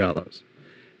doing giallos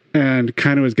and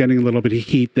kind of was getting a little bit of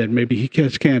heat that maybe he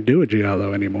just can't do a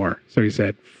giallo anymore. So he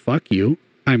said, fuck you,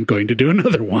 I'm going to do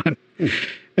another one.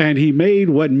 And he made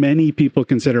what many people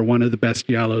consider one of the best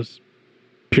giallos,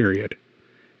 period.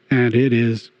 And it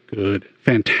is good.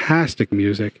 Fantastic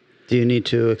music. Do you need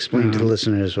to explain to the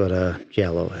listeners what a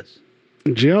giallo is?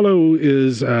 Giallo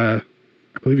is, I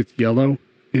believe it's yellow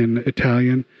in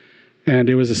Italian. And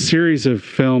it was a series of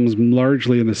films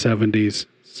largely in the 70s,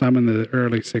 some in the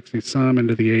early 60s, some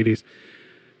into the 80s,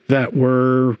 that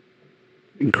were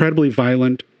incredibly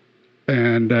violent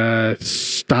and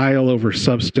style over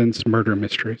substance murder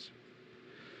mysteries.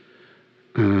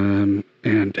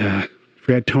 If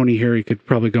we had Tony here, he could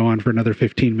probably go on for another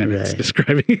 15 minutes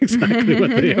describing exactly what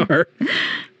they are.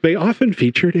 They often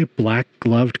featured a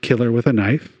black-gloved killer with a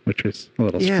knife, which is a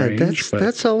little strange.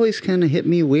 That's always kind of hit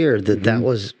me weird that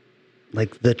was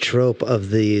like the trope of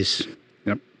these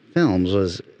films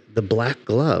was the black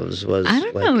gloves was I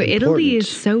don't know. Italy is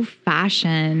so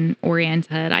fashion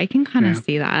oriented. I can kind of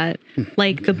see that.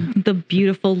 Like the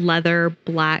beautiful leather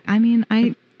black. I mean,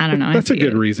 I don't know. That's a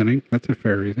good reasoning. That's a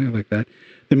fair reason. I like that.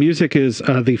 The music is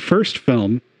the first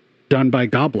film done by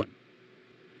Goblin.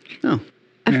 Oh.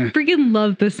 I freaking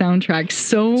love the soundtrack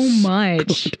so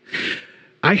much. Good.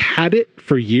 I had it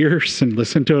for years and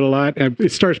listened to it a lot. And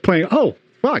it starts playing. Oh,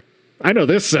 fuck. I know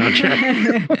this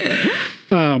soundtrack.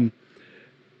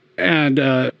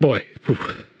 Boy,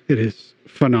 it is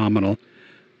phenomenal.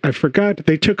 I forgot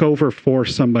they took over for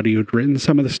somebody who'd written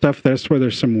some of the stuff. That's where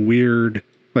there's some weird,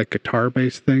 like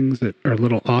guitar-based things that are a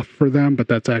little off for them, but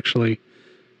that's actually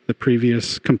the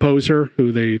previous composer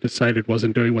who they decided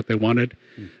wasn't doing what they wanted.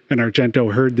 And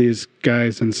Argento heard these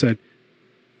guys and said,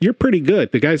 "You're pretty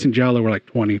good." The guys in Giallo were like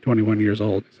 20, 21 years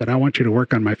old. He said, "I want you to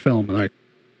work on my film." And like,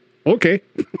 okay.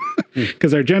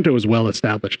 Because Argento was well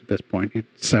established at this point.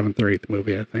 Seventh or eighth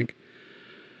movie, I think.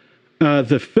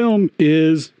 The film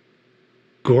is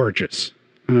gorgeous.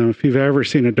 If you've ever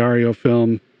seen a Dario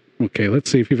film, okay, let's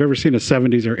see. If you've ever seen a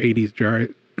 70s or 80s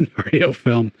Dario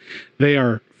film, they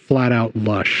are flat out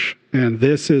lush. And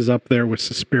this is up there with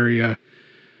Suspiria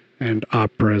and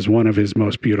Opera as one of his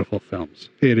most beautiful films.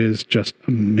 It is just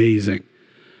amazing.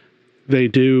 They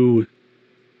do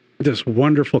this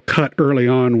wonderful cut early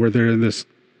on where they're in this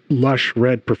lush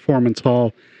red performance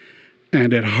hall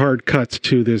and it hard cuts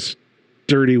to this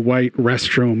dirty white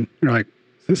restroom. You're like,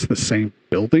 is this the same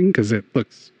building? Because it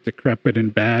looks decrepit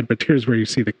and bad, but here's where you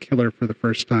see the killer for the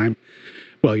first time.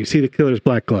 Well, you see the killer's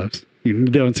black gloves. You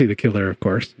don't see the killer, of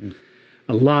course.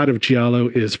 A lot of Giallo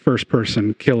is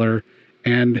first-person killer,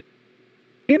 and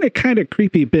in a kind of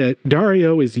creepy bit,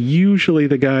 Dario is usually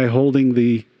the guy holding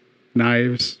the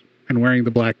knives and wearing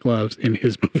the black gloves in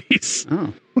his movies.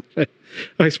 Oh.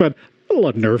 I found a little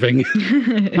unnerving.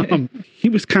 He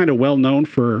was kind of well known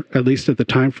for, at least at the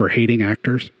time, for hating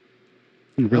actors.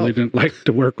 He really didn't like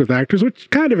to work with actors,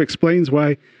 which kind of explains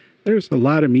why there's a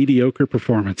lot of mediocre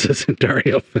performances in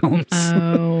Dario films.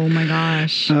 Oh my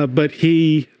gosh. But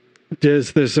he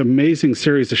does this amazing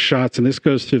series of shots, and this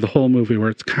goes through the whole movie where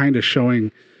it's kind of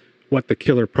showing what the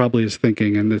killer probably is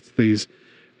thinking. And it's these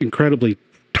incredibly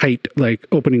tight, like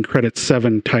opening credits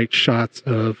 7 tight shots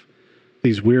of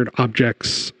these weird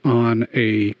objects on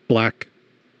a black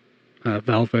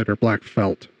velvet or black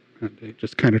felt. And it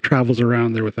just kind of travels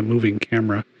around there with a moving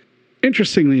camera.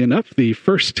 Interestingly enough, the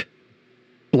first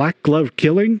black glove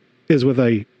killing is with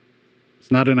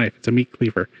it's not a knife, it's a meat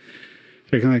cleaver.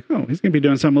 So you're like, oh, he's going to be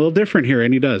doing something a little different here.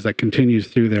 And he does. That continues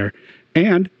through there.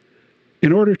 And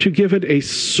in order to give it a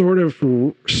sort of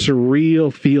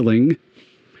surreal feeling,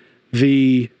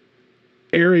 the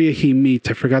area he meets,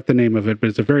 I forgot the name of it, but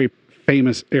it's a very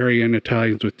famous area in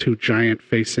Italians with 2 giant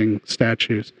facing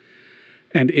statues.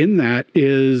 And in that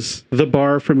is the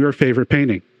bar from your favorite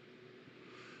painting.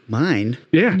 Mine?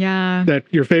 Yeah. Yeah. That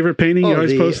your favorite painting, you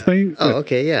always post things?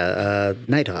 Okay, yeah.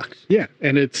 Nighthawks. Yeah,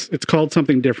 and it's called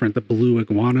something different, the Blue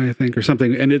Iguana, I think, or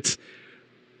something. And it's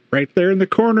right there in the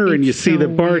corner, and you see the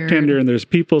bartender, and there's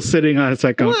people sitting on it. It's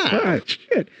like, oh,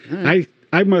 shit. Right.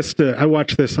 I must, I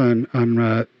watched this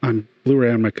on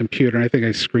Blu-ray on my computer, and I think I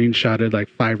screenshotted like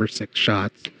 5 or 6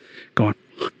 shots going,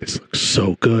 this looks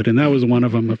so good. And that was one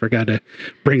of them. I forgot to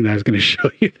bring that. I was going to show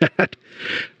you that.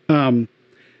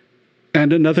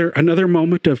 And another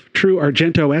moment of true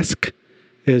Argento-esque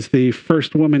is the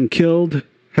first woman killed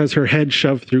has her head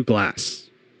shoved through glass,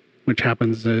 which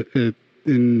happens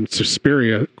in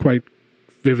Suspiria quite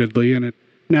vividly in it.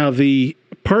 Now, the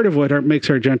part of what makes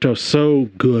Argento so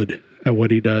good at what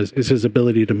he does is his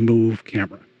ability to move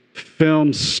camera.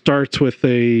 Film starts with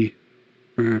I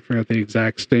forgot the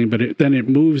exact stain, but then it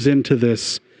moves into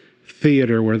this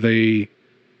theater where they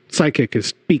psychic is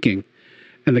speaking,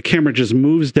 and the camera just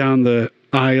moves down the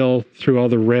aisle through all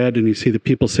the red, and you see the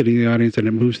people sitting in the audience, and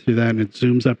it moves through that, and it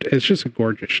zooms up. It's just a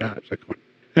gorgeous shot. It's like,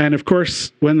 and of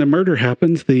course, when the murder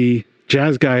happens, the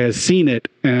jazz guy has seen it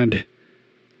and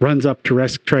runs up to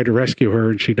try to rescue her,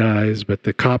 and she dies, but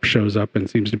the cop shows up and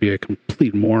seems to be a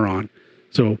complete moron.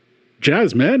 So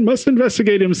jazz man must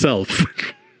investigate himself.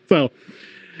 So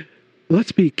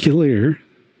let's be clear.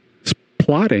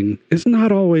 Plotting is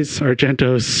not always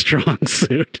Argento's strong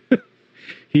suit.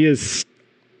 He is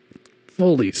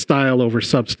fully style over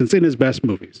substance in his best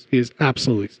movies. He is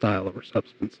absolutely style over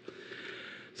substance.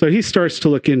 So he starts to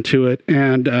look into it,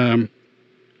 and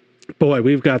boy,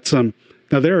 we've got some.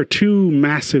 Now, there are two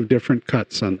massive different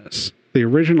cuts on this. The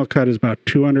original cut is about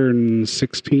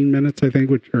 216 minutes, I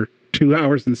think, or 2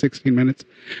 hours and 16 minutes,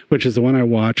 which is the one I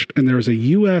watched. And there was a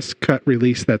U.S. cut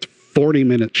release that's 40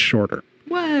 minutes shorter.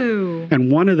 Whoa.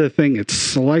 And one of the things it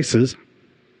slices,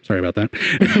 sorry about that.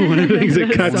 One of the things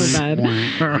it cuts, so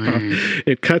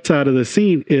it cuts out of the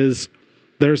scene is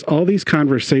there's all these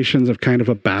conversations of kind of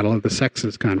a battle of the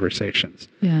sexes conversations.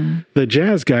 Yeah. The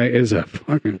jazz guy is a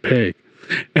fucking pig.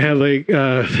 And like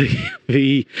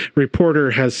the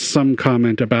reporter has some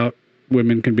comment about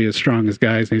women can be as strong as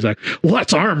guys. And he's like,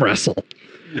 let's arm wrestle.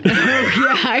 Oh,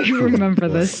 yeah, I remember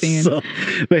this scene. So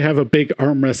they have a big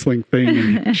arm wrestling thing,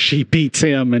 and she beats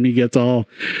him, and he gets all,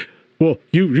 well,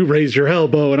 you raised your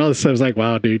elbow, and all this stuff. I was like,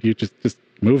 wow, dude, you just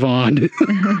move on.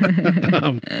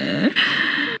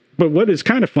 But what is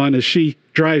kind of fun is she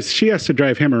has to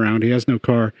drive him around. He has no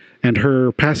car, and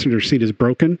her passenger seat is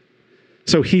broken.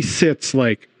 So he sits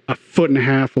like a foot and a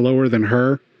half lower than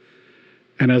her.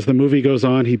 And as the movie goes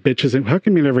on, he bitches him. How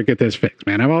come you never get this fixed,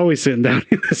 man? I'm always sitting down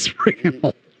in this freaking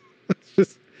hole. It's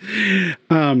just,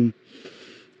 and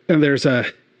there's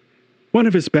one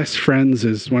of his best friends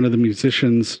is one of the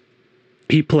musicians.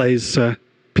 He plays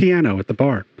piano at the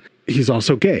bar. He's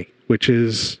also gay, which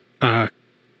is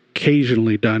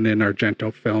occasionally done in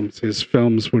Argento films. His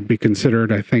films would be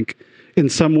considered, I think, in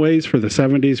some ways for the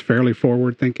 70s, fairly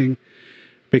forward thinking.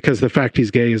 Because the fact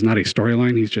he's gay is not a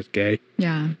storyline. He's just gay.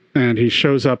 Yeah. And he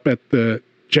shows up at the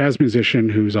jazz musician,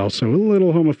 who's also a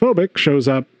little homophobic, shows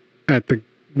up at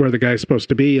where the guy's supposed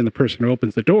to be, and the person who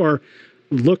opens the door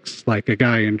looks like a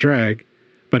guy in drag,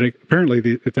 but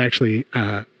apparently it's actually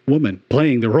a woman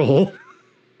playing the role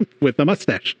with the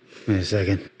mustache. Wait a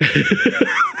second.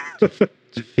 It's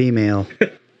a female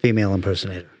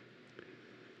impersonator.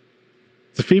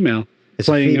 It's a female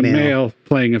playing a male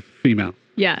playing a female.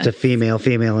 Yeah. It's a female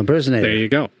impersonator. There you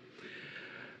go.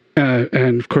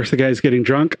 And of course, the guy's getting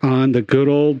drunk on the good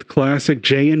old classic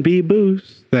J&B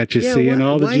booze that you see in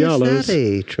all the giallos. Why is that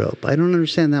a trope? I don't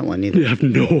understand that one either. You have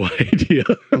no idea.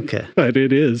 Okay. But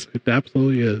it is. It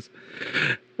absolutely is.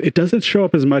 It doesn't show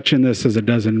up as much in this as it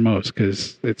does in most,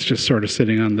 because it's just sort of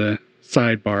sitting on the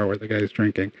sidebar where the guy's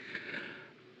drinking.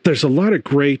 There's a lot of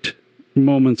great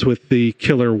moments with the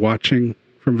killer watching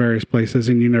from various places,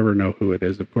 and you never know who it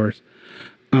is, of course.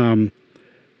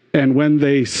 And when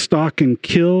they stalk and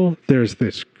kill, there's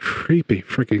this creepy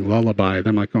freaking lullaby.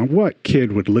 I'm like, oh, what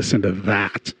kid would listen to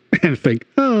that and think,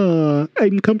 oh,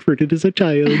 I'm comforted as a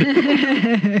child?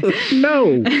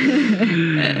 No.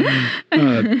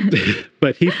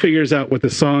 But he figures out what the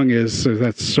song is, so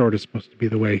that's sort of supposed to be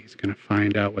the way he's going to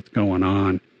find out what's going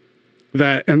on.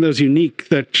 That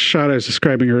shot I was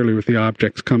describing earlier with the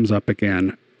objects comes up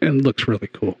again and looks really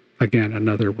cool. Again,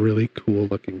 another really cool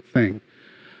looking thing.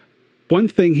 One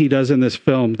thing he does in this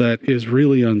film that is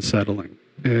really unsettling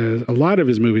is a lot of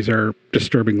his movies are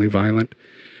disturbingly violent.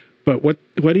 But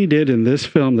what he did in this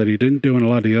film that he didn't do in a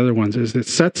lot of the other ones is it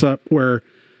sets up where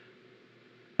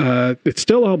it's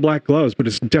still all black gloves, but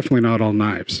it's definitely not all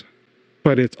knives.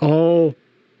 But it's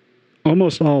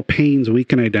almost all pains we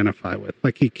can identify with.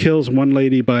 Like he kills one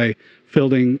lady by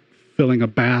filling a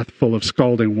bath full of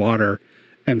scalding water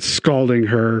and scalding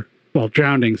her while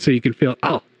drowning, so you can feel,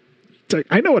 oh, it's like,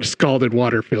 I know what scalded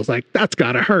water feels like. That's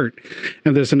gotta hurt.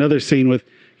 And there's another scene with,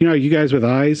 you guys with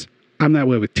eyes, I'm that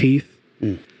way with teeth.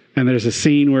 And there's a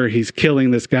scene where he's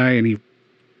killing this guy and he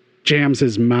jams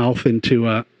his mouth into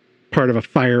a part of a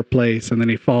fireplace, and then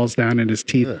he falls down and his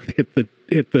teeth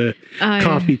hit the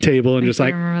coffee table, and just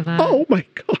like, oh my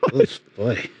God.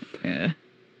 Boy. Yeah.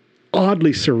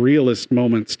 Oddly surrealist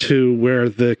moments too, where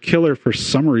the killer, for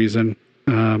some reason,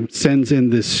 sends in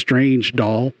this strange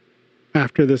doll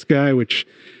after this guy, which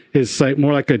is like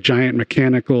more like a giant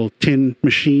mechanical tin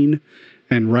machine,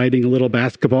 and riding a little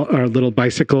bicycle,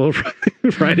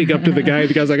 riding up to the guy.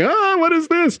 The guy's like, "Oh, what is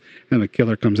this?" And the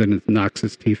killer comes in and knocks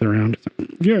his teeth around. Like,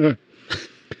 yeah.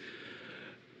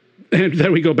 And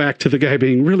then we go back to the guy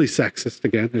being really sexist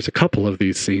again. There's a couple of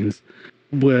these scenes.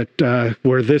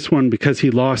 where this one, because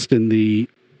he lost in the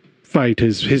fight,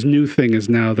 his new thing is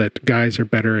now that guys are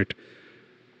better at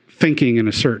thinking in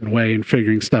a certain way and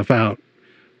figuring stuff out.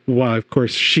 While, of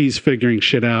course, she's figuring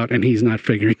shit out and he's not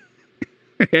figuring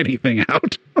anything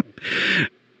out.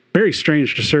 Very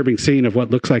strange, disturbing scene of what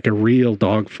looks like a real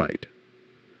dog fight.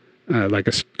 Like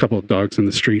a couple of dogs in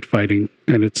the street fighting.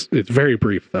 And it's very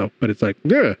brief, though. But it's like,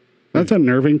 yeah, that's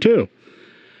unnerving, too.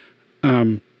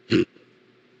 I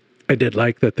did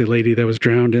like that the lady that was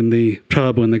drowned in the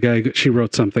tub, when the guy, she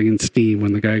wrote something in steam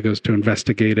when the guy goes to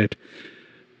investigate it.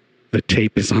 The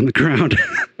tape is on the ground,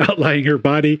 outlining her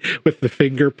body with the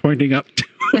finger pointing up to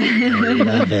I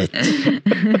love it.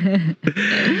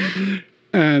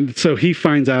 And so he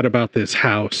finds out about this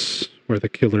house where the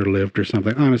killer lived or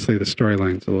something. Honestly, the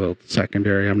storyline's a little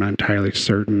secondary. I'm not entirely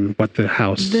certain what the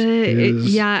house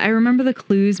is. I remember the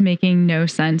clues making no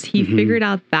sense. He figured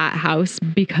out that house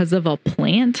because of a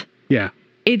plant. Yeah.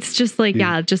 It's just like,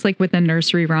 just like with the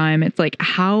nursery rhyme. It's like,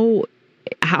 how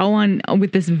on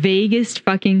with this vaguest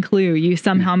fucking clue you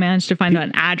somehow managed to find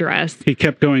an address. He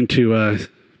kept going to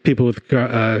people with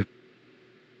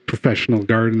professional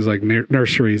gardens, like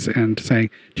nurseries, and saying,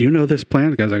 do you know this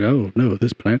plant? The guy's like, oh, no,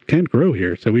 this plant can't grow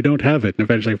here, so we don't have it. And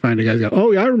eventually find a guy go,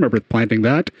 oh, yeah, I remember planting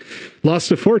that.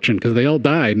 Lost a fortune because they all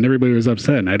died and everybody was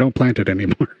upset and I don't plant it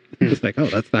anymore. It's like, oh,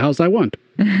 that's the house I want.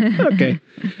 Okay.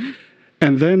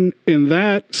 And then in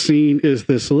that scene is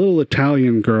this little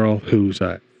Italian girl who's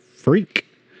a freak.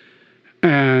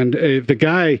 And the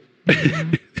guy,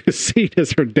 the scene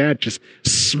is her dad just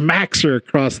smacks her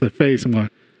across the face. I'm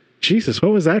like, Jesus,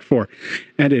 what was that for?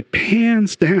 And it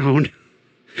pans down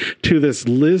to this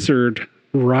lizard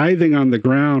writhing on the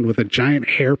ground with a giant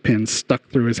hairpin stuck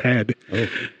through his head. Oh.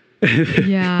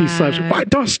 Yeah. He slaps her, why,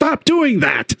 don't stop doing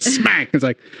that. Smack. It's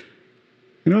like,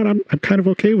 you know what? I'm kind of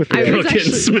okay with it.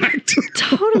 Getting smacked.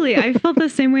 Totally. I felt the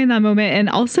same way in that moment. And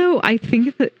also, I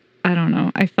think that, I don't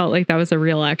know, I felt like that was a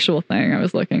real actual thing I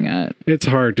was looking at. It's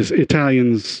hard.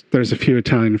 Italians, there's a few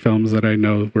Italian films that I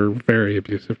know were very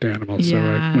abusive to animals. So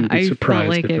I wouldn't be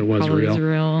surprised if it was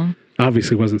real.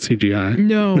 Obviously wasn't CGI.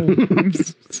 No.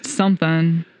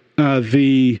 Something.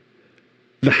 The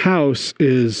house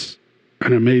is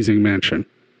an amazing mansion.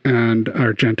 And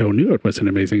Argento knew it was an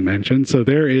amazing mansion. So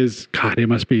there is, God, it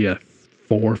must be a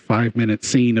 4 or 5 minute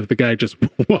scene of the guy just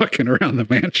walking around the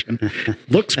mansion.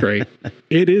 Looks great.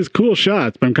 It is cool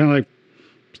shots, but I'm kind of like,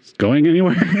 is going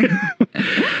anywhere?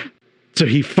 So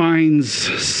he finds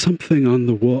something on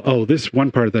the wall. Oh, this one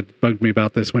part that bugged me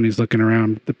about this when he's looking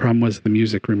around. The problem was the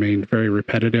music remained very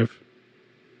repetitive.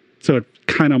 So it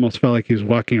kind of almost felt like he was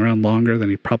walking around longer than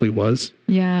he probably was.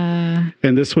 Yeah.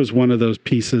 And this was one of those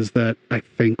pieces that I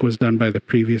think was done by the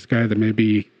previous guy that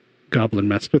maybe Goblin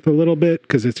messed with a little bit,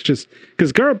 because it's just,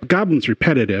 because Goblin's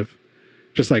repetitive,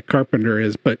 just like Carpenter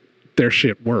is, but their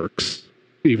shit works,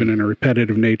 even in a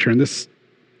repetitive nature. And this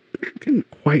didn't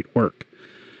quite work.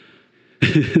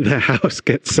 The house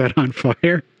gets set on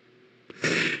fire.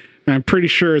 I'm pretty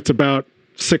sure it's about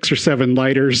 6 or 7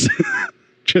 lighters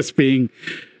just being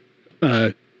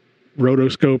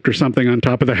rotoscoped or something on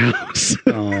top of the house.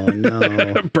 Oh,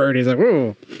 no. Birdie's like,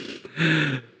 whoa.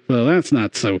 Well, that's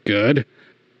not so good.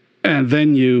 And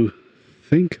then you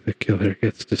think the killer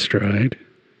gets destroyed.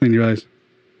 Then you realize,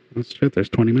 oh, shit, there's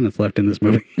 20 minutes left in this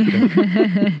movie.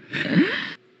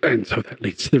 And so that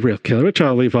leads to the real killer, which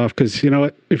I'll leave off because, you know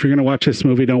what? If you're going to watch this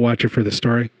movie, don't watch it for the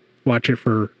story. Watch it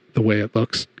for the way it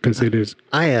looks, because it is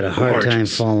I had a hard time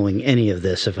following any of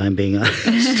this, if I'm being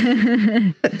honest.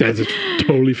 That's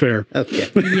totally fair. Okay.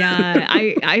 Yeah,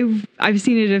 I've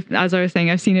seen it, as I was saying,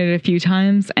 I've seen it a few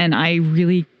times, and I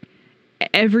really,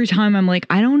 every time I'm like,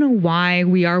 I don't know why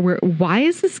why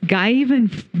is this guy even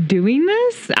doing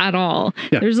this at all?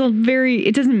 Yeah. There's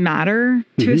it doesn't matter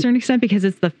to a certain extent, because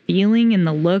it's the feeling and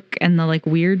the look and the like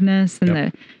weirdness and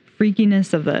the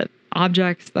freakiness of the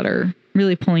objects that are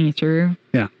really pulling you through.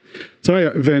 Yeah. So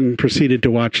I then proceeded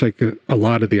to watch like a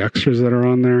lot of the extras that are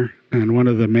on there. And one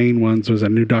of the main ones was a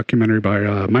new documentary by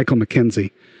Michael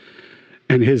McKenzie.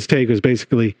 And his take was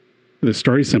basically, the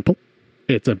story's simple.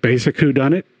 It's a basic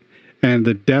whodunit. And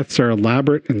the deaths are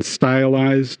elaborate and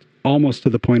stylized, almost to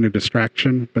the point of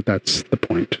distraction, but that's the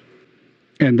point.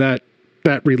 And that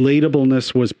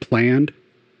relatableness was planned.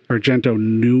 Argento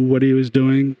knew what he was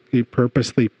doing. He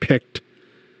purposely picked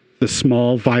the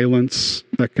small violence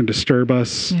that can disturb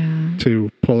us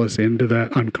to pull us into that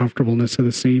uncomfortableness of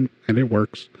the scene, and it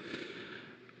works.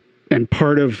 And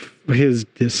part of his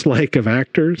dislike of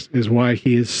actors is why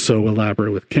he is so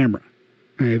elaborate with camera.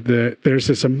 There's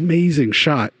this amazing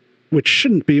shot, which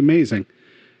shouldn't be amazing.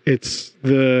 It's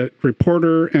the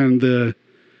reporter and the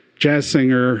jazz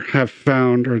singer have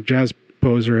found, or jazz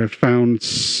composer have found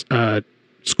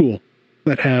school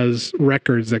that has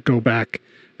records that go back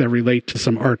that relate to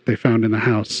some art they found in the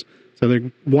house. So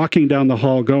they're walking down the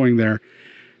hall going there,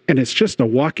 and it's just a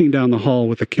walking down the hall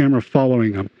with the camera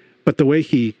following them. But the way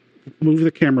he moved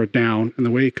the camera down and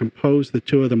the way he composed the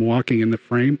two of them walking in the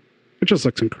frame, it just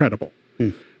looks incredible.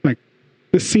 Like,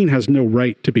 this scene has no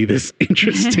right to be this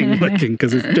interesting looking,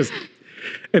 because it's just,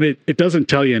 and it doesn't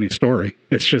tell you any story.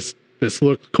 It's just, this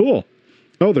looks cool.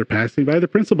 Oh, they're passing by the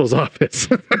principal's office.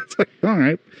 It's like, all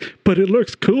right, but it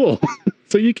looks cool.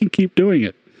 So you can keep doing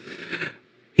it.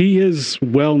 He is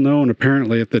well known,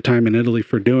 apparently, at the time in Italy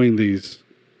for doing these,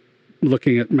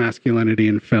 looking at masculinity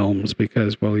in films,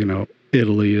 because, well, you know,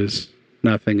 Italy is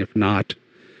nothing if not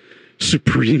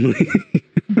supremely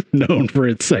known for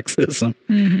its sexism.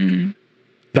 Mm-hmm.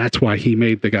 That's why he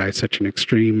made the guy such an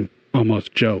extreme,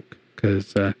 almost joke,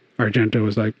 because Argento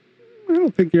was like, I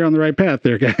don't think you're on the right path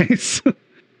there, guys.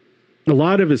 A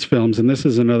lot of his films, and this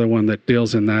is another one that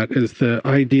deals in that, is the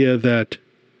idea that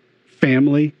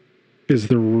family is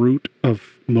the root of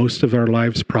most of our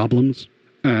lives' problems.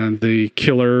 And the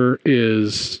killer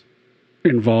is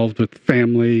involved with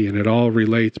family, and it all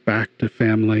relates back to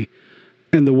family.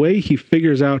 And the way he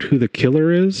figures out who the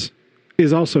killer is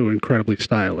also incredibly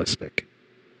stylistic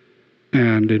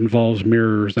and involves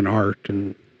mirrors and art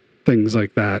and things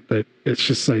like that. That it's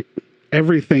just like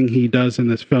everything he does in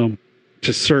this film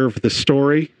to serve the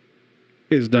story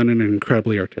is done in an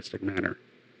incredibly artistic manner.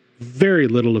 Very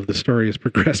little of the story is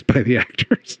progressed by the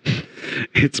actors.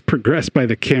 It's progressed by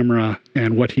the camera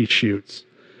and what he shoots.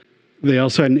 They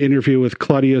also had an interview with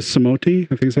Claudio Simotti,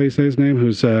 I think is how you say his name,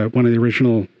 who's one of the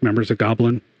original members of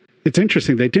Goblin. It's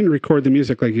interesting. They didn't record the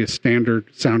music like a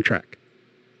standard soundtrack.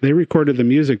 They recorded the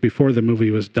music before the movie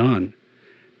was done,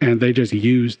 and they just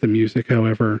used the music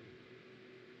however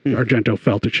Argento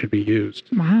felt it should be used.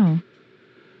 Wow.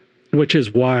 Which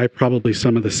is why probably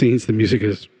some of the scenes, the music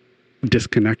is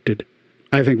disconnected.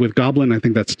 I think with Goblin, I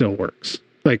think that still works.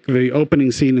 Like the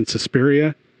opening scene in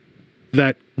Suspiria,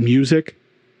 that music,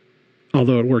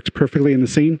 although it works perfectly in the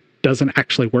scene, doesn't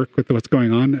actually work with what's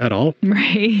going on at all.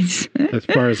 Right. As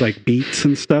far as like beats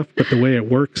and stuff, but the way it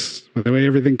works, the way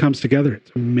everything comes together,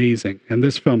 it's amazing. And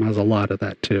this film has a lot of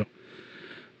that too.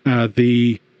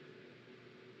 The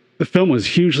film was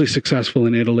hugely successful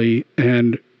in Italy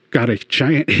and got a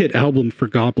giant hit album for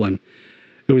Goblin.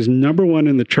 It was #1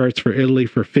 in the charts for Italy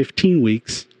for 15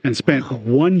 weeks and spent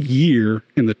 1 year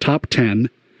in the top 10.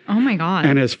 Oh my God.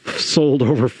 And has sold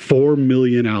over 4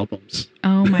 million albums.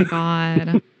 Oh my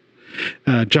God.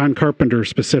 John Carpenter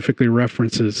specifically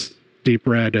references Deep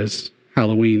Red as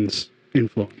Halloween's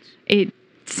influence. It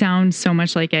sounds so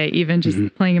much like it, even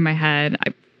just playing in my head.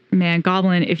 Man,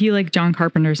 Goblin, if you like John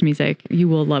Carpenter's music, you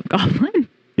will love Goblin.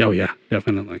 Oh yeah,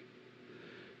 definitely.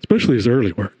 Especially his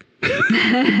early work.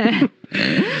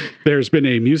 There's been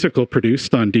a musical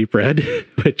produced on Deep Red,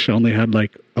 which only had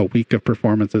like a week of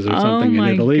performances or something in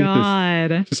Italy. Oh my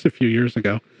God. Just a few years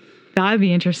ago. That'd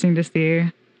be interesting to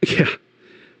see. Yeah.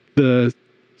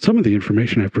 Some of the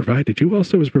information I've provided you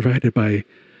also was provided by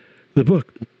the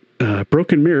book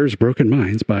Broken Mirrors, Broken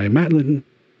Minds by Madeline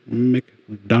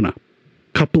McDonough.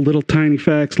 Couple little tiny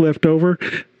facts left over.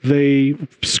 They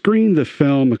screened the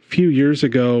film a few years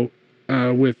ago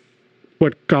with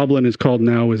what Goblin is called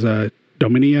now is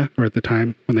Dominia, or at the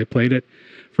time when they played it,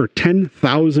 for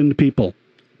 10,000 people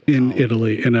in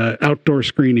Italy, in an outdoor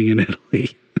screening in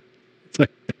Italy. It's like,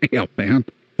 dang, man.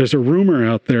 There's a rumor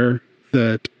out there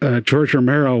that George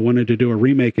Romero wanted to do a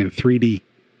remake in 3D.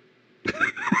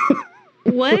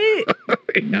 What?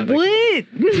 Yeah, what?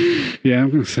 Yeah,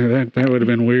 I'm going to say that would have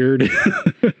been weird.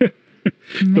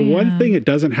 The one thing it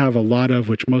doesn't have a lot of,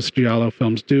 which most Giallo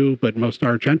films do, but most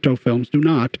Argento films do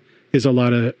not, is a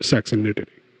lot of sex and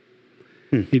nudity.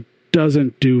 He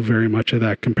doesn't do very much of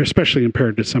that, especially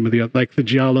compared to some of the, like the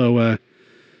Giallo,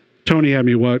 Tony had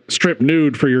me strip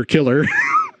nude for your killer.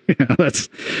 Yeah,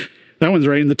 that one's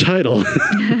right in the title.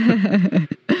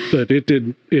 But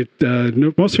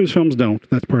most of his films don't.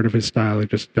 That's part of his style. It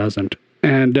just doesn't.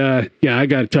 And yeah, I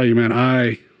got to tell you, man,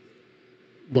 I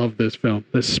love this film.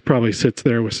 This probably sits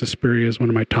there with Suspiria as one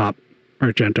of my top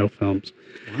Argento films.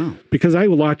 Wow. Because I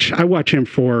watch him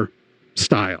for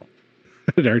style.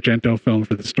 An Argento film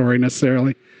for the story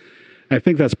necessarily. I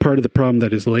think that's part of the problem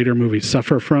that his later movies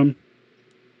suffer from,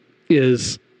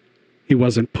 is he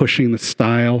wasn't pushing the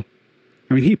style.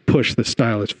 I mean, he pushed the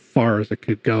style as far as it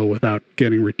could go without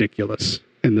getting ridiculous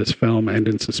in this film and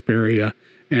in Suspiria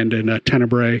and in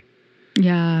Tenebrae.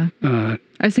 Yeah. I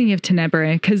was thinking of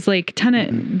Tenebrae because, like,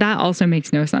 Tenet, that also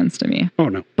makes no sense to me. Oh,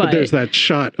 no. But there's that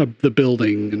shot of the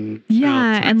building. And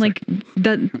and, like,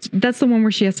 that's the one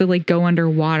where she has to, like, go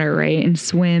underwater, right? And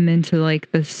swim into,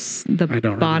 like, the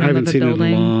bottom I haven't of the seen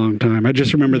building. it in a long time. I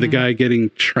just remember the guy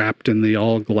getting trapped in the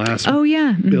all-glass all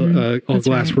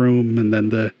glass room, and then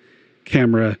the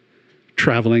camera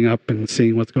traveling up and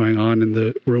seeing what's going on in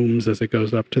the rooms as it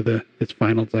goes up to its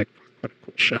final. It's like, what a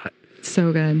cool shot.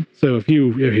 So good. So if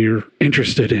you're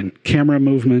interested in camera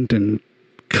movement and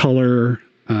color,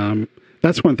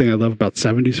 that's one thing I love about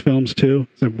 70s films too.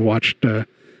 I've watched a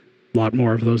lot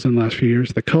more of those in the last few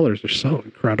years. The colors are so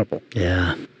incredible.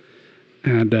 Yeah.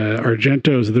 And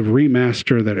Argento's, the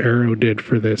remaster that Arrow did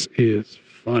for this is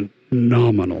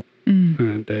phenomenal.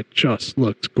 And it just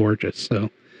looks gorgeous.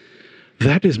 So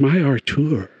that is my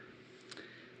Artur.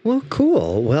 Well,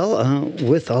 cool. Well,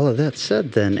 with all of that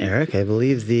said then, Eric, I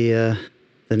believe the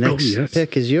next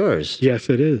pick is yours.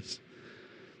 Yes, it is.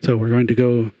 So we're going to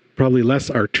go probably less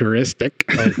Arturistic.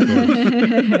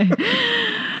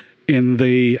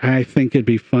 I think it'd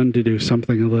be fun to do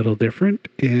something a little different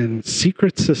in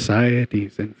secret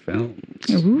societies in films.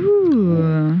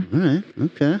 Ooh. All right.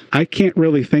 Okay. I can't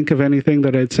really think of anything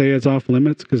that I'd say is off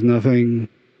limits because nothing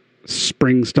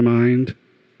springs to mind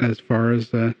as far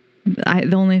as... the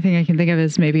only thing I can think of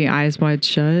is maybe Eyes Wide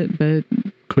Shut, but...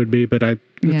 Could be, but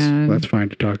that's fine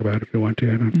to talk about if you want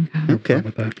to. I don't have a problem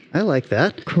with that. I like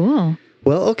that. Cool.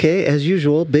 Well, okay, as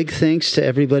usual, big thanks to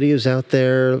everybody who's out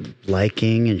there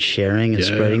liking and sharing and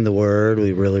spreading the word.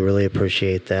 We really, really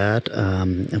appreciate that.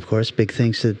 Of course, big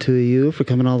thanks to the two of you for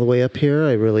coming all the way up here.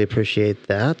 I really appreciate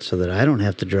that so that I don't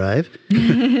have to drive.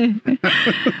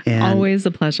 Always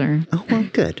a pleasure. Oh, well,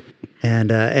 good.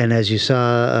 And as you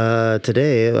saw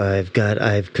today,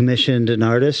 I've commissioned an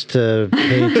artist to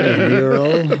paint a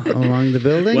mural along the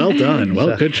building. Well done.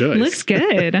 Well, good choice. Looks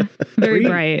good. Very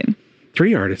bright.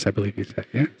 3 artists, I believe you said.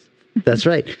 Yes. That's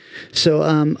right. So,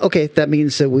 okay, that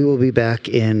means that we will be back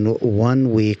in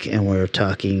 1 week, and we're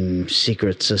talking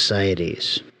secret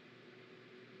societies.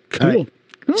 Cool. All right.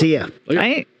 Cool. See ya.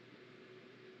 Bye.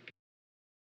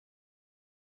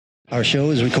 Our show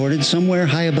is recorded somewhere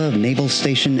high above Naval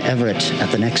Station Everett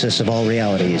at the nexus of all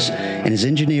realities and is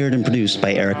engineered and produced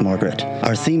by Eric Morgret.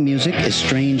 Our theme music is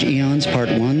Strange Eons Part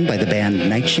 1 by the band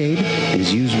Nightshade and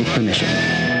is used with permission.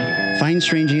 Find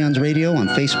Strange Eons Radio on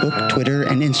Facebook, Twitter,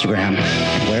 and Instagram,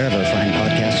 and wherever fine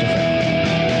podcasts are found.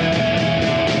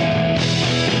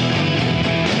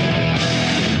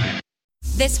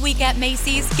 This week at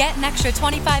Macy's, get an extra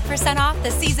 25% off the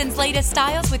season's latest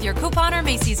styles with your coupon or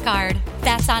Macy's card.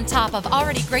 That's on top of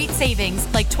already great savings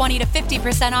like 20 to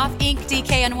 50% off Ink,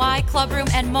 DKNY,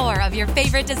 Clubroom, and more of your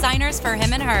favorite designers for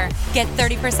him and her. Get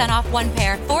 30% off 1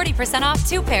 pair, 40% off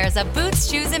 2 pairs of boots,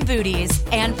 shoes, and booties.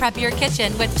 And prep your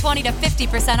kitchen with 20 to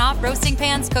 50% off roasting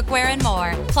pans, cookware, and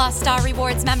more. Plus, Star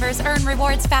Rewards members earn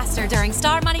rewards faster during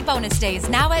Star Money Bonus Days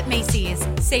now at Macy's.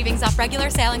 Savings off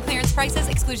regular sale and clearance prices.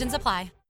 Exclusions apply.